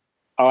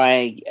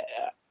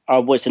I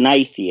was an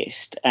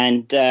atheist,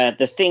 and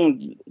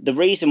the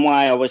reason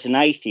why I was an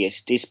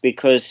atheist is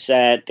because,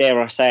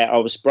 dare I say it, I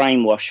was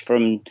brainwashed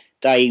from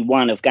day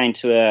one of going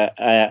to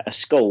a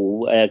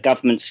school, a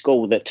government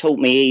school that taught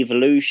me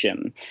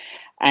evolution,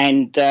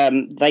 and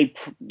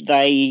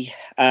they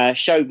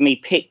showed me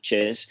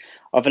pictures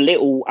of a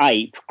little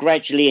ape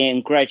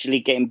gradually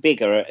getting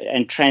bigger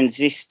and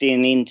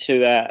transitioning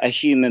into a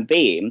human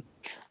being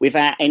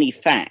without any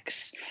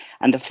facts.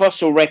 And the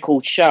fossil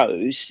record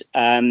shows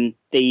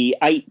the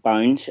ape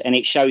bones, and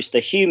it shows the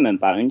human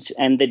bones,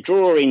 and the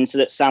drawings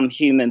that some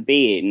human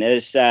being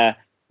has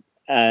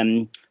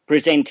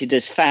presented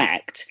as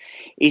fact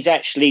is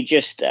actually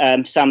just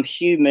some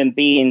human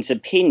being's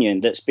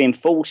opinion that's been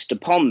forced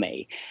upon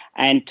me.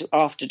 And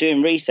after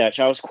doing research,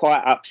 I was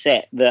quite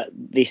upset that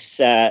this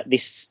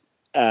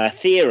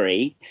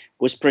theory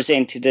was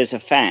presented as a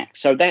fact.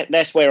 So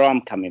that's where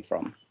I'm coming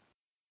from.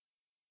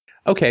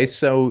 Okay,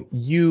 so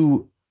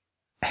you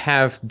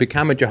have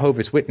become a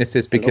Jehovah's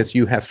Witnesses because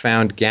you have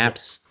found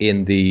gaps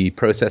in the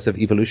process of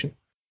evolution?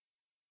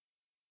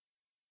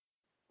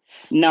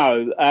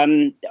 No,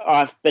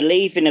 I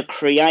believe in a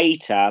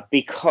creator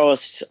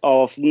because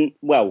of,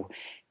 well,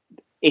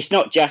 it's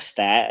not just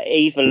that.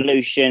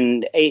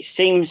 Evolution, it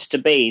seems to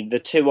be the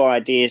two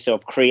ideas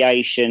of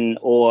creation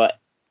or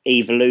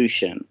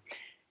evolution.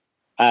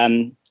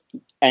 And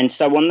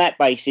so on that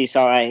basis,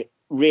 I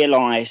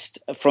realized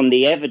from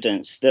the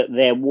evidence that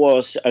there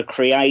was a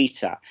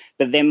creator.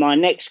 But then my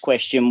next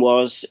question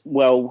was,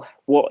 well,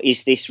 what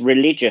is this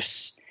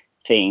religious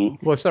thing?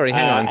 Well, sorry,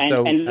 hang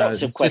on. And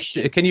lots of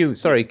questions. Can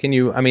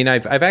you, I mean,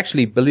 I've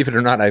actually, believe it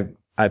or not,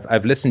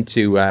 I've listened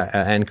to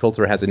Ann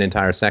Coulter has an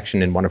entire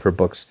section in one of her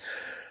books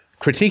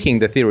critiquing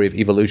the theory of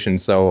evolution.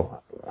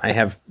 So I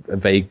have a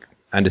vague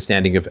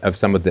understanding of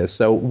some of this.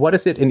 So what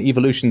is it in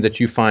evolution that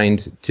you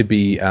find to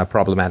be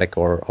problematic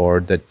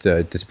or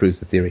that disproves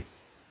the theory?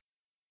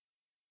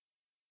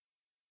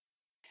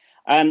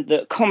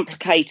 That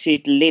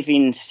complicated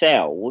living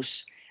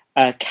cells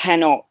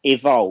cannot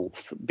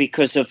evolve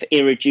because of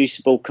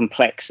irreducible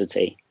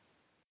complexity.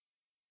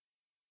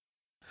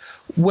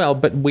 Well,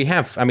 but we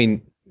have, I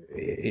mean,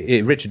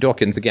 Richard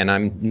Dawkins, again,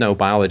 I'm no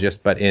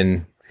biologist, but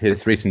in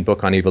his recent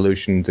book on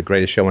evolution, The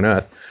Greatest Show on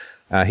Earth,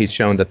 he's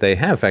shown that they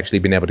have actually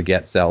been able to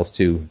get cells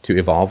to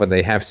evolve, and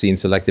they have seen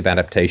selective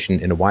adaptation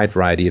in a wide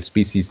variety of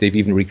species. They've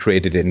even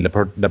recreated it in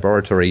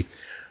laboratory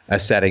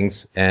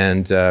settings.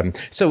 And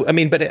so, I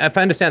mean, but if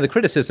I understand the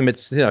criticism,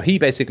 it's, he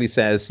basically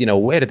says,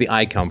 where did the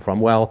eye come from?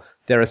 Well,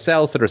 there are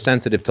cells that are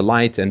sensitive to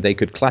light, and they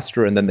could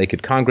cluster, and then they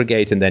could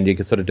congregate, and then you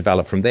could sort of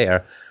develop from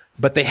there.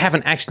 But they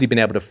haven't actually been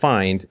able to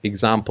find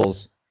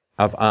examples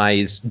of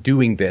eyes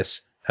doing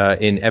this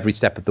in every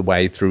step of the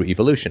way through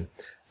evolution.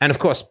 And of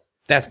course,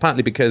 that's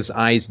partly because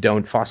eyes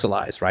don't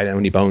fossilize, right?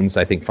 Only bones,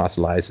 I think,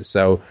 fossilize.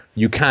 So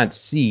you can't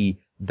see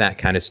that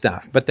kind of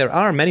stuff. But there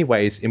are many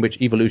ways in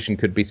which evolution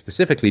could be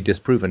specifically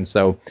disproven.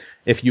 So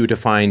if you were to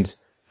find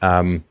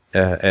a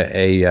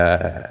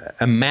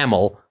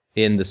mammal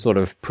in the sort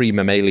of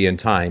pre-mammalian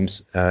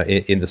times,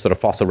 in the sort of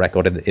fossil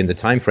record in the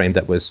time frame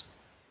that was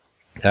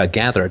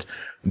gathered,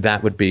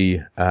 that would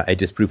be a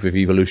disproof of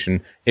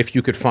evolution. If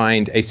you could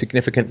find a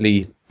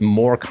significantly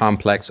more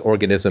complex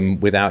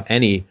organism without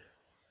any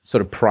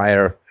sort of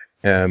prior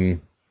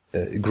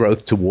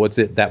growth towards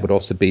it, that would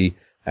also be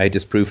a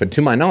disproof. And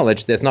to my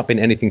knowledge, there's not been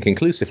anything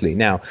conclusively.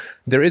 Now,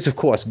 there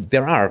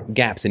are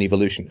gaps in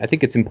evolution. I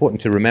think it's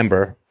important to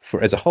remember,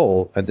 as a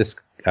whole, and this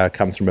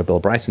comes from a Bill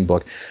Bryson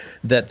book,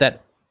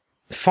 that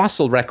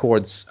fossil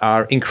records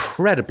are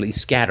incredibly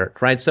scattered,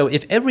 right? So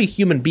if every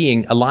human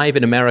being alive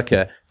in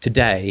America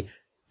today,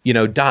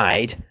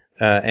 died,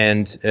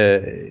 then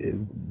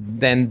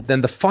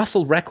the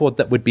fossil record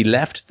that would be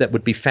left, that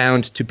would be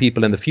found to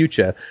people in the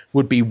future,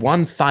 would be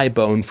one thigh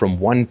bone from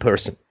one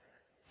person.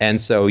 And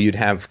so you'd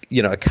have,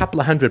 a couple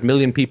of 100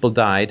 million people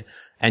died,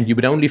 and you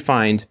would only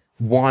find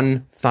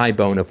one thigh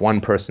bone of one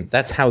person.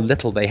 That's how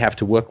little they have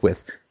to work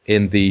with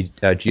in the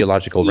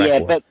geological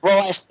record. Yeah,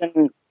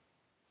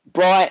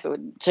 but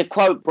to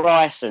quote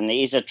Bryson,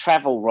 he's a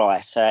travel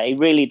writer. He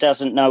really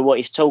doesn't know what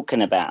he's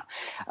talking about.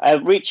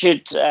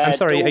 Richard, I'm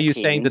sorry, Dawkins, are you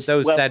saying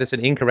that is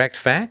an incorrect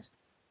fact?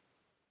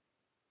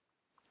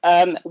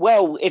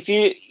 Well, if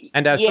you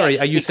and sorry,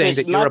 are you saying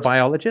that you're a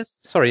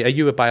biologist? Sorry, are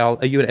you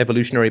an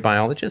evolutionary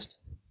biologist?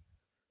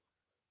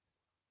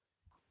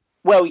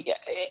 Well,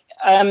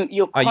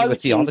 you're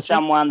quoting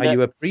someone. Are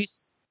you a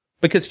priest?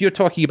 Because you're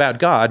talking about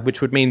God,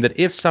 which would mean that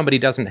if somebody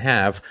doesn't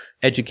have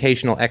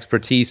educational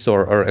expertise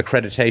or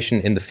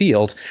accreditation in the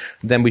field,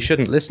 then we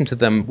shouldn't listen to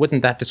them.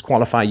 Wouldn't that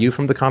disqualify you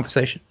from the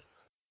conversation?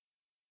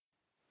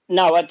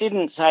 No, I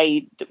didn't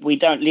say that we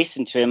don't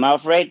listen to him.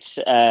 I've read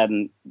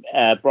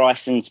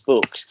Bryson's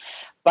books,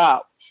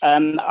 but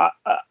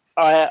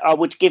I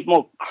would give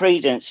more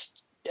credence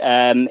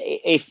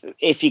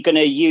if you're going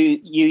to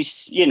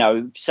use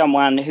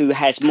someone who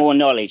has more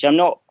knowledge. I'm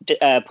not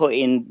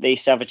putting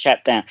this other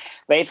chap down,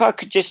 but if I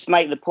could just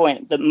make the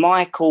point that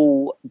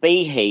Michael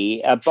Behe,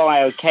 a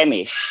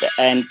biochemist,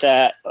 and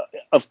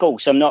of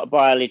course, I'm not a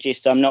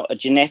biologist. I'm not a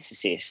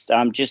geneticist.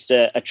 I'm just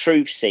a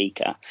truth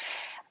seeker.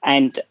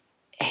 And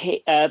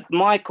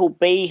Michael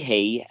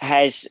Behe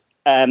has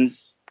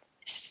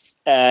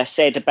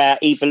said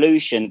about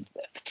evolution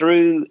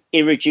through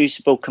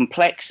irreducible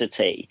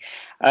complexity.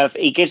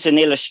 He gives an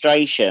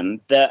illustration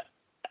that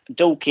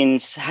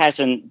Dawkins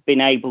hasn't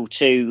been able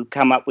to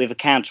come up with a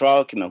counter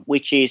argument,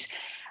 which is,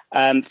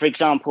 for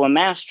example, a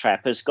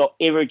mousetrap has got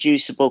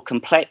irreducible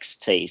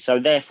complexity. So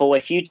therefore,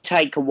 if you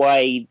take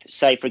away,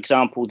 say, for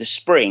example, the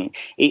spring,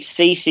 it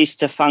ceases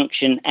to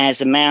function as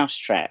a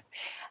mousetrap.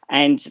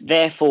 And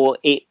therefore,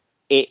 it's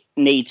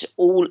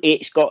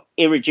got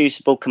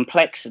irreducible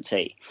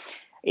complexity.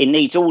 It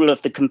needs all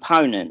of the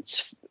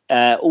components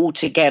all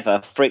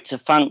together for it to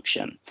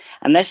function.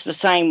 And that's the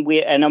same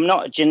with, and I'm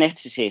not a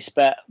geneticist,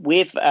 but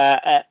with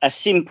a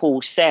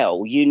simple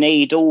cell, you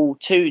need all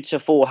 200 to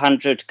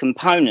 400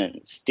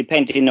 components,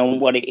 depending on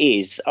what it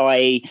is.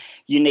 I.e.,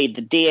 you need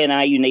the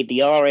DNA, you need the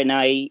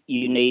RNA,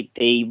 you need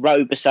the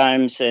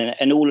ribosomes,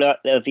 and all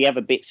of the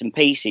other bits and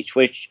pieces,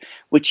 which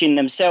in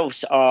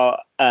themselves are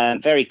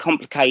very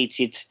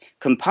complicated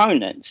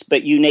components,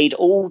 but you need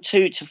all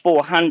 200 to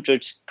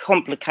 400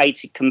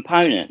 complicated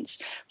components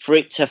for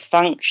it to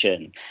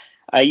function.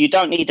 You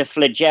don't need a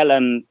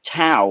flagellum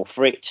tau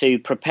for it to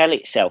propel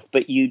itself,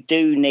 but you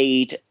do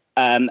need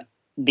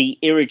the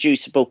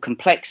irreducible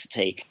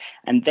complexity,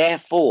 and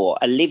therefore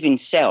a living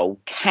cell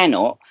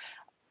cannot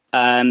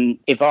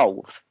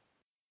evolve.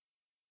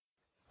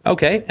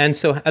 Okay, and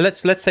so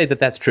let's say that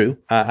that's true.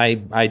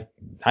 I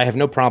have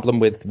no problem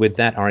with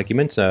that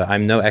argument.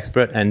 I'm no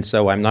expert, and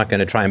so I'm not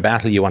going to try and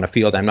battle you on a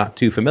field I'm not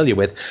too familiar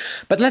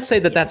with. But let's say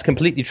that that's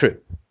completely true.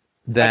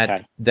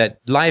 That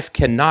life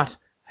cannot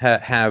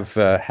have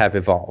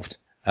evolved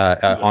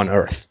on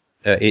Earth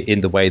in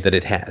the way that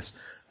it has.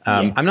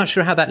 I'm not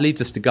sure how that leads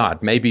us to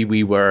God. Maybe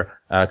we were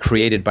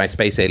created by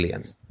space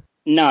aliens.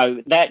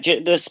 No,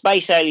 the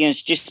space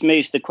aliens just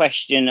moves the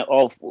question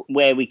of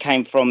where we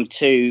came from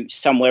to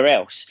somewhere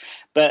else.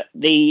 But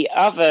the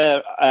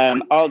other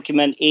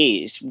argument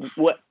is,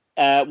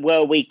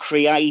 were we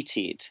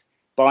created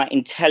by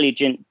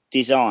intelligent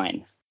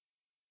design?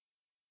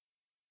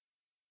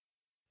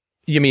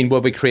 You mean, were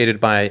we created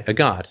by a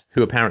god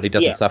who apparently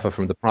doesn't suffer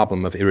from the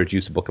problem of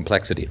irreducible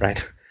complexity,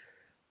 right?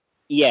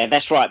 Yeah,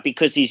 that's right,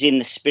 because he's in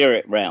the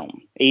spirit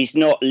realm. He's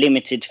not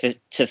limited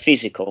to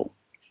physical.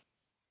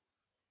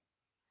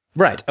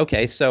 Right.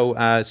 Okay. So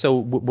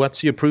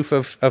what's your proof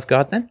of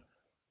God then?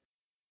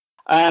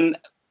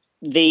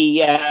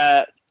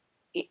 The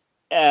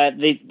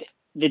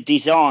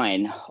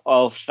design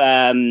of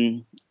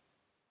the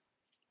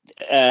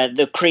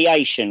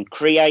creation.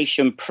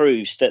 Creation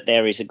proves that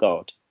there is a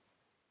God.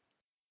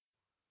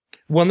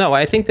 Well, no.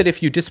 I think that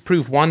if you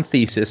disprove one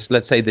thesis,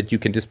 let's say that you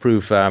can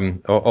disprove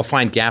or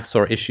find gaps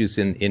or issues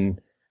in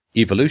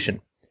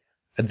evolution,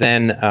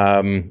 then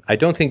I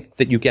don't think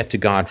that you get to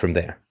God from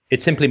there.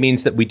 It simply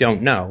means that we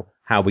don't know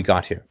how we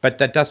got here, but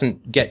that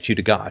doesn't get you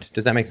to God.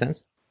 Does that make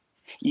sense?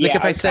 Yeah, like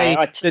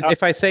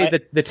if I say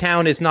that the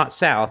town is not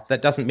south,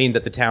 that doesn't mean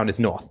that the town is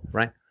north,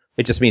 right?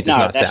 It just means it's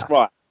not south. That's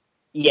right.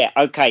 Yeah.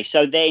 Okay.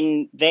 So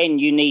then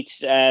you need.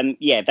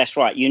 That's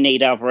right. You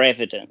need other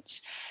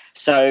evidence.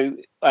 So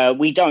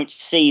we don't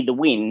see the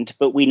wind,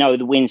 but we know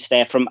the wind's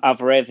there from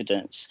other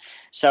evidence.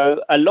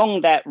 So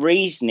along that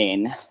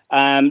reasoning,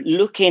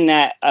 looking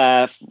at,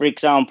 for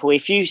example,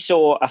 if you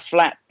saw a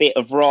flat bit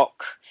of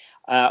rock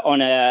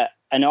on an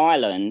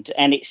island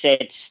and it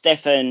said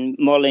Stefan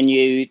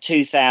Molyneux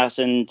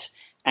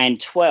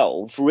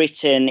 2012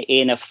 written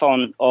in a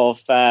font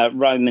of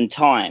Roman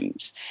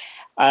times,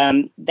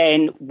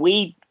 then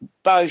we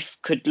both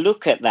could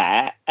look at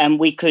that and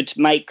we could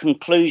make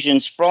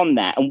conclusions from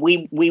that, and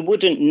we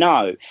wouldn't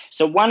know.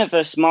 So one of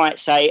us might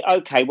say,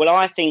 okay, well,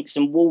 I think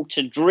some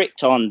water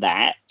dripped on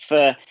that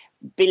for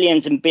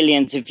billions and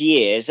billions of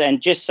years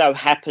and just so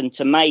happened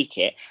to make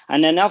it.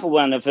 And another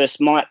one of us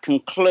might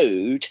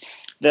conclude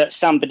that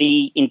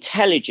somebody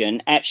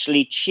intelligent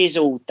actually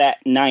chiseled that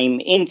name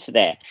into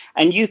there.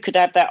 And you could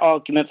have that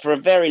argument for a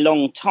very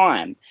long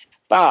time.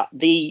 But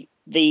the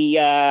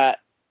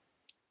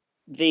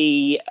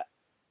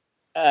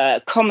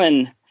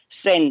common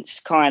sense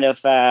kind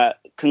of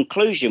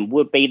conclusion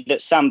would be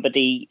that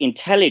somebody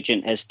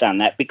intelligent has done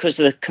that because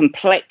of the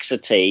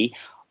complexity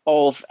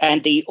of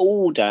and the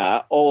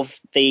order of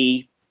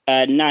the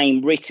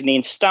name written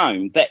in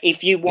stone. But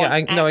if you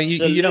want,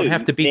 you don't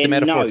have to beat the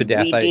metaphor to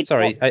death.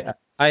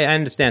 I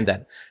understand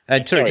that.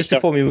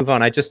 Before we move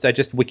on, I just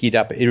wikied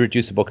up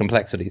irreducible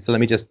complexity. So let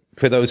me just,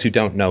 for those who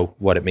don't know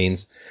what it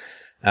means.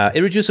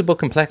 Irreducible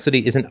complexity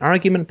is an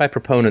argument by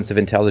proponents of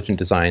intelligent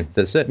design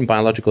that certain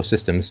biological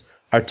systems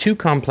are too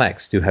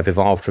complex to have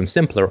evolved from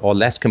simpler or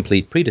less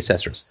complete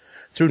predecessors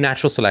through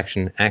natural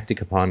selection acting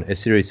upon a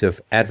series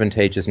of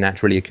advantageous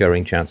naturally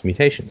occurring chance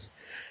mutations.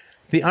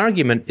 The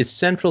argument is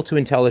central to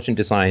intelligent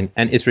design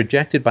and is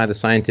rejected by the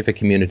scientific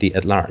community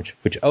at large,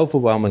 which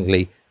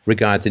overwhelmingly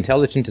regards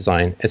intelligent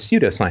design as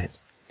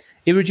pseudoscience.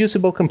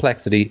 Irreducible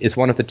complexity is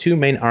one of the two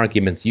main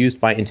arguments used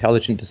by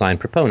intelligent design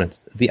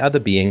proponents, the other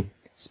being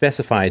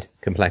specified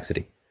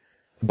complexity.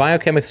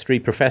 biochemistry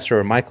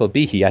professor Michael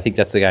Behe, I think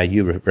that's the guy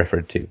you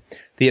referred to,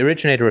 the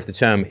originator of the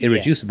term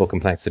irreducible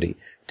complexity,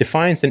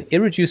 defines an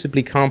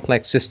irreducibly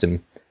complex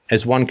system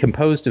as one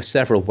composed of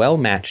several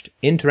well-matched,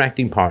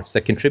 interacting parts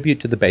that contribute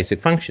to the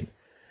basic function,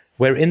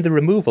 wherein the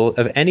removal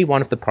of any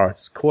one of the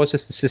parts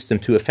causes the system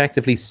to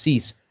effectively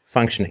cease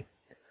functioning.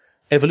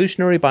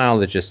 Evolutionary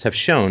biologists have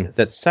shown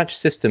that such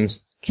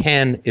systems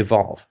can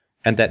evolve,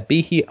 and that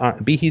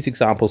Behe's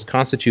examples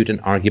constitute an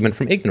argument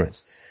from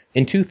ignorance.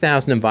 In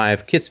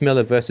 2005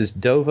 Kitzmiller versus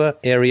Dover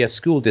Area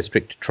School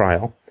District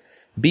trial,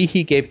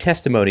 Behe gave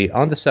testimony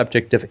on the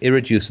subject of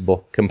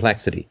irreducible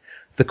complexity.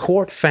 The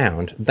court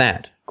found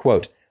that,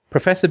 quote,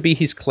 Professor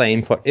Behe's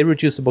claim for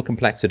irreducible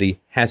complexity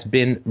has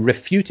been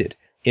refuted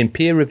in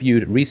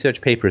peer-reviewed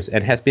research papers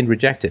and has been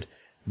rejected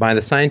by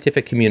the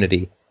scientific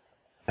community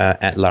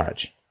at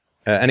large.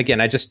 And again,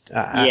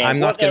 I'm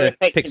not going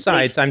to pick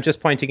sides. I'm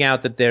just pointing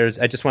out that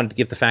I just wanted to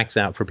give the facts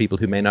out for people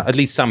who may not, at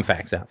least some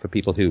facts out for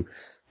people who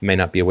may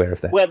not be aware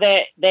of that. Well,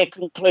 their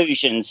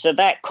conclusions. So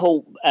that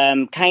court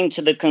came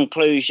to the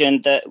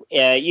conclusion that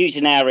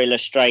using our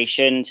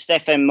illustration,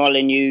 Stefan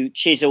Molyneux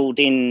chiseled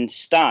in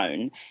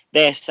stone,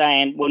 they're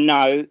saying, well,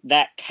 no,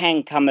 that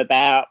can come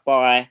about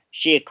by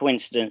sheer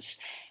coincidence.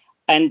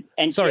 And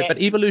sorry, but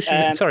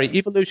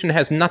evolution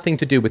has nothing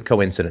to do with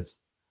coincidence.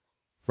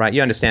 Right,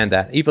 you understand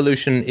that.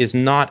 Evolution is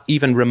not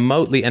even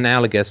remotely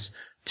analogous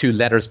to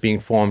letters being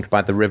formed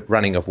by the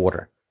running of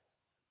water.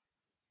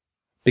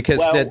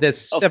 Because there's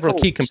several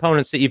key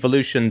components to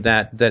evolution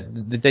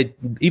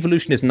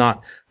evolution is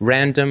not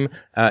random.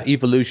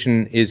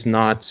 Evolution is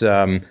not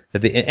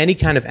any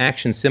kind of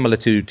action similar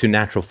to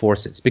natural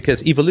forces,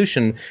 because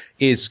evolution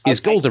is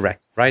goal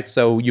direct, right?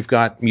 So you've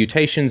got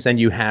mutations and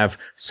you have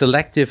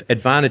selective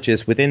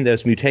advantages within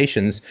those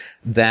mutations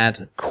that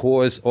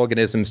cause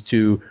organisms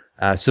to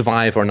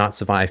survive or not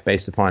survive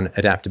based upon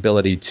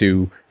adaptability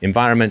to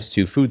environment,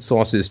 to food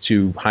sources,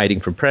 to hiding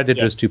from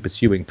predators, to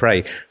pursuing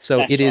prey.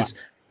 So that's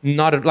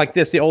not like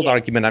this. The old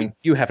argument,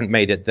 you haven't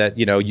made it, that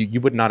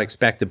you would not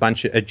expect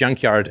a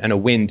junkyard and a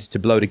wind to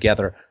blow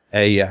together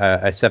a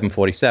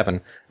 747.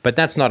 But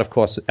that's not, of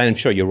course, and I'm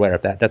sure you're aware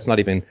of that. That's not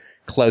even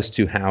close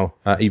to how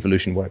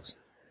evolution works.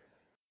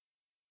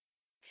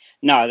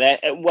 No,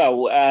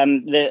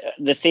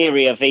 the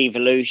theory of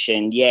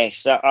evolution,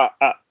 yes.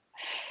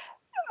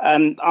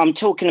 I'm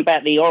talking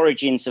about the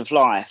origins of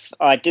life.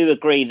 I do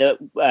agree that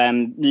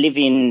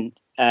living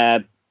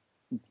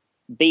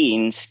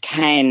beings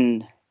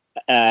can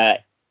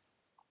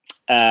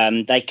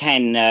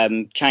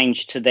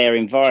change to their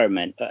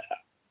environment,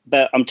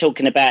 but I'm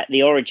talking about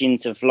the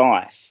origins of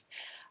life,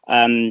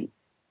 part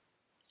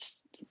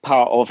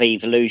of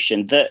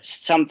evolution. That's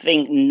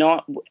something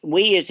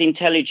we as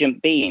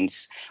intelligent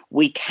beings,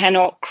 we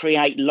cannot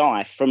create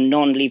life from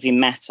non-living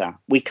matter.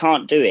 We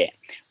can't do it.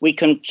 We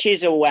can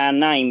chisel our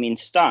name in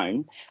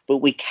stone, but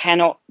we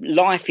cannot.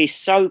 Life is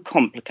so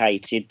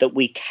complicated that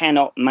we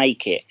cannot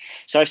make it.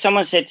 So if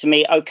someone said to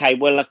me, okay,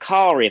 well, a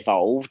car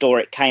evolved or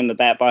it came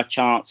about by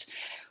chance,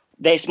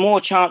 there's more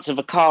chance of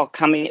a car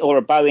coming, or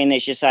a Boeing,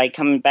 as you say,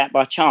 coming back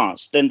by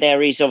chance than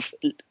there is of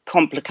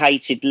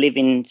complicated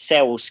living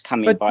cells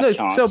coming by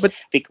chance.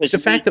 Because the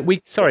fact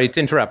that sorry to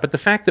interrupt, but the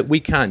fact that we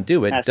can't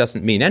do it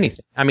doesn't mean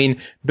anything. I mean,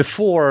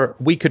 before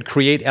we could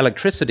create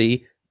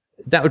electricity,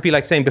 that would be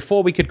like saying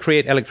before we could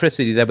create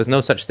electricity, there was no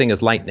such thing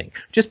as lightning.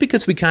 Just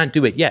because we can't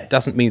do it yet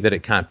doesn't mean that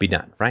it can't be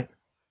done, right?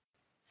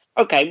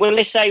 Okay, well,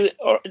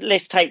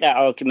 let's take that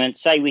argument,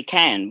 say we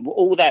can.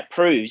 All that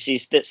proves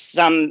is that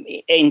some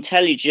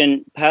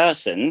intelligent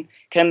person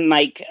can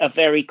make a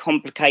very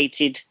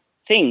complicated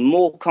thing,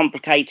 more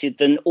complicated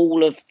than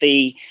all of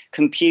the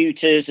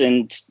computers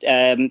and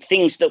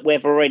things that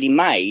we've already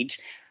made,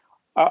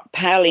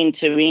 pale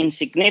into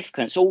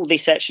insignificance. All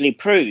this actually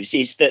proves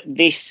is that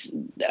this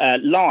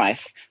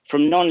life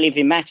from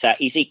non-living matter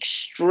is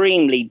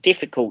extremely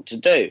difficult to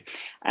do.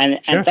 And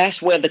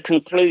that's where the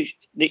conclusion...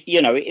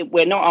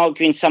 we're not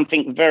arguing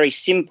something very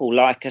simple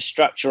like a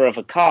structure of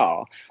a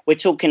car. We're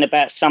talking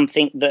about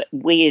something that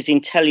we as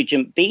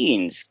intelligent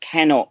beings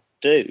cannot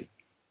do.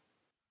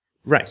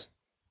 Right.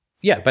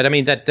 Yeah, but I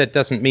mean, that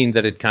doesn't mean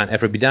that it can't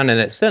ever be done. And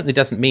it certainly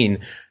doesn't mean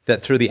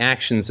that through the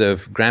actions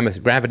of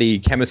gravity,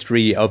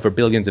 chemistry over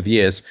billions of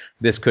years,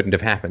 this couldn't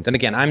have happened. And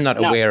again, I'm not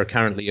aware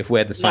currently of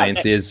where the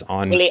science is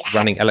on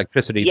running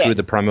electricity through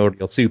the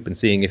primordial soup and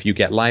seeing if you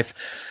get life.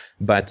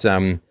 But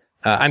I'm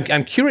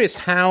curious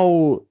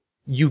how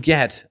you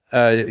get,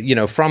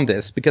 from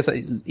this, because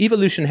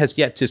evolution has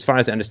yet to, as far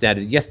as I understand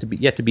it,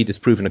 yet to be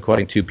disproven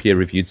according to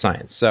peer-reviewed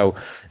science. So,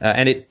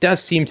 and it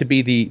does seem to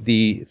be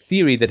the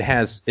theory that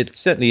has, it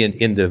certainly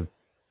in the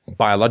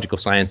biological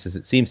sciences,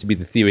 it seems to be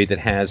the theory that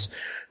has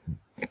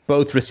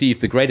both received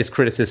the greatest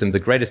criticism, the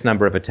greatest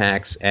number of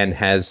attacks, and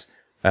has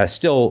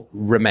still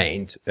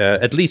remained,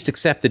 at least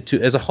accepted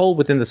to as a whole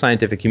within the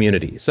scientific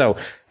community. So,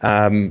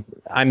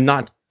 I'm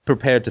not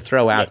prepared to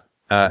throw out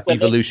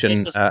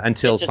evolution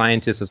until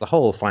scientists as a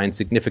whole find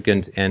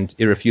significant and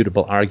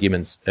irrefutable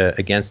arguments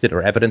against it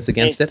or evidence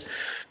against it.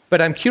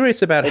 But I'm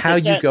curious about how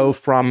you go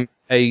from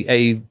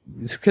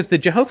because the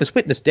Jehovah's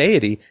Witness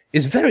deity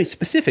is very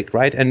specific,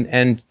 right?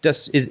 And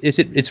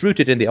it's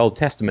rooted in the Old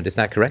Testament. Is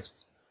that correct?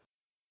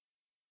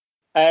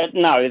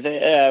 No,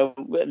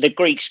 the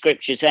Greek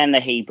scriptures and the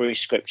Hebrew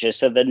scriptures,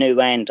 so the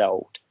New and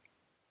Old.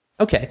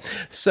 Okay,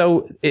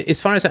 so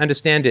as far as I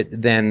understand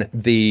it, then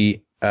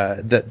the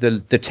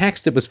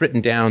text that was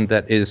written down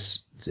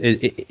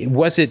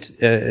was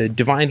it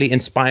divinely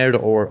inspired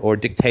or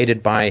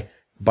dictated by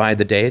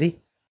the deity?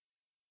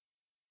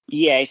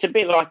 Yeah, it's a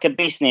bit like a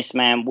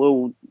businessman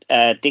will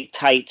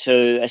dictate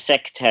to a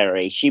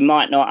secretary. She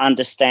might not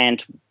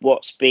understand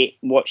what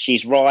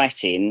she's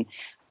writing.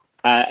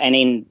 I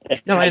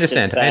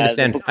understand.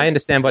 I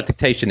understand what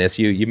dictation is.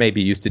 You may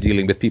be used to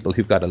dealing with people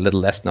who've got a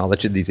little less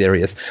knowledge in these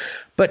areas,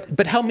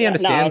 but help me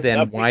understand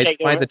why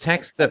the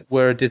texts that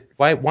were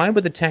why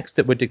were the texts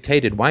that were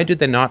dictated? Why did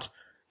they not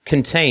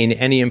contain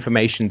any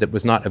information that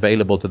was not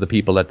available to the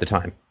people at the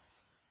time?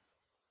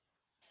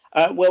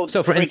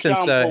 For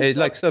instance,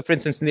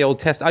 in the Old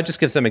Testament, I'll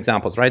just give some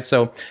examples, right?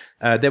 So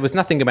there was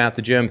nothing about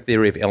the germ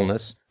theory of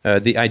illness.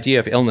 The idea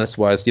of illness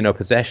was,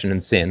 possession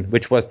and sin,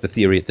 which was the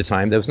theory at the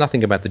time. There was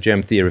nothing about the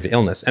germ theory of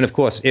illness. And of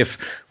course,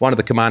 if one of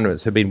the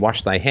commandments had been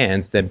wash thy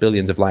hands, then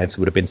billions of lives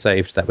would have been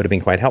saved. That would have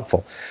been quite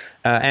helpful.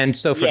 And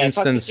so, for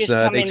instance,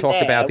 they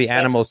talk about the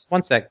animals.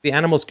 One sec. The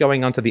animals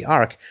going onto the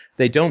ark,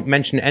 they don't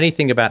mention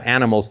anything about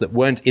animals that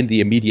weren't in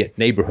the immediate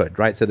neighborhood,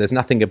 right? So there's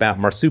nothing about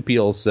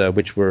marsupials,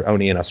 which were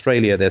only in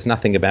Australia. There's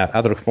nothing about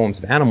other forms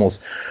of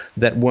animals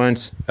that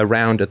weren't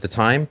around at the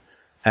time.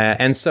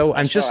 And so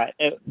I'm just,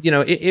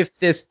 if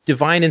there's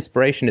divine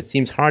inspiration, it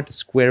seems hard to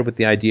square with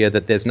the idea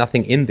that there's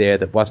nothing in there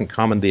that wasn't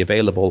commonly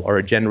available or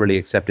a generally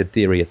accepted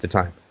theory at the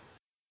time.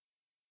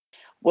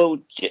 Well,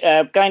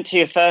 going to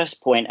your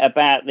first point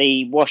about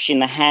the washing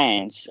the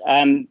hands,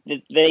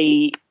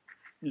 they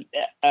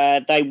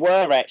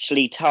were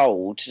actually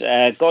told,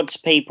 God's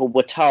people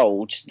were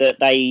told that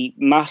they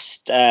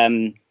must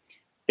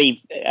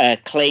be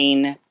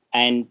clean,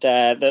 and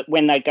that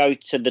when they go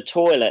to the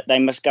toilet, they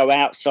must go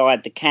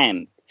outside the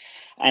camp.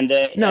 And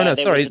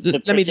sorry.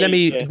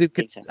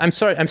 I'm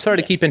sorry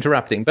to keep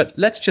interrupting, but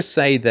let's just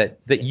say that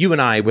you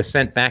and I were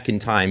sent back in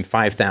time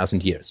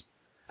 5,000 years.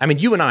 I mean,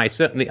 you and I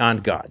certainly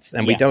aren't gods,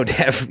 and we don't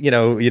have,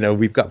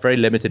 we've got very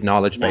limited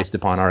knowledge based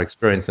upon our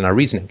experience and our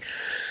reasoning.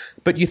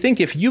 But you think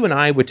if you and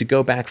I were to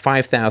go back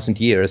 5,000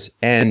 years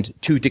and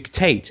to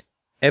dictate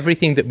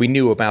everything that we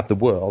knew about the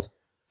world,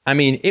 I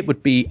mean, it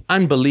would be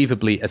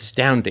unbelievably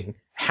astounding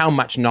how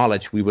much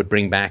knowledge we would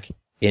bring back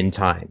in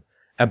time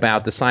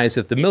about the size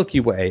of the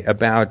Milky Way,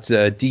 about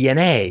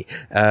DNA,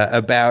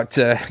 about,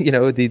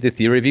 the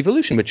theory of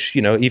evolution, which,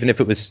 even if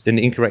it was an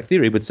incorrect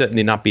theory, would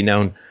certainly not be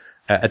known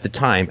at the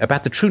time,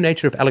 about the true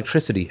nature of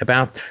electricity,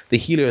 about the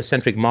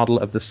heliocentric model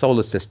of the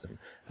solar system.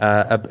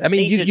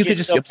 You could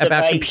just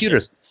about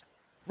computers.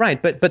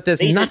 Right, but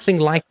there's nothing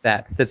like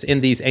that that's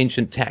in these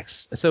ancient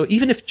texts. So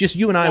even if just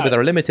you and I with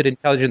our limited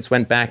intelligence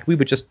went back, we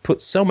would just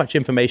put so much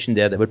information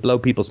there that would blow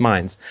people's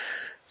minds.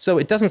 So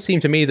it doesn't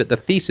seem to me that the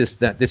thesis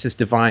that this is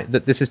divine,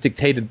 that this is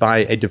dictated by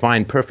a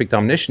divine, perfect,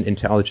 omniscient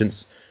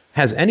intelligence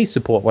has any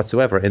support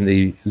whatsoever in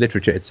the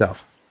literature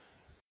itself.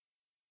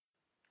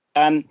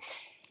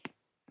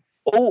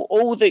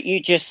 All that you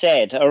just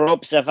said are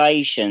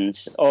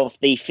observations of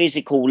the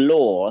physical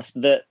law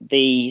that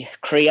the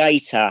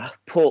Creator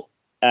put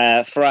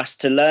for us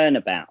to learn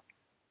about.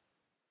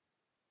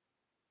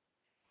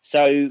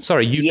 So,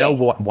 sorry, know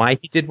why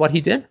he did what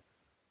he did?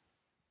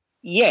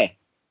 Yeah.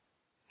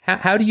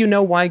 How do you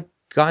know why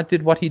God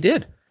did what he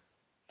did?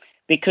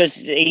 Because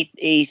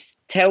he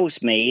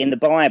tells me in the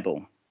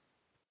Bible.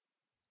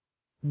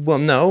 Well,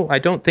 no, I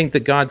don't think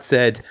that God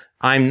said,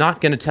 I'm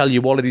not going to tell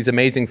you all of these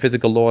amazing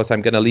physical laws.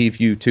 I'm going to leave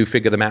you to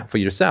figure them out for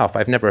yourself.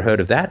 I've never heard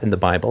of that in the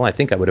Bible. I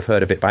think I would have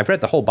heard of it, but I've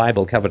read the whole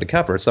Bible cover to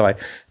cover, so I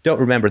don't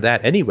remember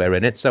that anywhere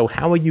in it. So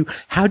how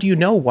do you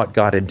know what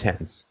God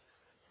intends?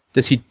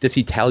 Does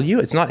he tell you?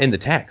 It's not in the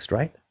text,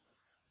 right?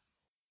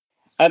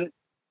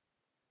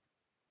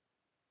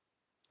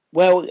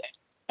 Well,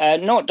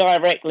 not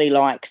directly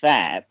like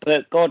that,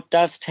 but God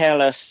does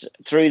tell us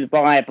through the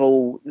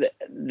Bible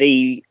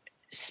the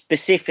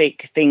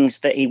specific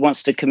things that he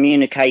wants to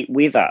communicate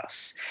with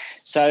us.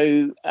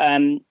 So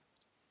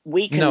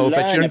we can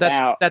learn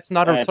about that's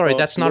not a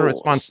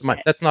response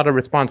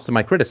to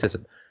my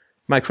criticism.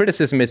 My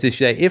criticism is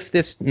that if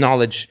this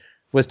knowledge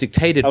was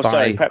dictated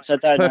by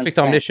perfect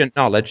omniscient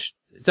knowledge,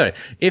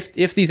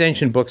 if these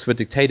ancient books were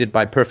dictated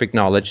by perfect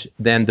knowledge,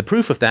 then the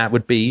proof of that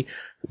would be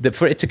that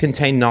for it to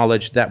contain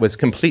knowledge that was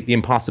completely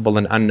impossible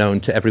and unknown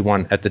to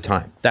everyone at the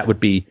time. That would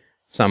be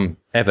some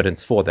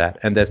evidence for that,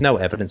 and there's no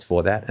evidence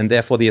for that, and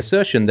therefore the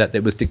assertion that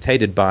it was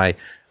dictated by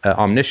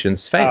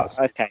omniscience fails.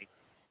 Oh, okay.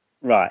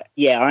 Right.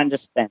 Yeah, I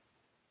understand.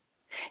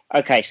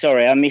 Okay,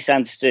 sorry, I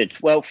misunderstood.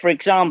 Well, for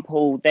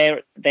example,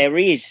 there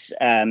is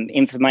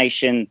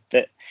information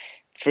that,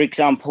 for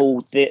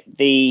example,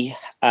 the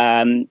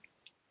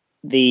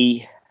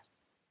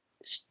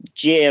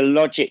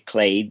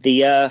geologically,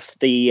 the Earth,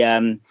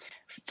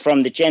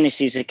 from the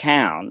Genesis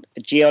account,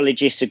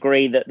 geologists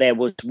agree that there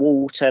was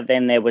water,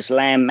 then there was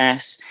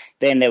landmass,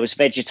 then there was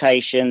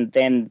vegetation,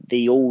 then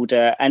the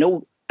order, and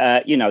all,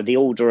 the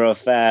order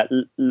of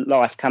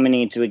life coming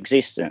into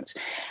existence.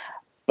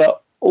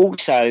 But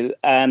also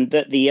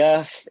that the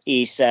Earth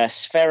is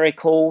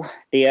spherical.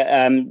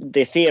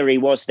 The theory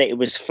was that it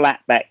was flat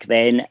back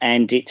then,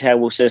 and it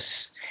tells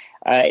us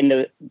in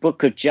the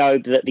book of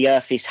Job that the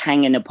Earth is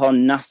hanging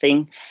upon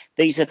nothing.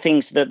 These are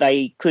things that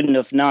they couldn't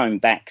have known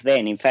back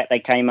then. In fact, they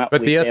came up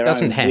with their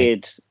own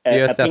weird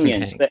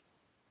opinions. But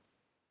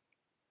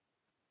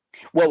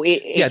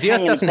the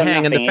Earth doesn't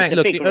hang, and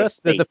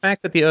the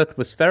fact that the Earth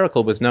was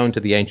spherical was known to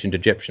the ancient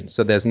Egyptians.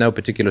 So there's no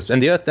particular,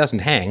 and the Earth doesn't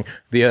hang.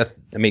 The Earth,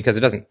 because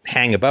it doesn't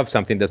hang above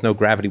something. There's no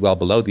gravity well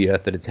below the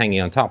Earth that it's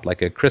hanging on top,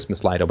 like a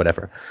Christmas light or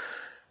whatever.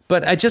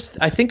 But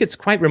I think it's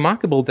quite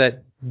remarkable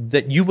that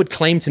you would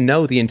claim to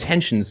know the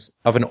intentions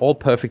of an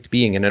all-perfect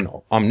being and an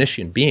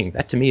omniscient being.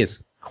 That to me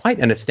is quite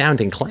an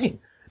astounding claim,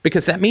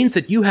 because that means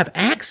that you have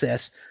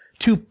access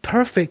to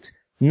perfect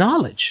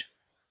knowledge.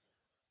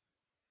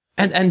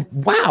 And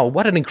wow,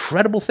 what an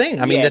incredible thing.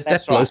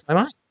 That blows my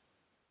mind.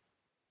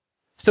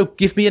 So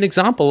give me an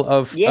example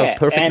of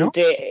perfect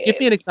knowledge. Give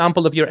me an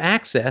example of your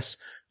access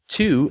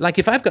to, like,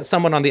 if I've got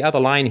someone on the other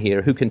line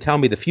here who can tell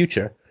me the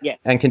future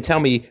and can tell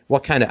me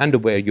what kind of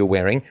underwear you're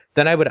wearing,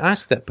 then I would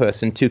ask that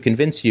person to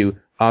convince you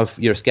of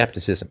your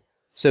skepticism.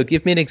 So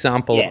give me an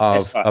example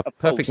of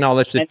perfect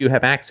knowledge that you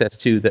have access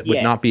to that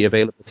would not be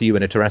available to you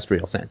in a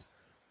terrestrial sense.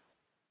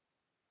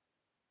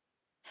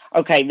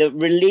 Okay, the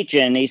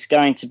religion is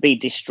going to be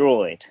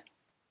destroyed.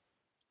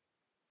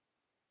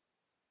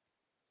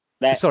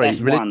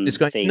 Religion is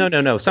going. Thing.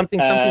 No. Something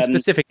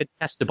specific and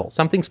testable.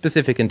 Something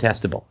specific and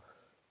testable.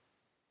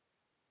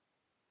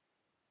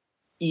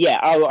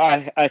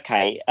 Yeah.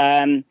 Okay.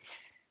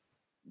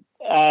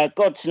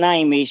 God's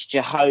name is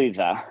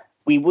Jehovah.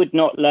 We would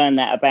not learn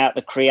that about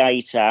the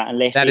Creator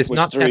unless it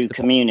was through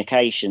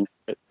communication.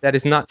 That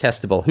is not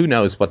testable. Who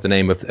knows what the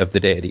name of the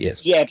deity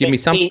is? Yeah, give me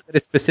something that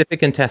is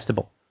specific and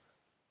testable.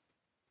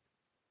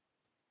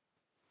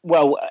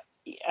 Well,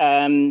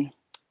 the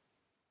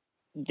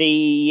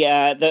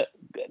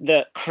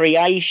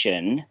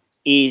creation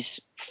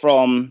is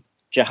from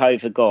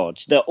Jehovah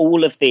God. That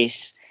all of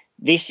this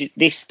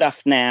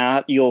stuff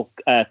now, your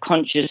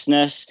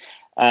consciousness,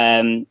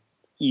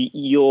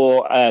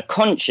 your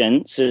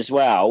conscience as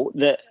well.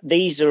 That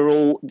these are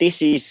all.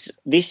 This is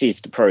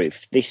the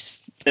proof.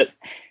 This is the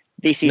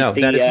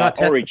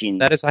origin.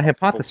 That is a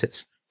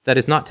hypothesis. That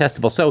is not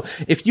testable. So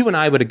if you and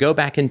I were to go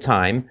back in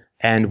time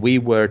and we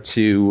were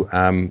to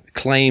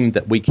claim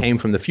that we came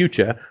from the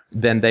future,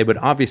 then they would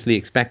obviously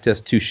expect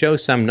us to show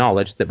some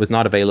knowledge that was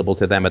not available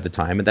to them at the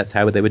time, and that's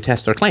how they would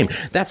test our claim.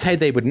 That's how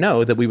they would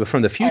know that we were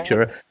from the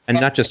future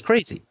and not just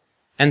crazy.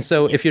 And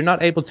so if you're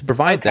not able to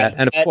provide that,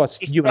 and of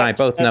course you and I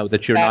both know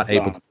that you're not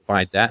able to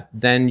provide that,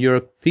 then your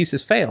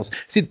thesis fails.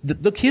 See,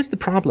 look, here's the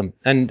problem,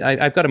 and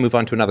I've got to move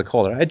on to another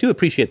caller. I do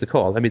appreciate the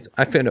call.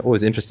 I find it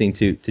always interesting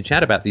to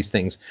chat about these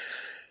things.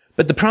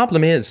 But the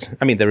problem is,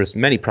 there is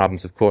many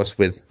problems, of course,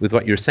 with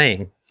what you're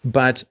saying.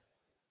 But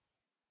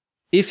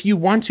if you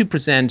want to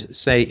present,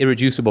 say,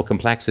 irreducible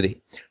complexity,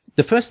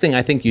 the first thing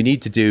I think you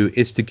need to do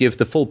is to give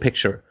the full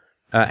picture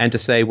and to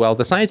say, well,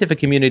 the scientific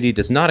community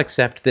does not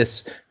accept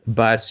this,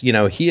 but,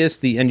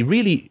 here's and you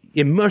really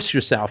immerse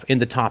yourself in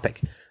the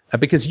topic.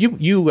 Because you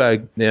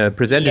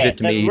presented it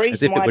to me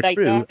as if it were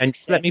true, and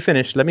let me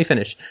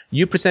finish.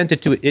 You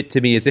presented it to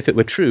me as if it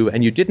were true,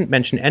 and you didn't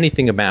mention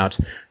anything about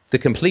the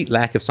complete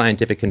lack of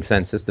scientific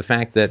consensus, the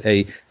fact that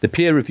the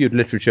peer-reviewed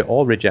literature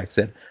all rejects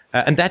it,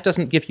 and that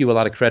doesn't give you a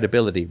lot of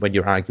credibility when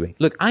you're arguing.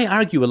 Look, I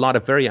argue a lot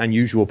of very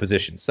unusual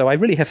positions, so I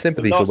really have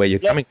sympathy for where you're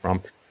coming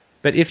from.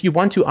 But if you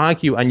want to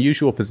argue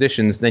unusual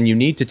positions, then you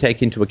need to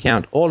take into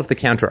account all of the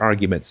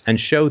counter-arguments and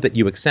show that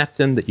you accept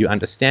them, that you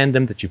understand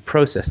them, that you've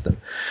processed them.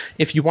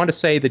 If you want to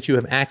say that you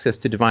have access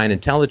to divine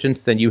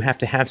intelligence, then you have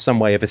to have some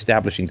way of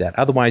establishing that.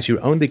 Otherwise,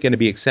 you're only going to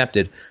be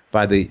accepted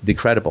by the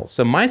credible.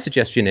 So my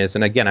suggestion is,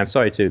 and again, I'm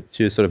sorry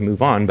to sort of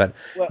move on, but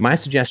my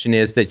suggestion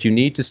is that you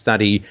need to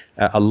study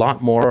a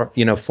lot more,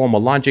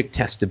 formal logic,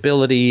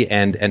 testability,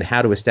 and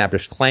how to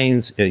establish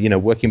claims,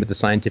 working with the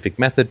scientific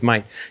method.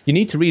 You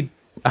need to read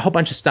a whole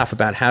bunch of stuff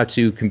about how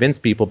to convince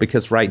people,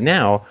 because right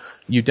now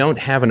you don't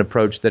have an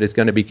approach that is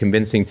going to be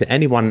convincing to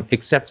anyone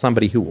except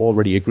somebody who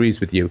already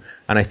agrees with you.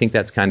 And I think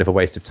that's kind of a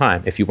waste of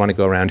time. If you want to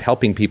go around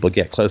helping people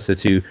get closer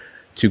to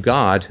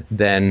God,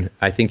 then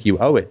I think you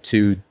owe it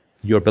to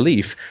your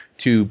belief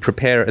to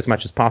prepare as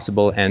much as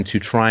possible and to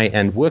try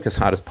and work as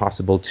hard as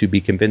possible to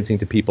be convincing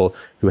to people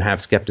who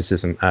have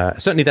skepticism.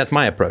 Certainly that's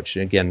my approach.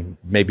 Again,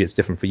 maybe it's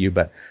different for you,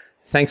 but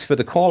thanks for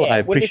the call. I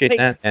appreciate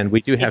that. And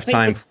we do have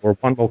time for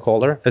one more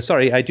caller.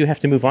 Sorry, I do have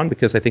to move on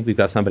because I think we've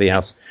got somebody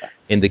else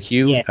in the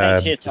queue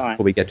before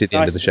we get to the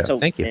end of the show.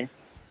 Thank you.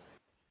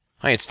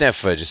 Hi, it's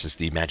Steph. Just as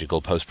the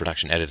magical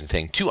post-production editing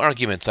thing. 2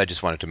 arguments I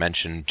just wanted to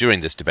mention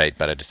during this debate,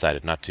 but I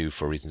decided not to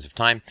for reasons of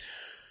time.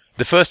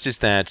 The first is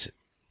that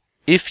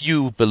if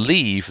you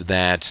believe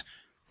that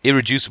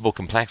irreducible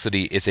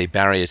complexity is a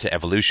barrier to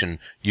evolution,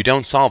 you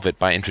don't solve it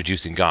by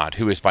introducing God,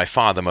 who is by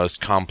far the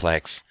most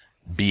complex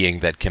being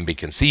that can be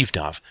conceived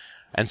of.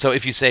 And so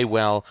if you say,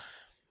 well,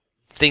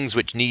 things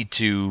which need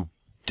to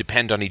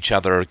depend on each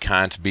other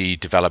can't be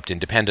developed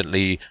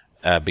independently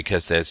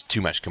because there's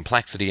too much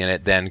complexity in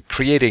it, then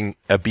creating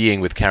a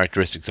being with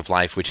characteristics of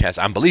life which has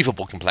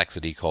unbelievable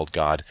complexity called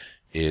God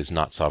is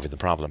not solving the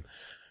problem.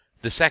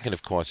 The second,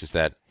 of course, is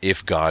that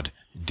if God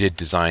did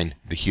design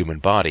the human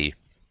body,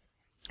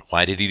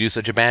 why did he do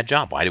such a bad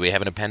job? Why do we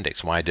have an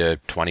appendix? Why do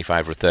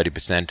 25 or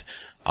 30%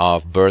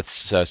 of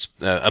births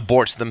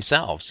abort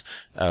themselves?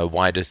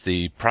 Why does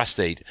the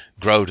prostate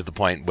grow to the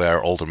point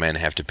where older men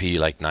have to pee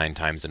like 9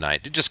 times a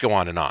night? Just go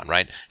on,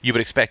 right? You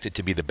would expect it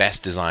to be the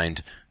best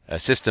designed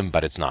system,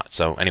 but it's not.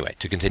 So anyway,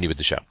 to continue with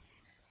the show.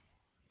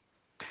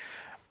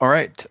 All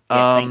right.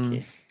 Yeah, thank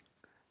you.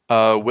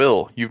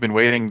 Will, you've been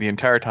waiting the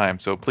entire time,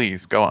 so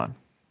please go on.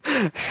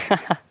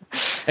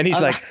 And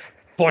he's like,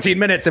 14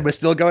 minutes and we're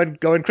still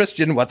going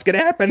Christian. What's going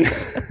to happen?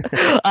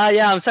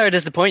 Yeah, I'm sorry to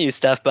disappoint you,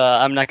 Steph,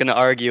 but I'm not going to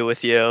argue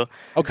with you.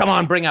 Oh, come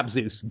on. Bring up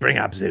Zeus.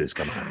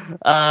 Come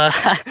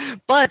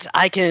on. But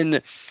I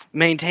can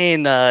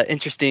maintain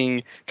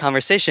interesting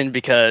conversation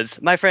because,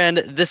 my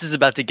friend, this is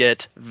about to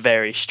get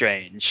very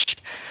strange.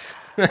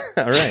 All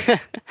right.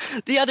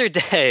 The other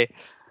day,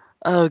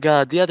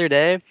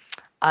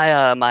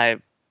 my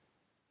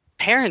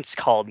parents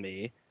called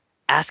me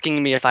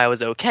asking me if I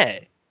was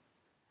okay.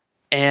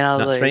 And I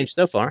was Not strange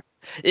so far.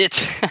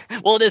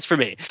 Well, it is for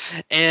me.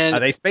 And are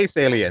they space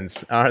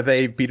aliens? Are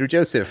they Peter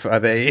Joseph? Who are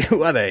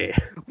they?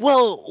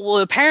 Well,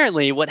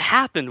 apparently what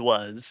happened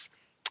was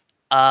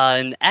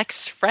an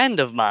ex-friend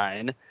of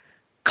mine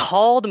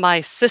called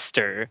my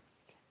sister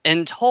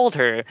and told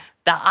her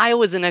that I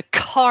was in a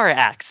car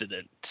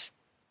accident.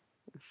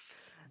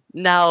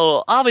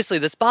 Now, obviously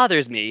this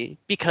bothers me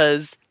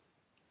because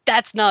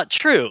that's not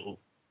true.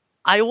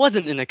 I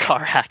wasn't in a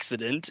car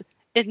accident.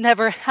 It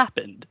never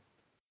happened.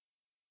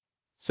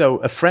 So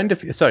a friend of...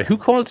 Sorry, who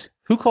called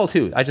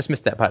who? I just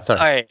missed that part. Sorry.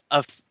 All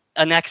right.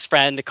 An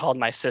ex-friend called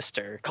my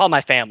sister, called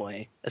my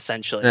family,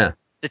 essentially,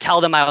 to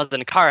tell them I was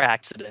in a car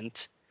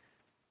accident.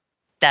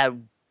 That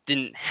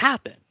didn't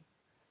happen.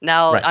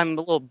 Now, right. I'm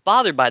a little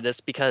bothered by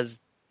this because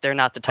they're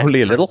not the type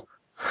Only of a little?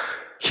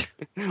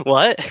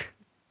 What?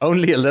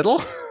 Only a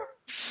little?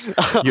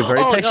 You're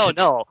very patient.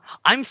 No.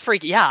 I'm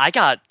freaking... Yeah, I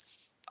got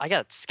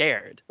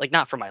scared. Like,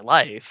 not for my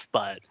life,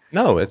 but...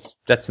 No, that's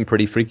some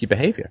pretty freaky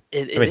behavior.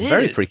 It's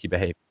very freaky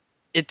behavior.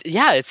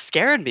 It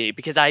scared me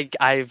because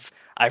I've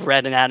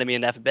read Anatomy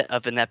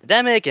of an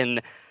Epidemic,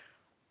 and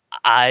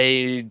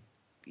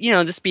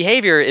this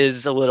behavior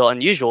is a little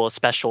unusual,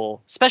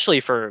 especially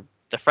for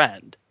the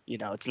friend.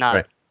 It's not...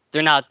 Right.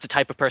 They're not the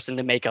type of person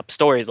to make up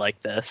stories like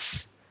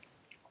this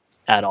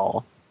at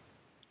all.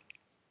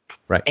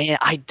 Right. And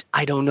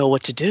I don't know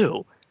what to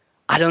do.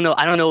 I don't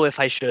know if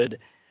I should...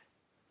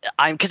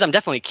 because I'm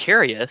definitely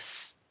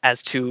curious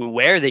as to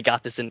where they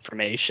got this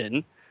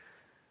information,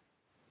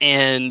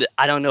 and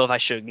I don't know if I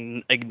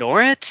should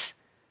ignore it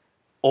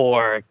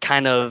or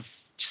kind of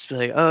just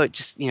be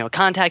like,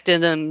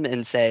 contacting them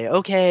and say,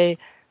 okay,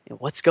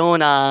 what's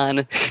going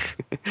on?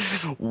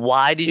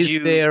 Why did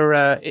you...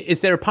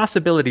 Is there a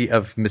possibility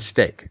of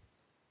mistake?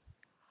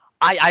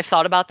 I've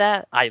thought about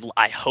that.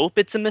 I hope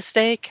it's a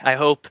mistake. I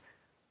hope...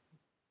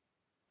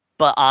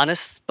 But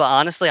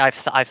honestly, I've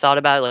thought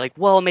about it like,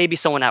 well, maybe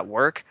someone at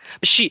work.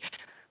 But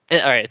all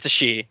right, it's a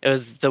she. It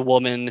was the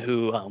woman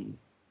who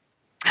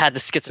had the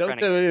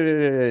schizophrenic.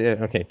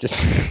 Okay,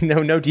 just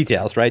no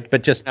details, right?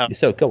 But just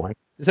so go on.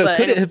 So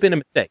could it have been a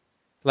mistake?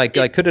 Like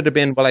could it have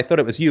been? Well, I thought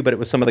it was you, but it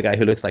was some other guy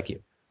who looks like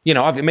you.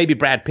 Maybe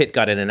Brad Pitt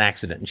got in an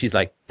accident, and she's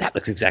like, that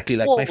looks exactly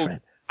like my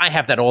friend. I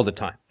have that all the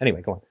time.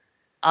 Anyway, go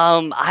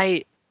on.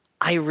 I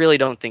really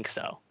don't think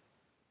so.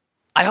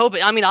 I hope.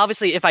 I mean,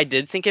 obviously, if I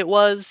did think it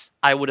was,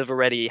 I would have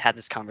already had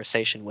this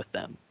conversation with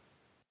them.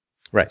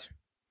 Right.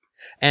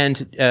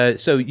 And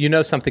so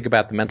something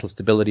about the mental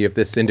stability of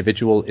this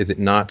individual. Is it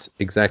not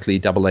exactly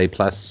AA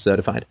plus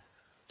certified?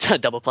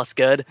 Double plus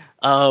good.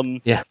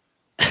 Yeah.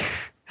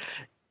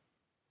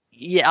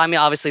 Yeah, I mean,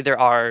 obviously there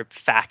are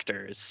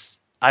factors.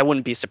 I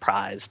wouldn't be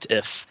surprised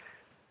if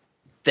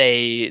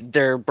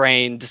their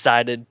brain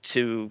decided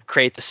to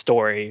create the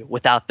story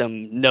without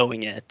them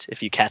knowing it,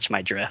 if you catch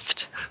my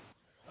drift.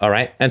 All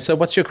right. And so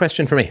what's your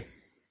question for me?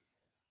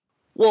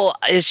 Well,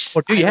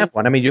 or do you have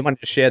one? I mean, you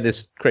wanted to share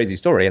this crazy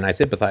story, and I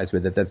sympathize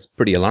with it. That's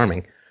pretty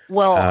alarming.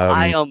 Well,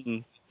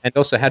 And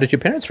also, how did your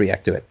parents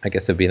react to it? I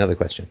guess would be another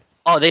question.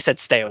 Oh, they said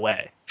stay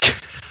away.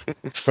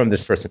 From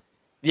this person?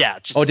 Yeah.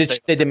 They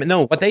didn't?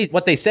 No, what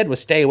they said was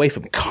stay away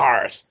from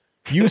cars.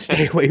 You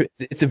stay away.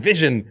 It's a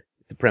vision.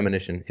 It's a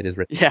premonition. It is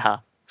written. Yeah.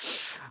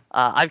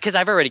 Because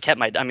I've already kept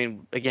my... I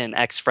mean, again,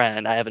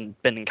 ex-friend. I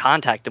haven't been in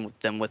contact with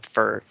them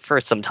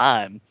for some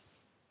time.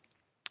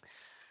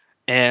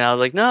 And I was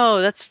like, no,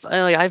 that's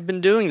like I've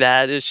been doing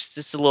that. It's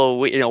just a little,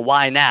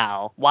 why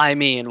now? Why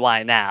me and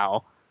why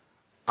now?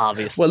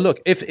 Obviously. Well, look,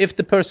 if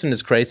the person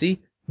is crazy,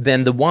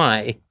 then the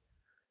why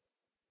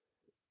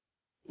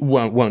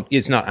won't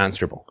is not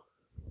answerable.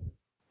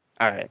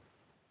 All right.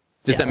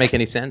 Does Yeah. that make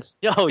any sense?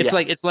 Oh, It's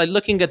yeah. like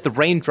looking at the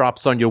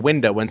raindrops on your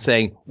window and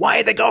saying, "Why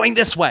are they going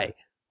this way?"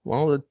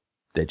 Well,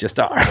 they just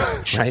are,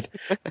 right?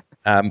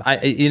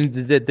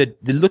 The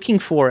looking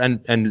for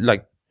and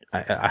like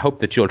I hope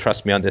that you'll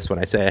trust me on this when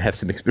I say I have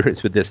some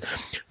experience with this.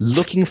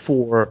 Looking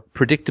for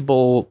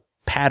predictable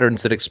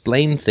patterns that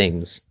explain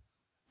things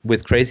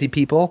with crazy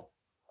people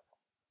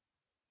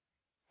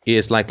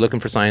is like looking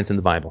for science in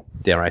the Bible,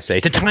 dare I say,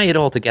 to tie it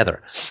all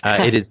together.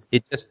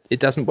 It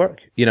doesn't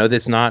work.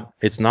 It's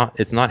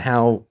not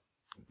how,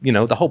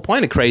 the whole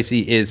point of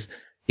crazy is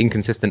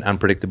inconsistent,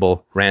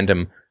 unpredictable,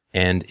 random,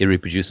 and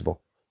irreproducible.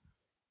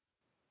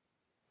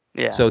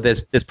 Yeah. So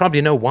there's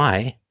probably no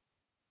why.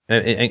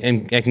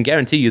 And I can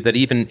guarantee you that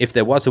even if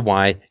there was a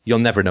why, you'll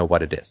never know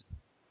what it is.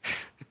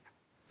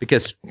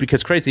 Because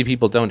crazy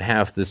people don't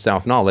have the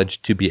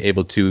self-knowledge to be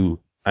able to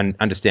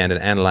understand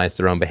and analyze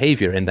their own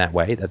behavior in that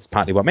way. That's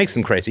partly what makes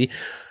them crazy.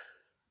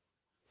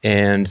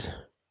 And,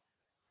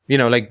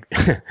 like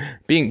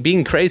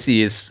being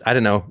crazy is, I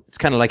don't know, it's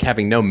kind of like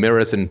having no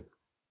mirrors and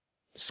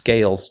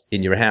scales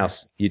in your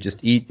house. You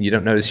just eat and you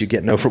don't notice you're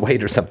getting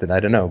overweight or something. I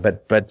don't know.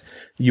 But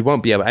you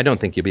won't be able, I don't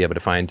think you'll be able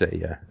to find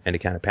any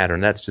kind of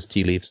pattern. That's just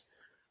tea leaves.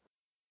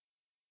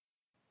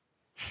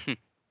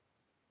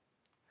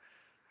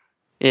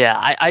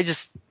 Yeah, I'm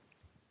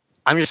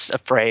just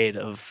afraid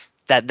of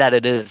that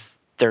it is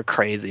they're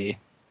crazy.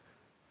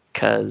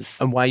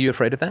 And why are you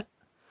afraid of that?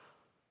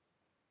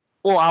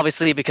 Well,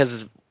 obviously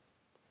because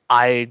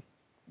I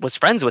was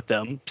friends with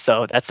them,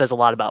 so that says a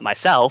lot about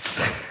myself.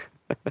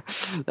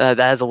 That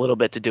has a little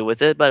bit to do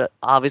with it, but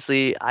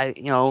obviously I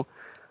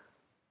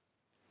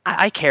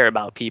care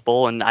about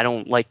people, and I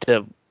don't like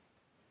to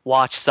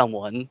watch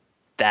someone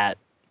that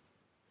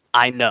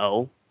I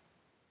know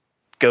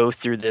go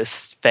through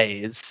this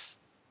phase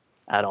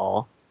at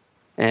all,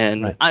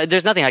 and Right.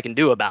 there's nothing I can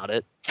do about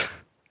it.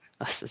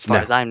 As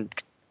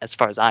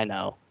far as I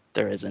know,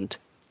 there isn't.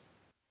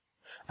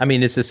 I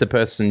mean, is this a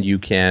person you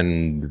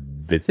can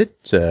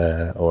visit?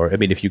 Or, I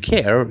mean, if you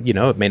care,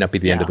 it may not be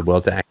the end of the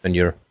world to act on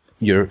your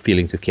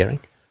feelings of caring.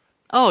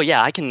 Oh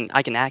yeah, I can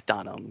act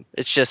on them.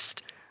 It's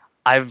just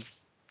I've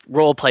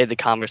role played the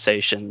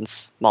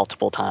conversations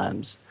multiple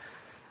times,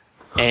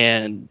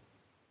 and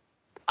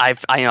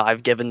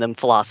I've given them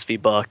philosophy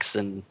books,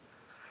 and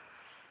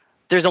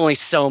there's only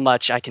so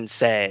much I can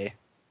say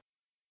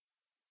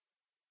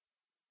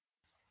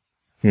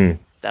that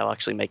will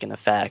actually make an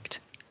effect.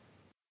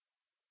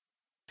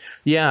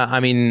 Yeah,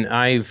 I mean,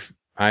 I've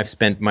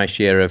spent my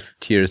share of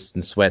tears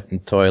and sweat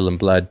and toil and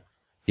blood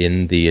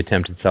in the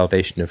attempted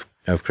salvation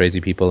of crazy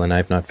people, and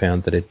I've not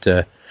found that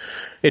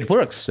it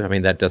works. I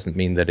mean, that doesn't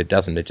mean that it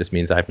doesn't. It just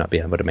means I've not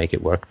been able to make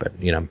it work. But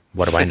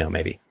what do I know?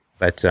 Maybe.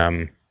 But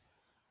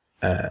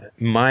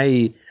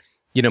my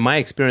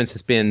experience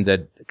has been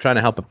that trying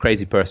to help a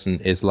crazy person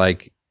is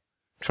like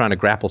trying to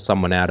grapple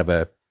someone out of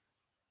a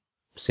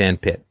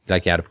sand pit,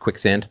 like out of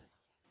quicksand.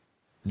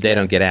 They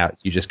don't get out.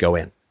 You just go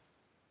in.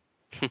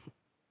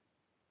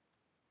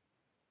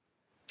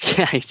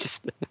 Yeah,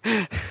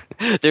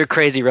 their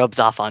crazy rubs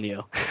off on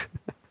you.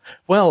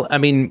 Well, I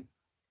mean,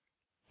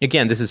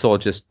 again, this is all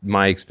just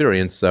my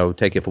experience, so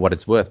take it for what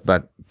it's worth.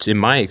 But in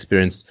my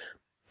experience,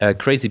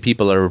 crazy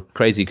people are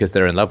crazy because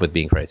they're in love with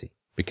being crazy,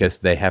 because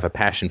they have a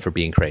passion for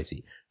being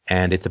crazy,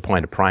 and it's a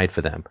point of pride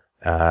for them.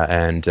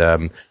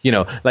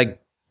 Like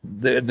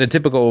the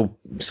typical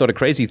sort of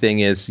crazy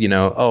thing is,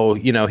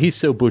 he's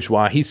so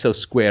bourgeois, he's so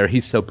square,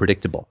 he's so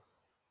predictable.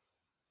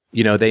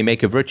 They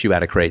make a virtue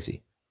out of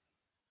crazy.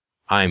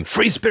 I'm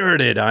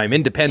free-spirited. I'm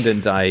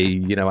independent.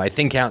 I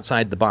think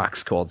outside the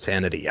box, called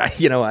sanity.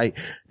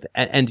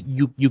 And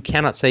you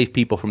cannot save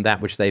people from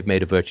that which they've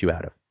made a virtue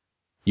out of.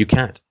 You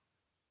can't.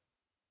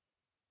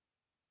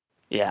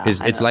 Yeah,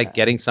 It's like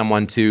getting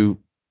someone to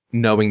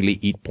knowingly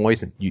eat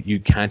poison. You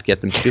can't get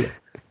them to do it.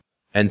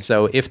 And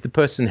so if the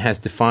person has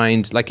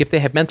defined, like if they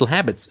have mental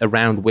habits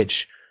around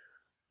which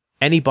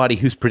anybody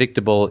who's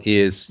predictable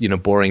is,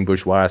 boring,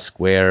 bourgeois,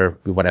 square,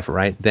 whatever,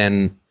 right?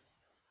 Then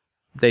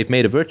they've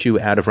made a virtue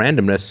out of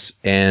randomness,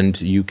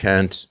 and you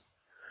can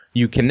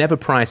never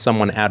pry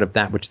someone out of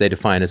that which they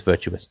define as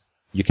virtuous.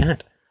 You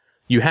can't.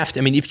 You have to,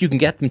 I mean, if you can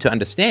get them to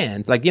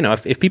understand, like,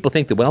 if people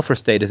think the welfare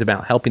state is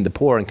about helping the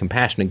poor and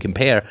compassion and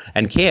compare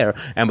and care,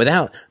 and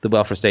without the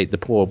welfare state, the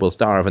poor will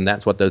starve, and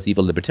that's what those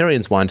evil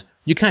libertarians want,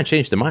 you can't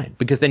change their mind,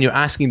 because then you're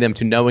asking them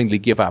to knowingly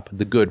give up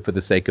the good for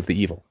the sake of the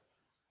evil.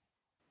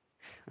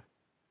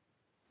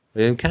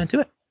 You can't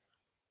do it.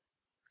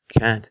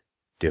 Can't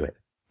do it.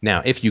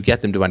 Now, if you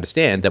get them to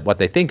understand that what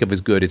they think of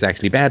as good is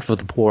actually bad for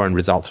the poor and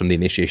results from the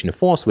initiation of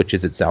force, which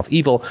is itself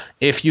evil,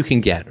 if you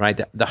can get,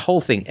 right, the whole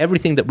thing,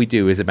 everything that we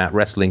do is about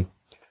wrestling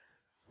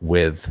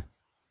with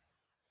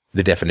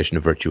the definition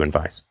of virtue and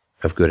vice,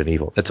 of good and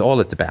evil. That's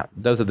all it's about.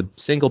 Those are the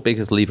single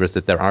biggest levers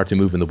that there are to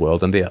move in the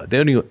world, and they're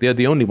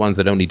the only ones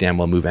that only damn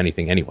well move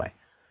anything anyway.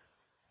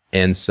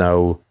 And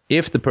so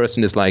if the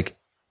person is like,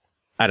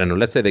 I don't know,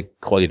 let's say they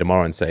call you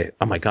tomorrow and say,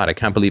 oh my God, I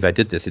can't believe I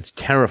did this. It's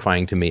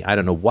terrifying to me. I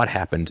don't know what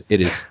happened. It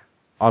is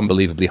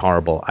unbelievably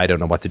horrible. I don't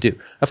know what to do.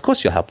 Of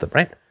course you'll help them,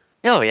 right?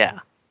 Oh, yeah.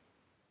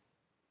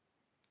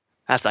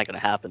 That's not going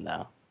to happen,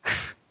 though.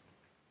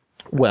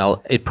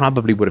 Well, it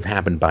probably would have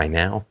happened by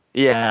now.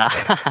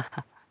 Yeah.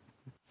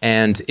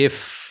 And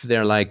if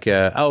they're like,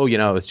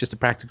 it's just a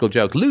practical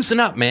joke, loosen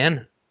up,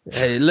 man.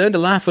 Learn to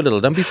laugh a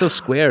little. Don't be so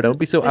square. Don't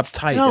be so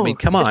uptight. I mean,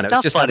 come on. I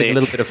was just having a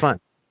little bit of fun.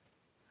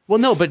 Well,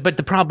 no, but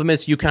the problem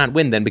is you can't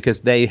win then because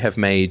they have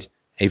made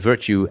a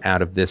virtue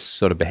out of this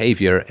sort of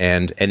behavior,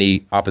 and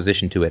any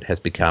opposition to it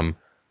has become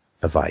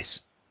a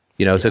vice.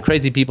 So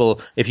crazy people,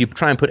 if you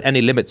try and put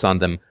any limits on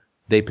them,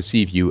 they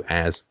perceive you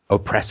as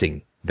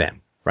oppressing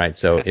them, right?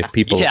 So if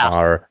people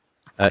are...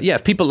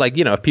 if people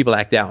if people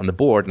act out on the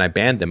board and I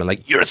ban them and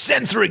like, you're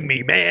censoring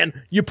me, man.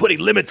 You're putting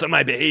limits on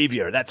my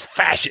behavior. That's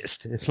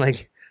fascist. It's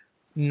like,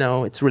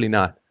 no, it's really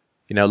not.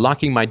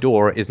 Locking my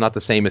door is not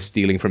the same as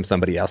stealing from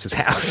somebody else's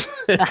house.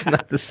 It's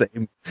not the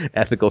same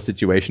ethical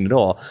situation at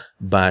all.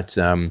 But,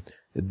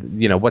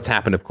 what's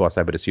happened, of course,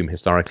 I would assume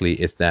historically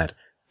is that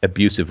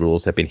abusive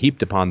rules have been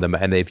heaped upon them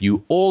and they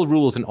view all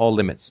rules and all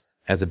limits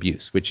as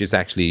abuse, which is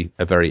actually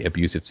a very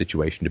abusive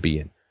situation to be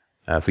in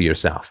for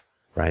yourself.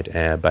 Right,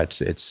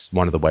 but it's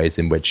one of the ways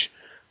in which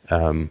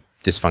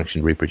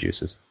dysfunction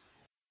reproduces.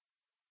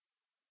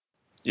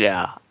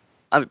 Yeah,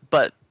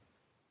 but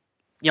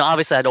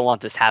obviously, I don't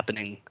want this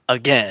happening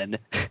again.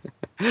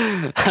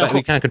 But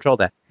we can't control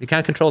that. You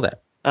can't control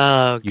that.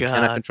 Oh God! You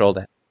cannot control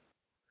that.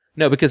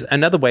 No, because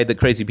another way that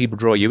crazy people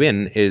draw you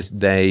in is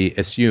they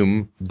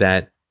assume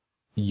that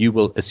you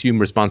will assume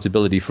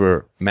responsibility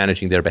for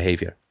managing their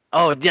behavior.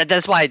 Oh, yeah,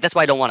 that's why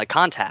I don't want to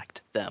contact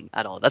them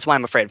at all. That's why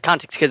I'm afraid of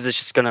contact, because it's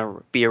just going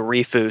to be a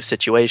refu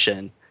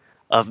situation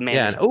of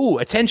management. Yeah,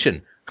 and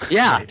attention.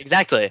 Yeah, Right.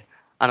 Exactly.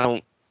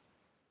 Not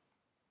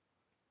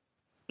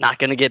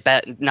going to get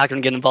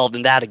involved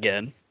in that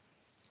again.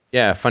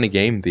 Yeah, funny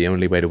game. The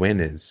only way to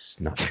win is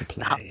not to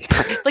play.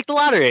 Like the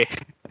lottery.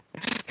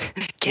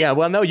 Yeah,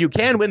 well, no, you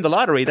can win the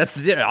lottery. That's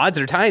the odds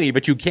are tiny,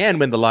 but you can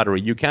win the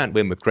lottery. You can't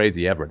win with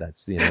crazy ever.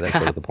 That's that's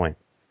sort of the point.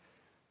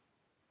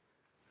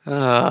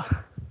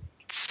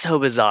 So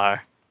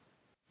bizarre.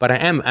 But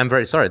I'm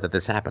very sorry that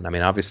this happened. I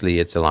mean, obviously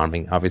it's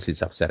alarming. Obviously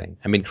it's upsetting.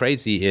 I mean,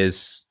 crazy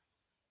is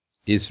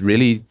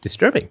really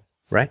disturbing,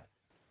 right?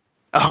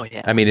 Oh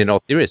yeah. I mean, in all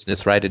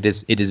seriousness, right? It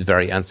is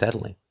very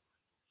unsettling.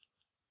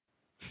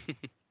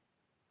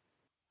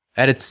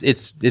 And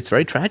it's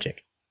very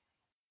tragic.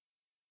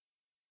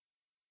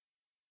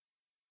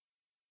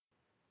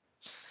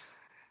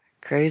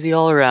 Crazy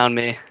all around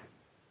me.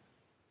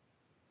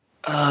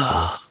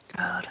 Oh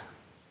God.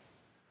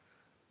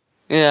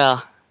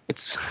 Yeah,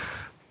 it's.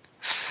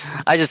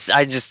 I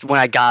just when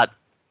I got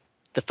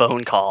the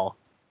phone call,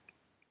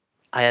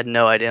 I had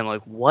no idea. I'm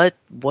like, what?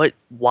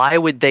 Why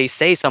would they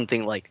say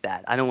something like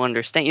that? I don't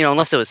understand.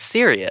 Unless it was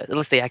serious,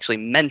 unless they actually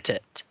meant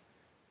it.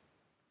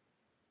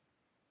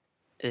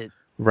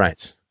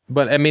 Right.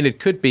 But I mean, it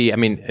could be. I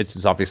mean,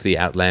 it's obviously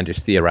outlandish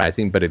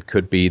theorizing, but it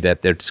could be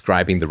that they're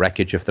describing the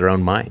wreckage of their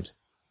own mind.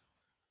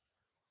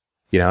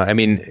 I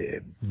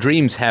mean,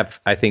 dreams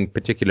have, I think,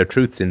 particular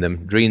truths in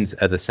them. Dreams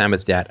are the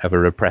samizdat of a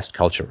repressed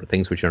culture.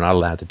 Things which you're not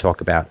allowed to talk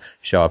about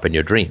show up in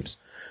your dreams.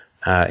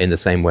 In the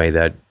same way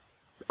that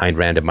Ayn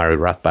Rand and Murray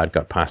Rothbard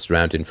got passed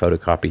around in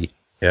photocopy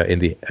in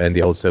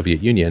the old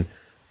Soviet Union.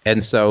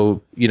 And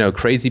so,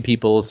 crazy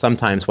people,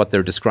 sometimes what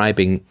they're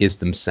describing is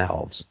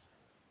themselves.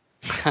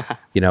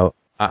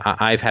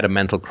 I've had a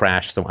mental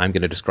crash, so I'm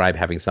going to describe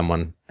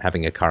someone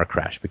having a car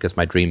crash because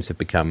my dreams have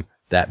become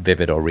that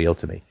vivid or real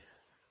to me.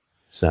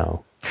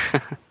 So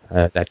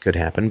that could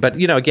happen. But,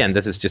 again,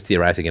 this is just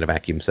theorizing in a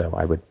vacuum, so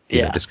I would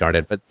discard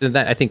it. But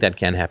I think that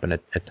can happen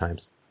at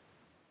times.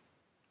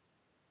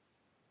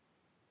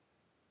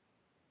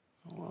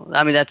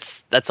 I mean,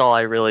 that's all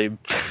I really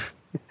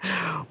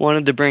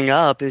wanted to bring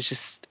up. Is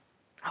just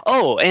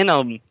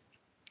and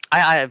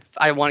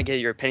I want to get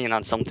your opinion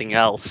on something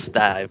else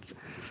that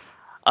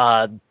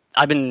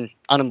I've been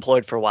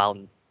unemployed for a while.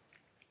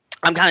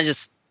 And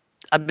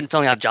I've been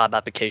filling out job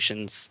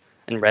applications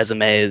and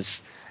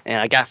resumes, and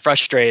I got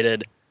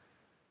frustrated.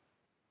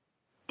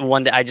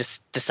 One day I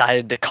just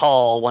decided to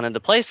call one of the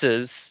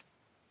places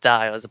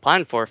that I was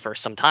applying for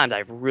some time that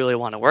I really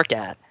want to work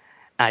at.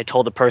 And I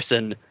told the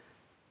person,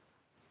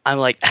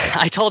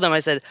 I told them, I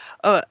said,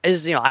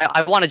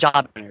 I want a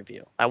job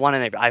interview. I want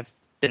an interview. I've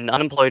been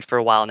unemployed for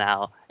a while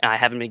now, and I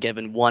haven't been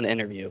given one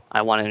interview.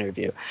 I want an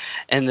interview.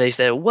 And they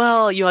said,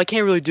 well, I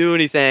can't really do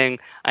anything.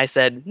 I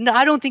said, no,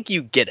 I don't think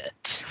you get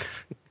it.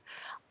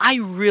 I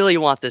really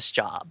want this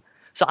job.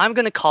 So I'm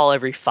going to call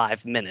every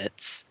 5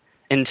 minutes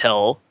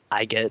until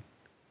I get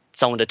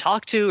someone to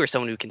talk to or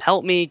someone who can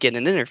help me get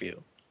an interview.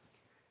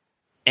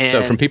 And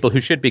so from people who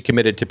should be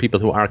committed to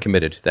people who are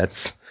committed.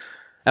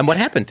 And what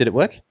happened? Did it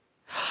work?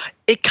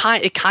 It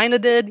kind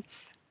of did.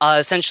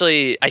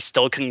 Essentially, I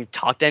still couldn't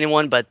talk to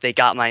anyone, but they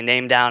got my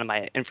name down and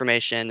my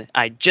information.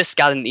 I just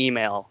got an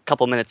email a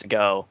couple minutes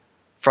ago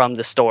from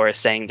the store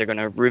saying they're going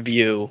to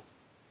review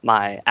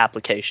my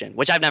application,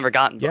 which I've never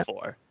gotten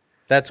before.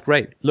 That's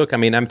great. Look, I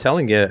mean, I'm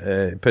telling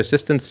you,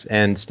 persistence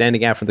and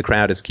standing out from the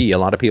crowd is key. A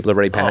lot of people are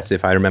very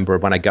passive. I remember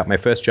when I got my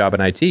first job in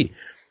IT,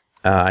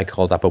 I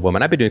called up a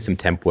woman. I've been doing some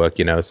temp work,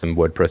 some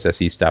word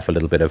processy stuff, a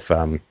little bit of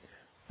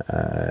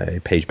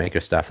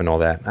PageMaker stuff and all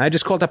that. I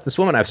just called up this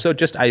woman.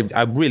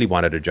 I really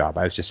wanted a job.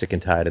 I was just sick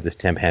and tired of this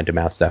temp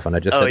hand-to-mouth stuff, and I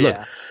just said, look,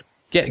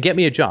 get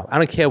me a job. I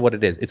don't care what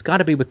it is. It's got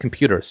to be with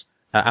computers.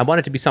 I want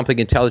it to be something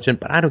intelligent,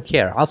 but I don't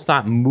care. I'll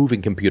start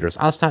moving computers.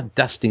 I'll start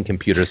dusting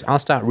computers. I'll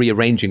start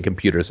rearranging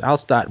computers. I'll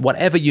start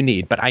whatever you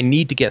need, but I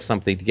need to get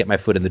something to get my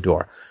foot in the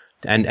door.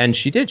 And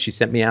she did. She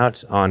sent me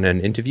out on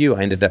an interview.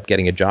 I ended up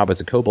getting a job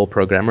as a COBOL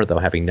programmer, though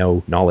having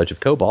no knowledge of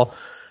COBOL.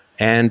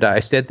 And I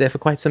stayed there for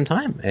quite some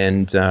time.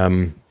 And,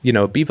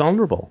 be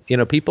vulnerable.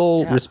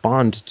 People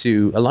respond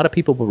to – a lot of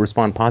people will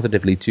respond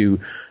positively to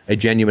a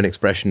genuine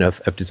expression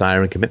of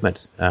desire and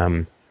commitment.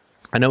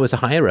 I know as a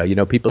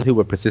hirer, people who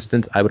were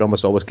persistent, I would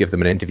almost always give them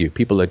an interview.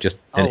 People are just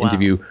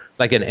interview,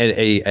 like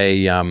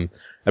a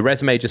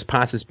resume just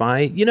passes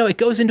by. It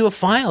goes into a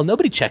file.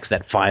 Nobody checks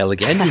that file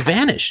again. You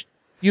vanish.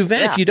 You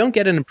vanish. Yeah. If you don't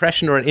get an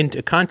impression or an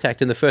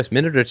contact in the first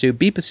minute or two,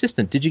 be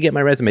persistent. Did you get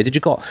my resume? Did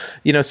you call?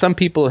 Some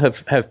people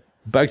have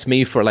bugged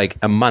me for like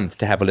a month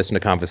to have a listener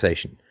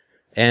conversation.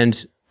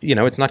 And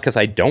it's not because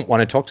I don't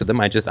want to talk to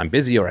them. I'm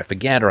busy, or I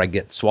forget, or I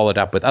get swallowed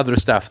up with other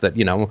stuff that,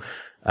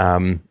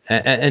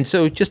 and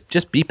so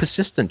just be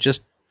persistent.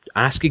 Just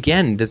ask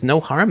again. There's no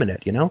harm in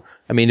it,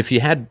 I mean, if you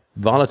had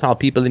volatile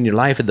people in your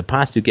life in the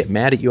past who get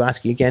mad at you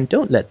asking again,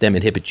 don't let them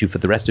inhibit you for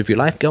the rest of your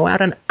life. Go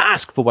out and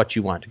ask for what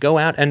you want. Go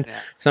out and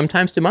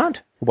sometimes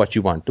demand for what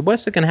you want. The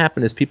worst that can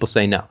happen is people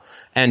say no,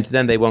 and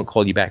then they won't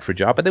call you back for a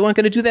job, but they weren't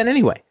going to do that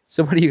anyway.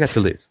 So what do you got to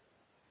lose?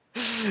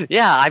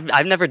 Yeah,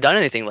 I've never done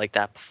anything like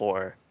that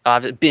before.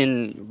 I've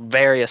been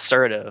very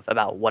assertive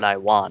about what I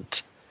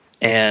want,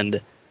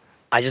 and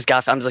I'm just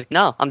like,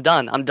 no, I'm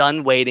done. I'm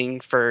done waiting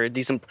for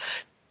these,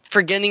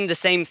 for getting the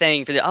same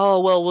thing.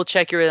 We'll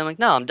check your. I'm like,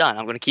 no, I'm done.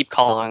 I'm going to keep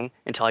calling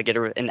until I get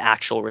an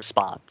actual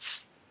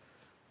response.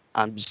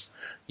 I'm just.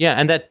 Yeah,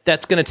 and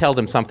that's going to tell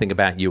them something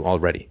about you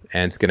already,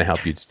 and it's going to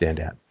help you to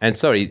stand out. And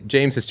sorry,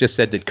 James has just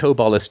said that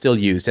COBOL is still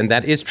used, and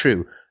that is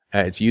true.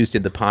 It's used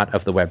in the part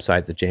of the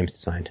website that James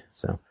designed.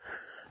 So.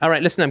 All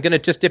right, listen, I'm going to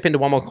just dip into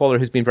one more caller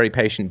who's been very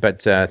patient,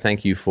 but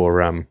thank you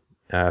for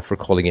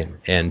calling in,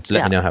 and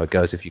let me know how it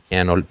goes if you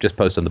can, or just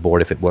post on the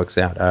board if it works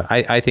out.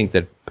 I think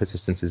that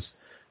persistence is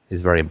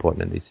very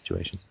important in these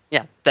situations.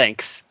 Yeah,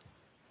 thanks.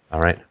 All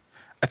right.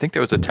 I think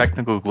there was a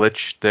technical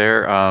glitch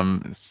there.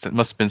 It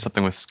must have been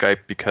something with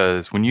Skype,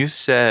 because when you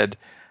said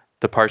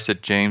the parts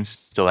that James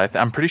still,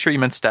 I'm pretty sure you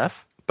meant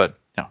Steph, but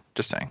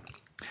just saying.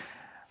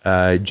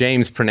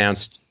 James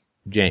pronounced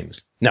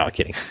James. No, I'm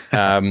kidding.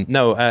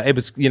 It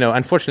was,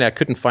 unfortunately, I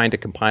couldn't find a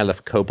compiler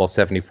for COBOL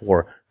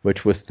 74,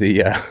 which was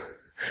the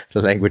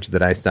language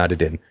that I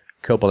started in.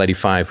 COBOL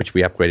 85, which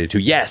we upgraded to,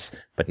 yes,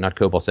 but not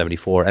COBOL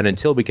 74. And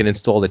until we can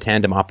install the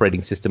tandem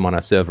operating system on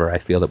our server, I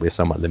feel that we're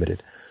somewhat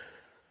limited.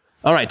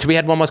 All right, so we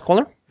had one more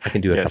caller? I can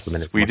do a couple of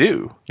minutes more.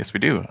 Yes, we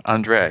do.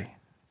 Andre,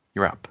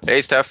 you're up.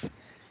 Hey, Steph.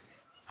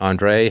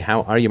 Andre,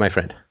 how are you, my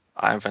friend?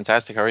 I'm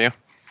fantastic. How are you?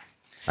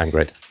 I'm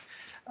great.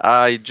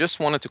 I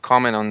just wanted to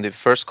comment on the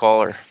first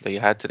caller that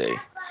you had today.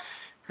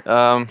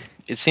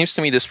 It seems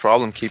to me this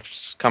problem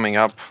keeps coming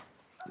up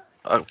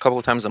a couple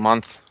of times a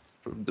month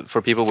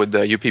for people with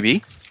the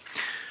UPB.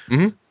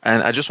 Mm-hmm.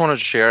 And I just wanted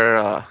to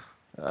share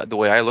the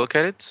way I look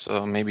at it.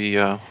 So maybe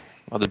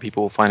other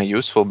people will find it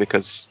useful,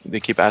 because they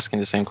keep asking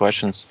the same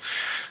questions.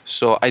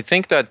 So I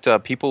think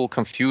that people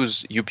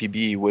confuse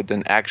UPB with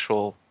an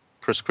actual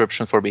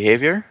prescription for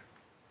behavior,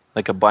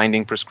 like a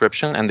binding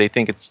prescription, and they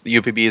think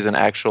UPB is an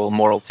actual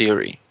moral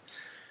theory.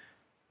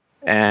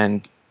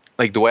 And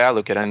like the way I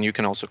look at it, and you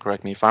can also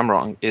correct me if I'm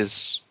wrong,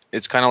 is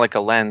it's kind of like a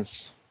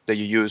lens that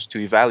you use to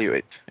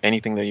evaluate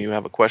anything that you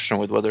have a question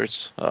with, whether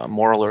it's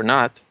moral or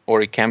not,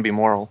 or it can be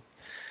moral.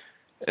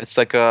 It's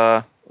like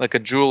a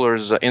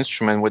jeweler's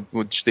instrument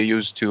which they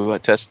use to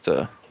test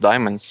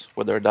diamonds,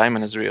 whether a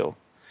diamond is real,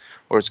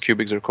 or it's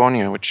cubic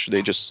zirconia, which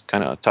they just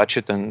kind of touch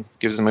it and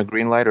gives them a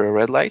green light or a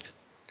red light.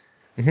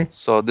 Mm-hmm.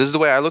 So this is the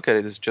way I look at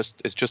it. It's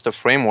just a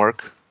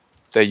framework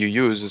that you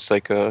use. It's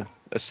like a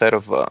set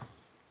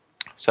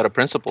of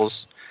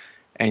principles,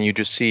 and you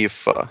just see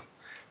if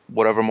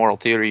whatever moral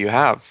theory you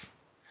have,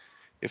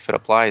 if it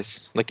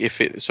applies. Like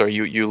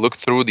you look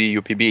through the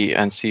UPB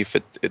and see if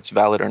it's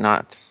valid or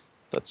not.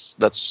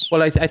 That's.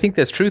 Well, I think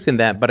there's truth in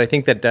that, but I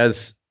think that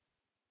does.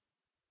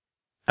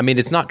 I mean,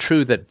 it's not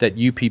true that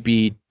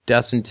UPB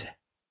doesn't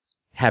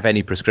have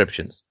any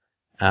prescriptions.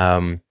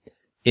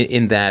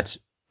 In that.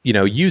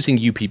 Using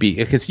UPB,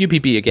 because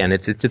UPB, again,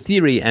 it's a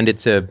theory, and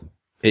it's a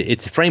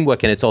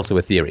framework, and it's also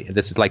a theory.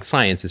 This is like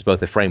science is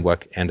both a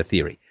framework and a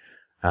theory.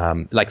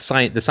 Like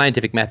the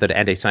scientific method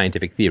and a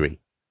scientific theory,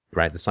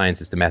 right? The science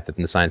is the method,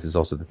 and the science is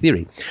also the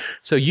theory.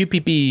 So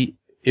UPB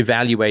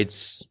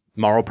evaluates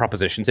moral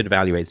propositions. It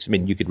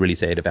evaluates, you could really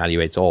say it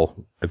evaluates all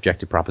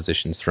objective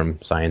propositions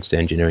from science to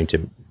engineering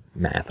to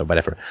math or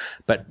whatever.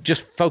 But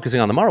just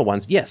focusing on the moral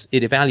ones, yes,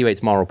 it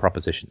evaluates moral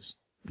propositions.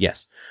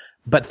 Yes.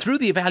 But through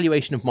the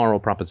evaluation of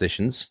moral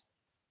propositions,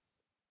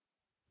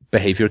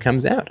 behavior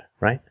comes out,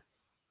 right?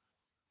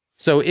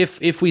 So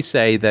if we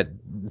say that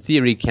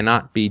theory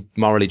cannot be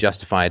morally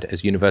justified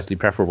as universally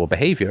preferable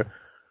behavior,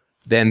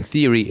 then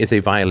theory is a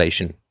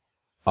violation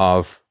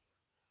of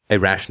a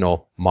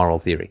rational moral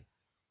theory.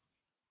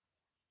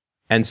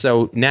 And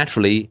so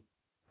naturally,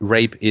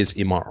 rape is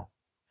immoral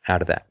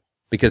out of that.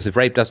 Because if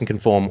rape doesn't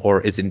conform or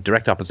is in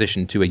direct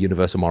opposition to a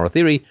universal moral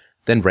theory,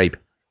 then rape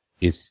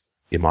is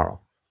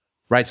immoral.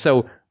 Right?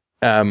 So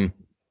to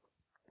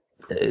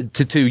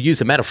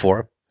use a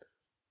metaphor,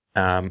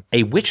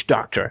 a witch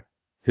doctor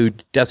who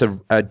does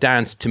a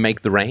dance to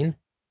make the rain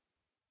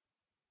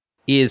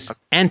is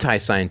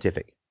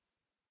anti-scientific.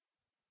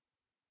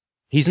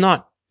 He's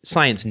not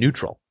science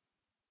neutral,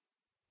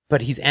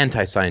 but he's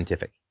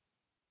anti-scientific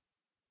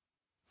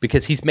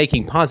because he's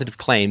making positive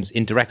claims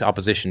in direct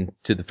opposition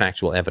to the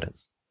factual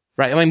evidence,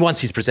 right? I mean,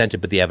 once he's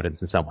presented with the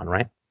evidence and so on,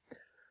 right?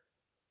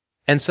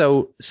 And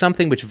so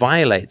something which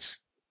violates,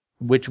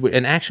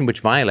 an action which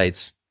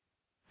violates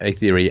a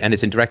theory and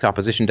is in direct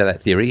opposition to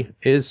that theory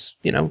is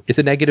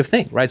a negative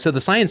thing, right? So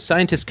the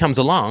scientist comes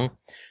along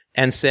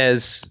and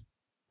says,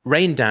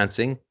 rain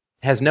dancing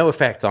has no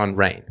effect on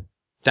rain.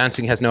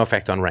 Dancing has no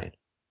effect on rain.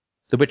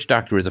 The witch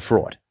doctor is a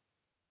fraud,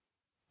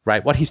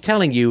 right? What he's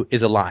telling you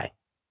is a lie,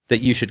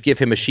 that you should give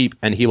him a sheep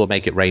and he will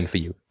make it rain for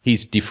you.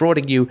 He's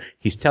defrauding you.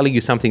 He's telling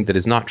you something that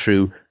is not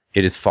true.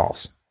 It is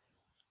false.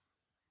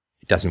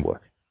 It doesn't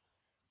work.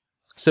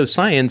 So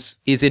science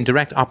is in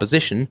direct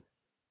opposition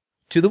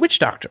to the witch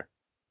doctor,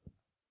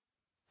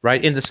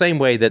 right? In the same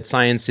way that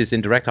science is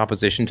in direct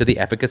opposition to the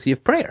efficacy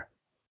of prayer.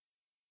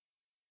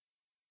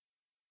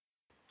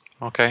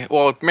 Okay.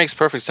 Well, it makes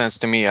perfect sense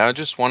to me. I was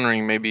just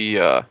wondering, maybe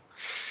I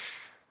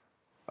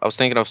was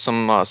thinking of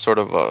some sort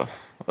of a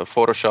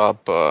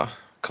Photoshop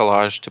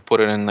collage to put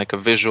it in like a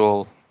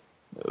visual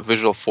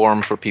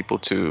form for people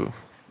to.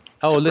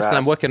 Oh, listen, grasp.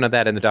 I'm working on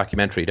that in the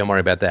documentary. Don't worry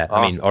about that. Oh,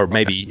 I mean, or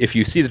maybe if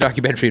you see the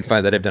documentary and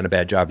find that I've done a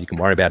bad job, you can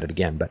worry about it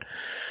again. But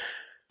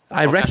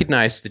I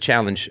recognize the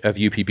challenge of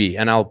UPB,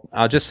 and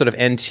I'll just sort of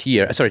end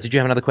here. Sorry, did you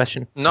have another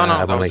question? No.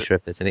 I want to make sure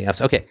if there's anything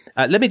else. Okay,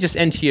 let me just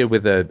end here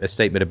with a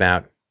statement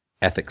about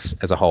ethics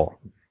as a whole.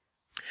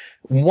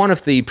 One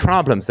of the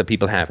problems that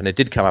people have, and it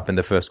did come up in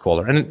the first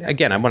caller, and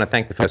again, I want to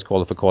thank the first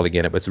caller for calling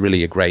in. It was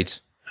really a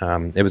great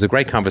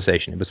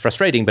conversation. It was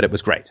frustrating, but it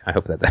was great. I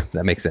hope that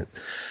makes sense.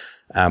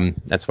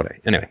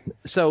 Anyway.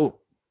 So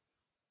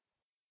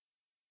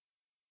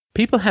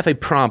people have a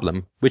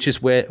problem, which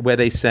is where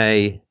they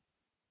say,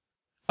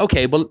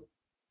 okay, well,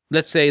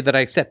 let's say that I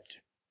accept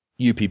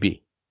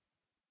UPB.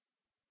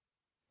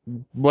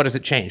 What does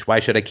it change? Why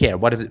should I care?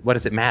 What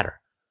does it matter?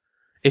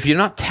 If you're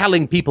not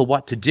telling people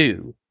what to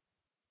do,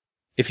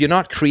 if you're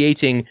not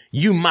creating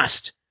you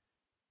must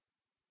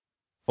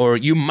or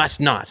you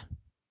must not,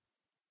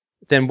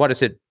 then what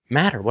does it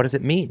matter? What does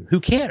it mean? Who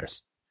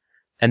cares?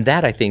 And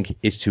that, I think,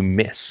 is to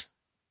miss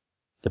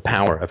the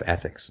power of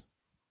ethics.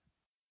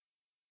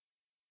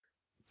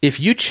 If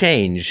you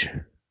change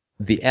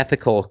the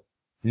ethical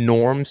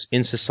norms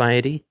in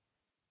society,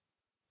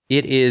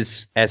 it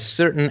is as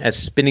certain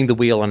as spinning the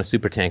wheel on a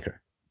supertanker.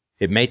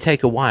 It may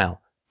take a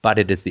while, but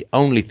it is the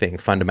only thing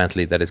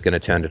fundamentally that is going to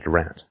turn it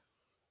around.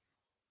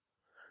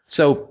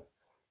 So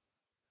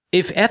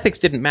if ethics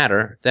didn't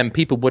matter, then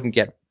people wouldn't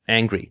get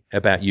angry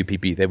about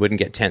UPB. They wouldn't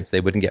get tense. They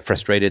wouldn't get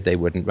frustrated. They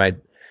wouldn't, right?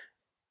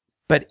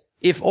 But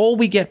if all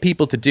we get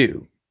people to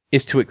do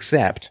is to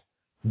accept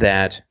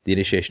that the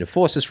initiation of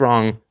force is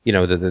wrong,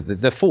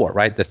 the four,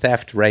 right? The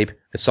theft, rape,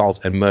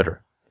 assault, and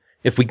murder.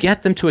 If we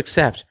get them to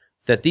accept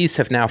that these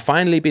have now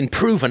finally been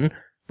proven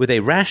with a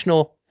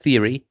rational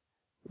theory,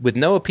 with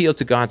no appeal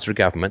to gods or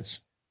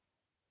governments,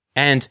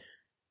 and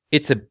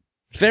it's a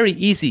very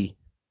easy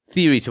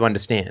theory to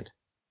understand.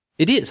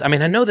 It is. I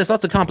mean, I know there's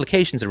lots of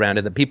complications around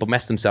it that people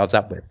mess themselves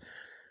up with.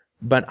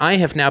 But I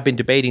have now been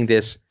debating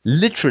this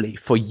literally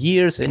for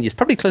years, and it's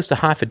probably close to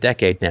half a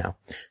decade now.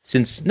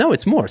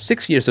 It's more,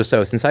 6 years or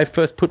so, since I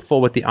first put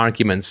forward the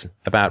arguments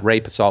about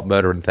rape, assault,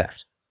 murder, and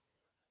theft.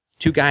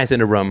 Two guys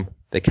in a room,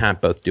 they can't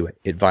both do it.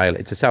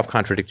 It's a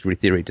self-contradictory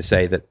theory to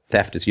say that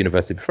theft is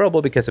universally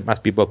preferable because it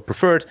must be both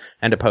preferred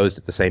and opposed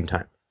at the same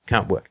time.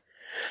 Can't work.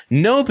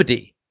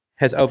 Nobody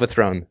has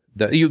overthrown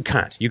you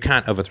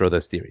can't overthrow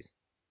those theories.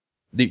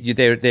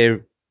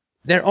 They're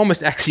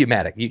almost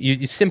axiomatic.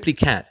 You simply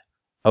can't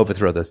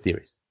overthrow those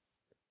theories.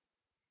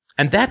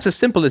 And that's as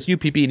simple as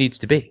UPB needs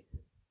to be.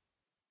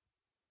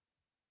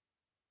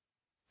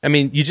 I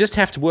mean, you just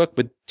have to work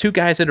with two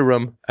guys in a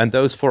room and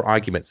those four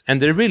arguments.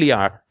 And they really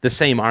are the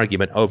same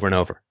argument over and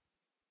over.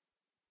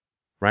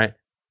 Right?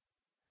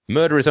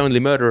 Murder is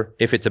only murder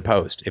if it's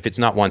opposed, if it's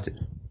not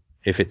wanted,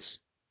 if it's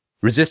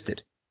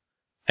resisted.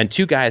 And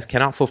two guys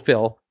cannot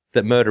fulfill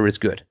that murder is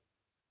good.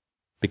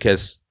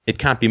 Because it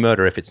can't be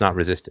murder if it's not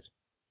resisted.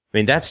 I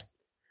mean,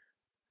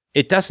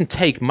 it doesn't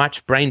take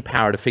much brain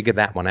power to figure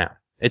that one out.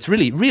 It's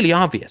really, really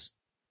obvious.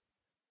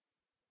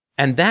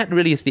 And that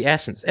really is the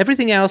essence.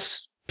 Everything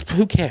else,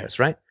 who cares,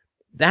 right?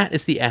 That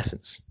is the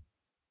essence.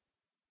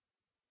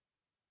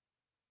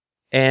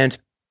 And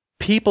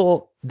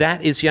people,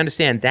 you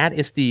understand, that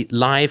is the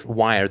live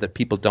wire that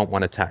people don't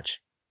want to touch.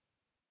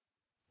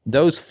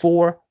 Those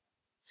four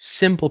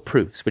simple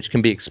proofs, which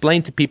can be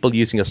explained to people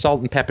using a salt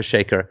and pepper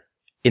shaker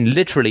in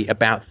literally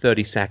about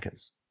 30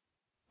 seconds.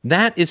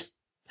 That is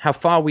how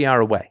far we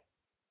are away.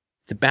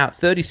 It's about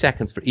 30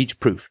 seconds for each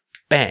proof.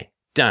 Bang,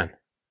 done.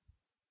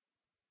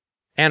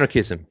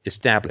 Anarchism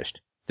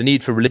established. The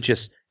need for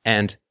religious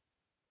and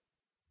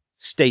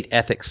state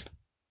ethics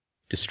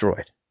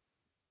destroyed.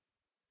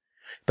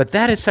 But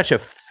that is such a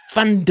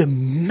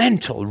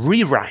fundamental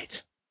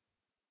rewrite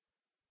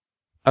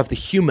of the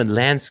human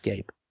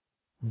landscape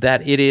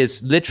that it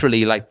is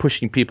literally like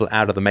pushing people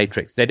out of the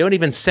matrix. They don't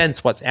even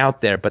sense what's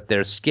out there, but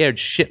they're scared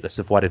shitless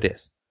of what it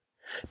is.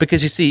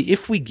 Because you see,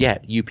 if we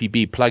get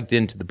UPB plugged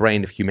into the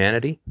brain of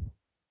humanity,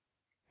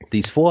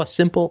 these 4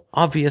 simple,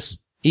 obvious,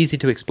 easy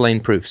to explain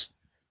proofs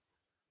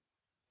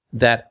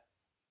that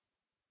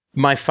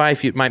my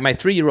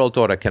 3-year-old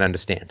daughter can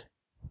understand.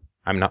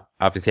 I'm not,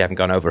 obviously I haven't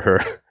gone over her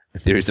the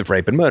theories of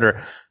rape and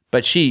murder,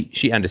 but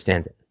she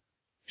understands it.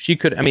 She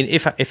could, I mean,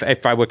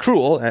 if I were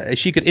cruel,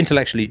 she could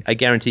intellectually, I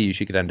guarantee you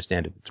she could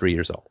understand it at 3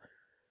 years old.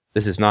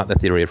 This is not the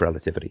theory of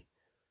relativity.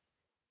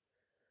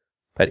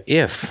 But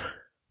if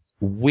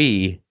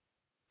we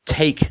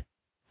take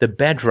the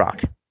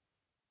bedrock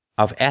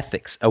of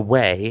ethics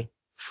away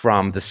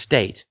from the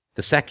state,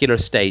 the secular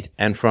state,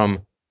 and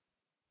from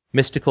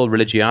mystical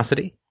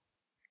religiosity,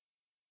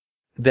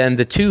 then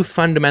the 2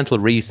 fundamental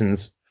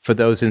reasons for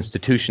those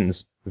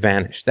institutions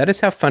vanish. That is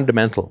how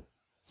fundamental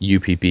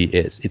UPB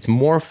is. It's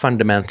more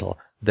fundamental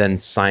than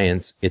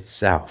science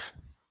itself.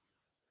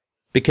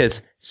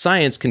 Because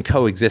science can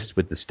coexist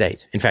with the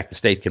state. In fact, the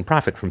state can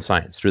profit from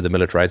science through the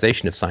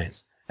militarization of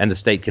science, and the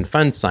state can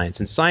fund science.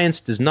 And science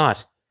does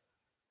not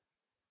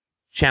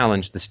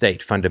challenge the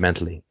state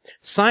fundamentally.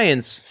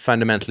 Science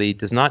fundamentally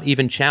does not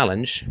even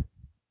challenge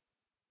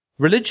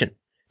religion,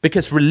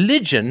 because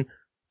religion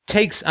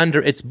takes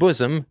under its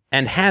bosom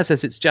and has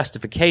as its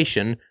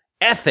justification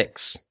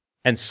ethics,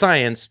 and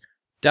science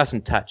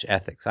doesn't touch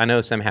ethics. I know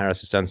Sam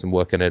Harris has done some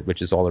work on it,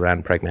 which is all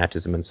around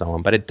pragmatism and so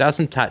on, but it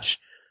doesn't touch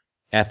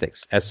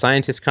ethics. As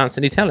scientists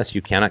constantly tell us,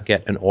 you cannot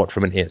get an ought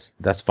from an is,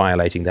 thus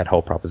violating that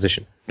whole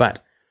proposition.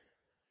 But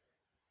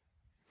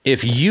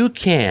if you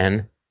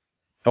can,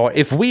 or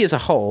if we as a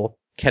whole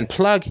can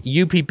plug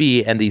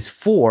UPB and these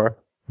 4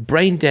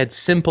 brain-dead,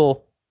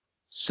 simple,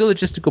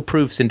 syllogistical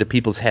proofs into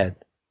people's head,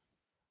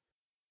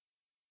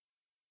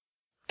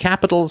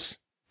 capitals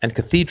and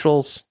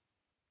cathedrals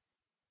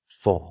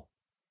fall.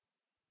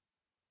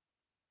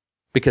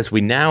 Because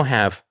we now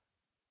have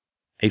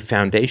a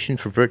foundation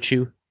for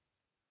virtue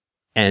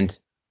and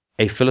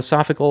a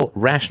philosophical,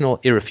 rational,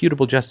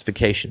 irrefutable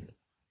justification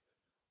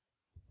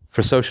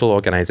for social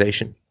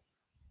organization,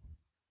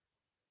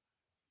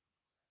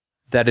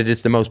 that it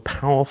is the most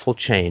powerful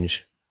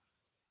change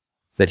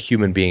that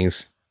human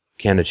beings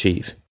can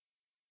achieve.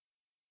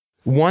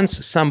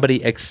 Once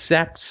somebody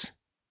accepts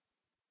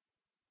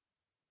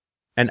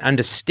and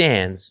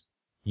understands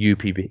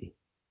UPB,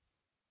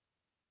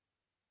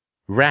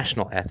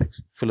 rational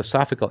ethics,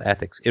 philosophical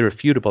ethics,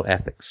 irrefutable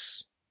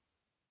ethics,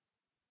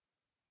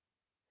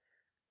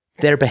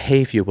 their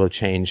behavior will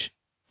change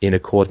in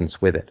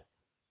accordance with it.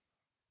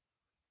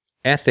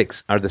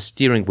 Ethics are the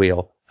steering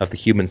wheel of the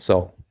human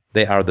soul.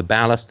 They are the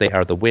ballast, they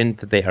are the wind,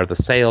 they are the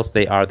sails,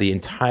 they are the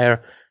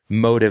entire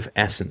motive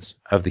essence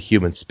of the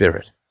human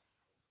spirit.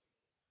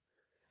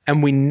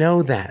 And we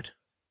know that.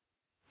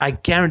 I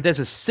guarantee there's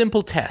a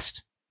simple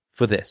test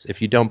for this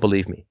if you don't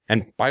believe me.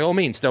 And by all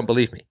means, don't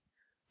believe me.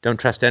 Don't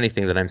trust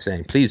anything that I'm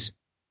saying. Please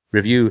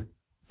review,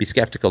 be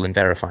skeptical, and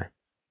verify.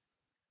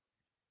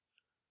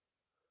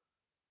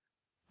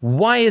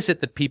 Why is it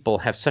that people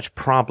have such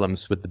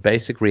problems with the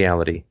basic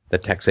reality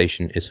that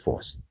taxation is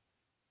force?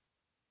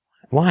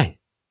 Why?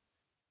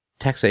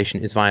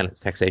 Taxation is violence.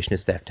 Taxation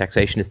is theft.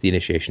 Taxation is the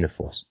initiation of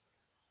force.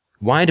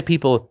 Why do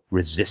people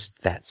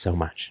resist that so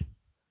much?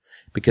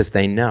 Because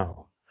they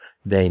know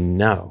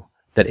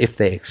that if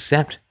they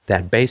accept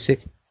that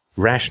basic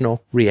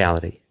rational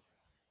reality,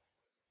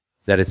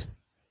 that is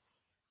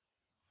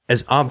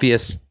as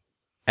obvious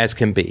as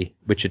can be,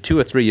 which a 2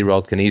 or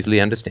 3-year-old can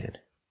easily understand.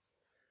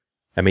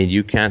 I mean,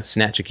 you can't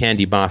snatch a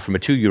candy bar from a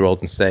 2-year-old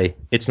and say,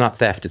 it's not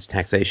theft, it's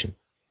taxation.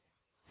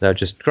 They'll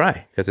just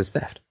cry because it's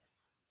theft.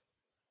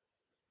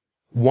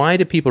 Why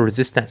do people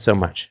resist that so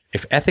much?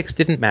 If ethics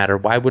didn't matter,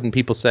 why wouldn't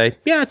people say,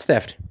 yeah, it's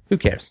theft. Who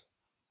cares?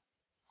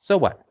 So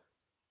what?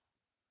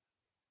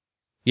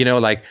 You know,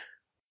 like,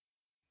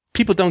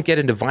 people don't get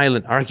into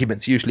violent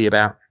arguments usually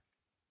about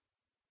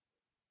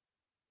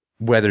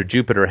whether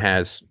Jupiter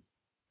has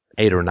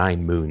 8 or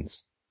 9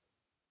 moons.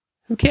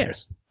 Who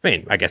cares? I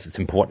mean, I guess it's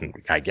important,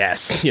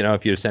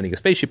 if you're sending a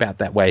spaceship out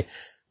that way.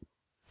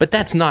 But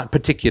that's not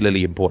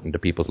particularly important to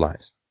people's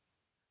lives.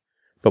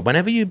 But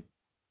whenever you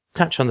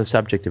touch on the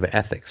subject of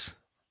ethics,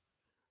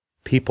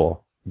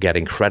 people get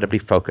incredibly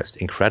focused,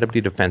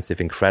 incredibly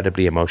defensive,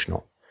 incredibly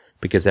emotional,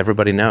 because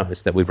everybody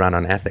knows that we run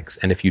on ethics.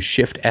 And if you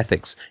shift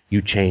ethics,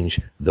 you change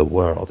the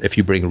world. If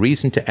you bring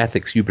reason to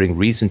ethics, you bring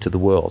reason to the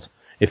world.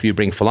 If you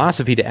bring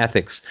philosophy to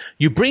ethics,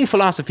 you bring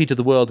philosophy to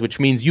the world, which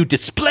means you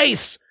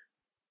displace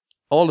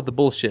all of the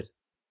bullshit,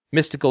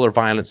 mystical or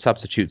violent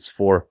substitutes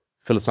for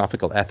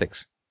philosophical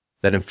ethics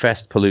that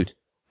infest, pollute,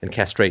 and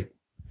castrate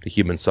the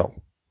human soul.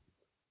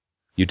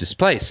 You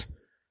displace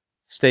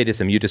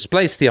statism. You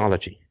displace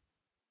theology.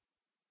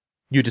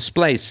 You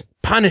displace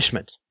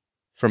punishment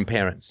from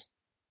parents.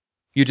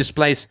 You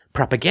displace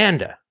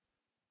propaganda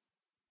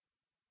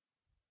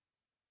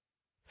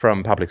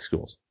from public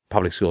schools.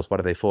 Public schools, what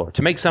are they for?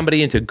 To make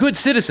somebody into good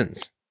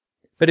citizens.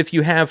 But if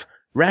you have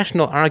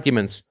rational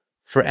arguments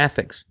for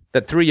ethics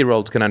that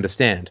 3-year-olds can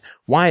understand,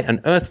 why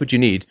on earth would you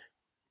need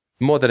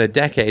more than a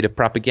decade of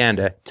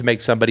propaganda to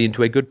make somebody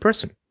into a good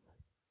person?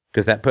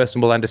 Because that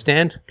person will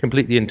understand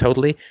completely and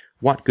totally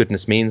what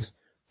goodness means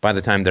by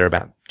the time they're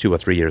about 2 or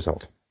 3 years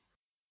old.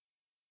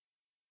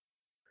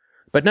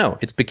 But no,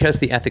 it's because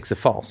the ethics are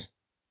false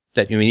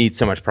that you need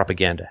so much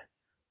propaganda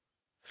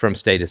from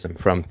statism,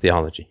 from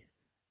theology.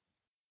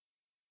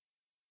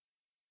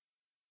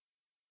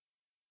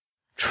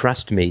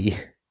 Trust me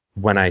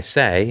when I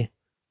say,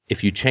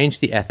 if you change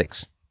the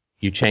ethics,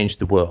 you change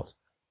the world.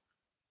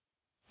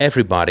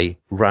 Everybody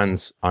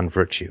runs on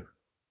virtue.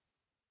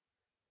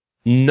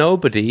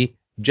 Nobody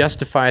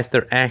justifies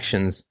their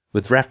actions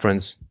with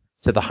reference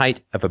to the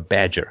height of a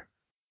badger.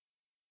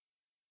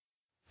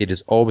 It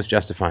is always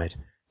justified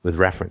with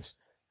reference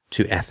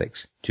to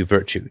ethics, to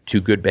virtue,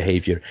 to good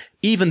behavior.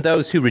 Even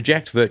those who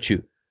reject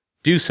virtue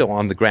do so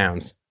on the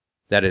grounds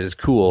that it is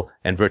cool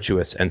and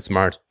virtuous and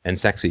smart and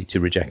sexy to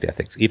reject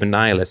ethics. Even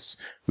nihilists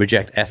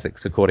reject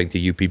ethics according to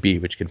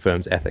UPB, which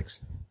confirms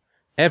ethics.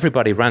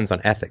 Everybody runs on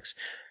ethics.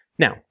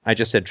 Now, I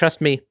just said,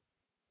 trust me.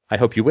 I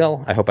hope you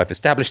will. I hope I've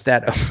established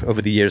that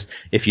over the years.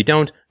 If you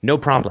don't, no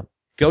problem.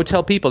 Go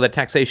tell people that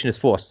taxation is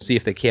forced. See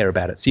if they care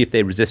about it. See if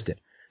they resist it.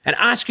 And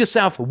ask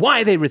yourself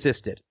why they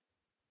resist it.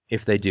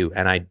 If they do,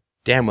 and I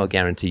damn well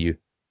guarantee you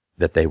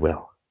that they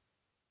will.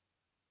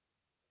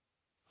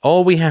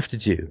 All we have to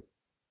do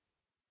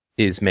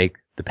is make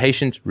the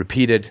patient,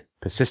 repeated,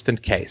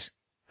 persistent case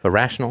for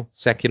rational,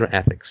 secular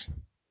ethics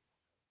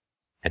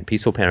and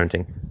peaceful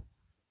parenting.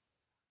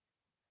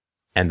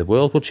 And the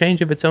world will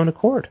change of its own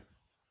accord.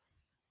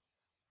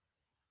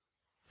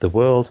 The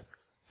world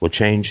will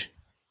change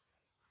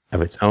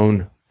of its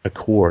own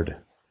accord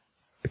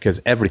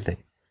because everything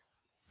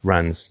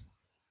runs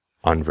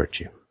on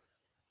virtue.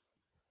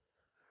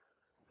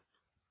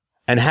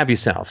 And have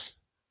yourselves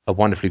a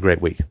wonderfully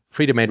great week.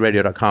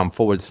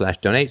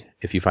 freedomainradio.com/donate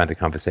if you find the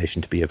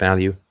conversation to be of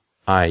value.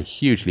 I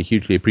hugely,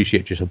 hugely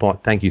appreciate your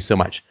support. Thank you so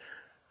much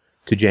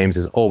to James,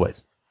 as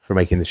always, for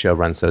making the show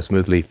run so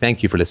smoothly.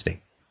 Thank you for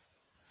listening.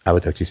 I will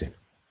talk to you soon.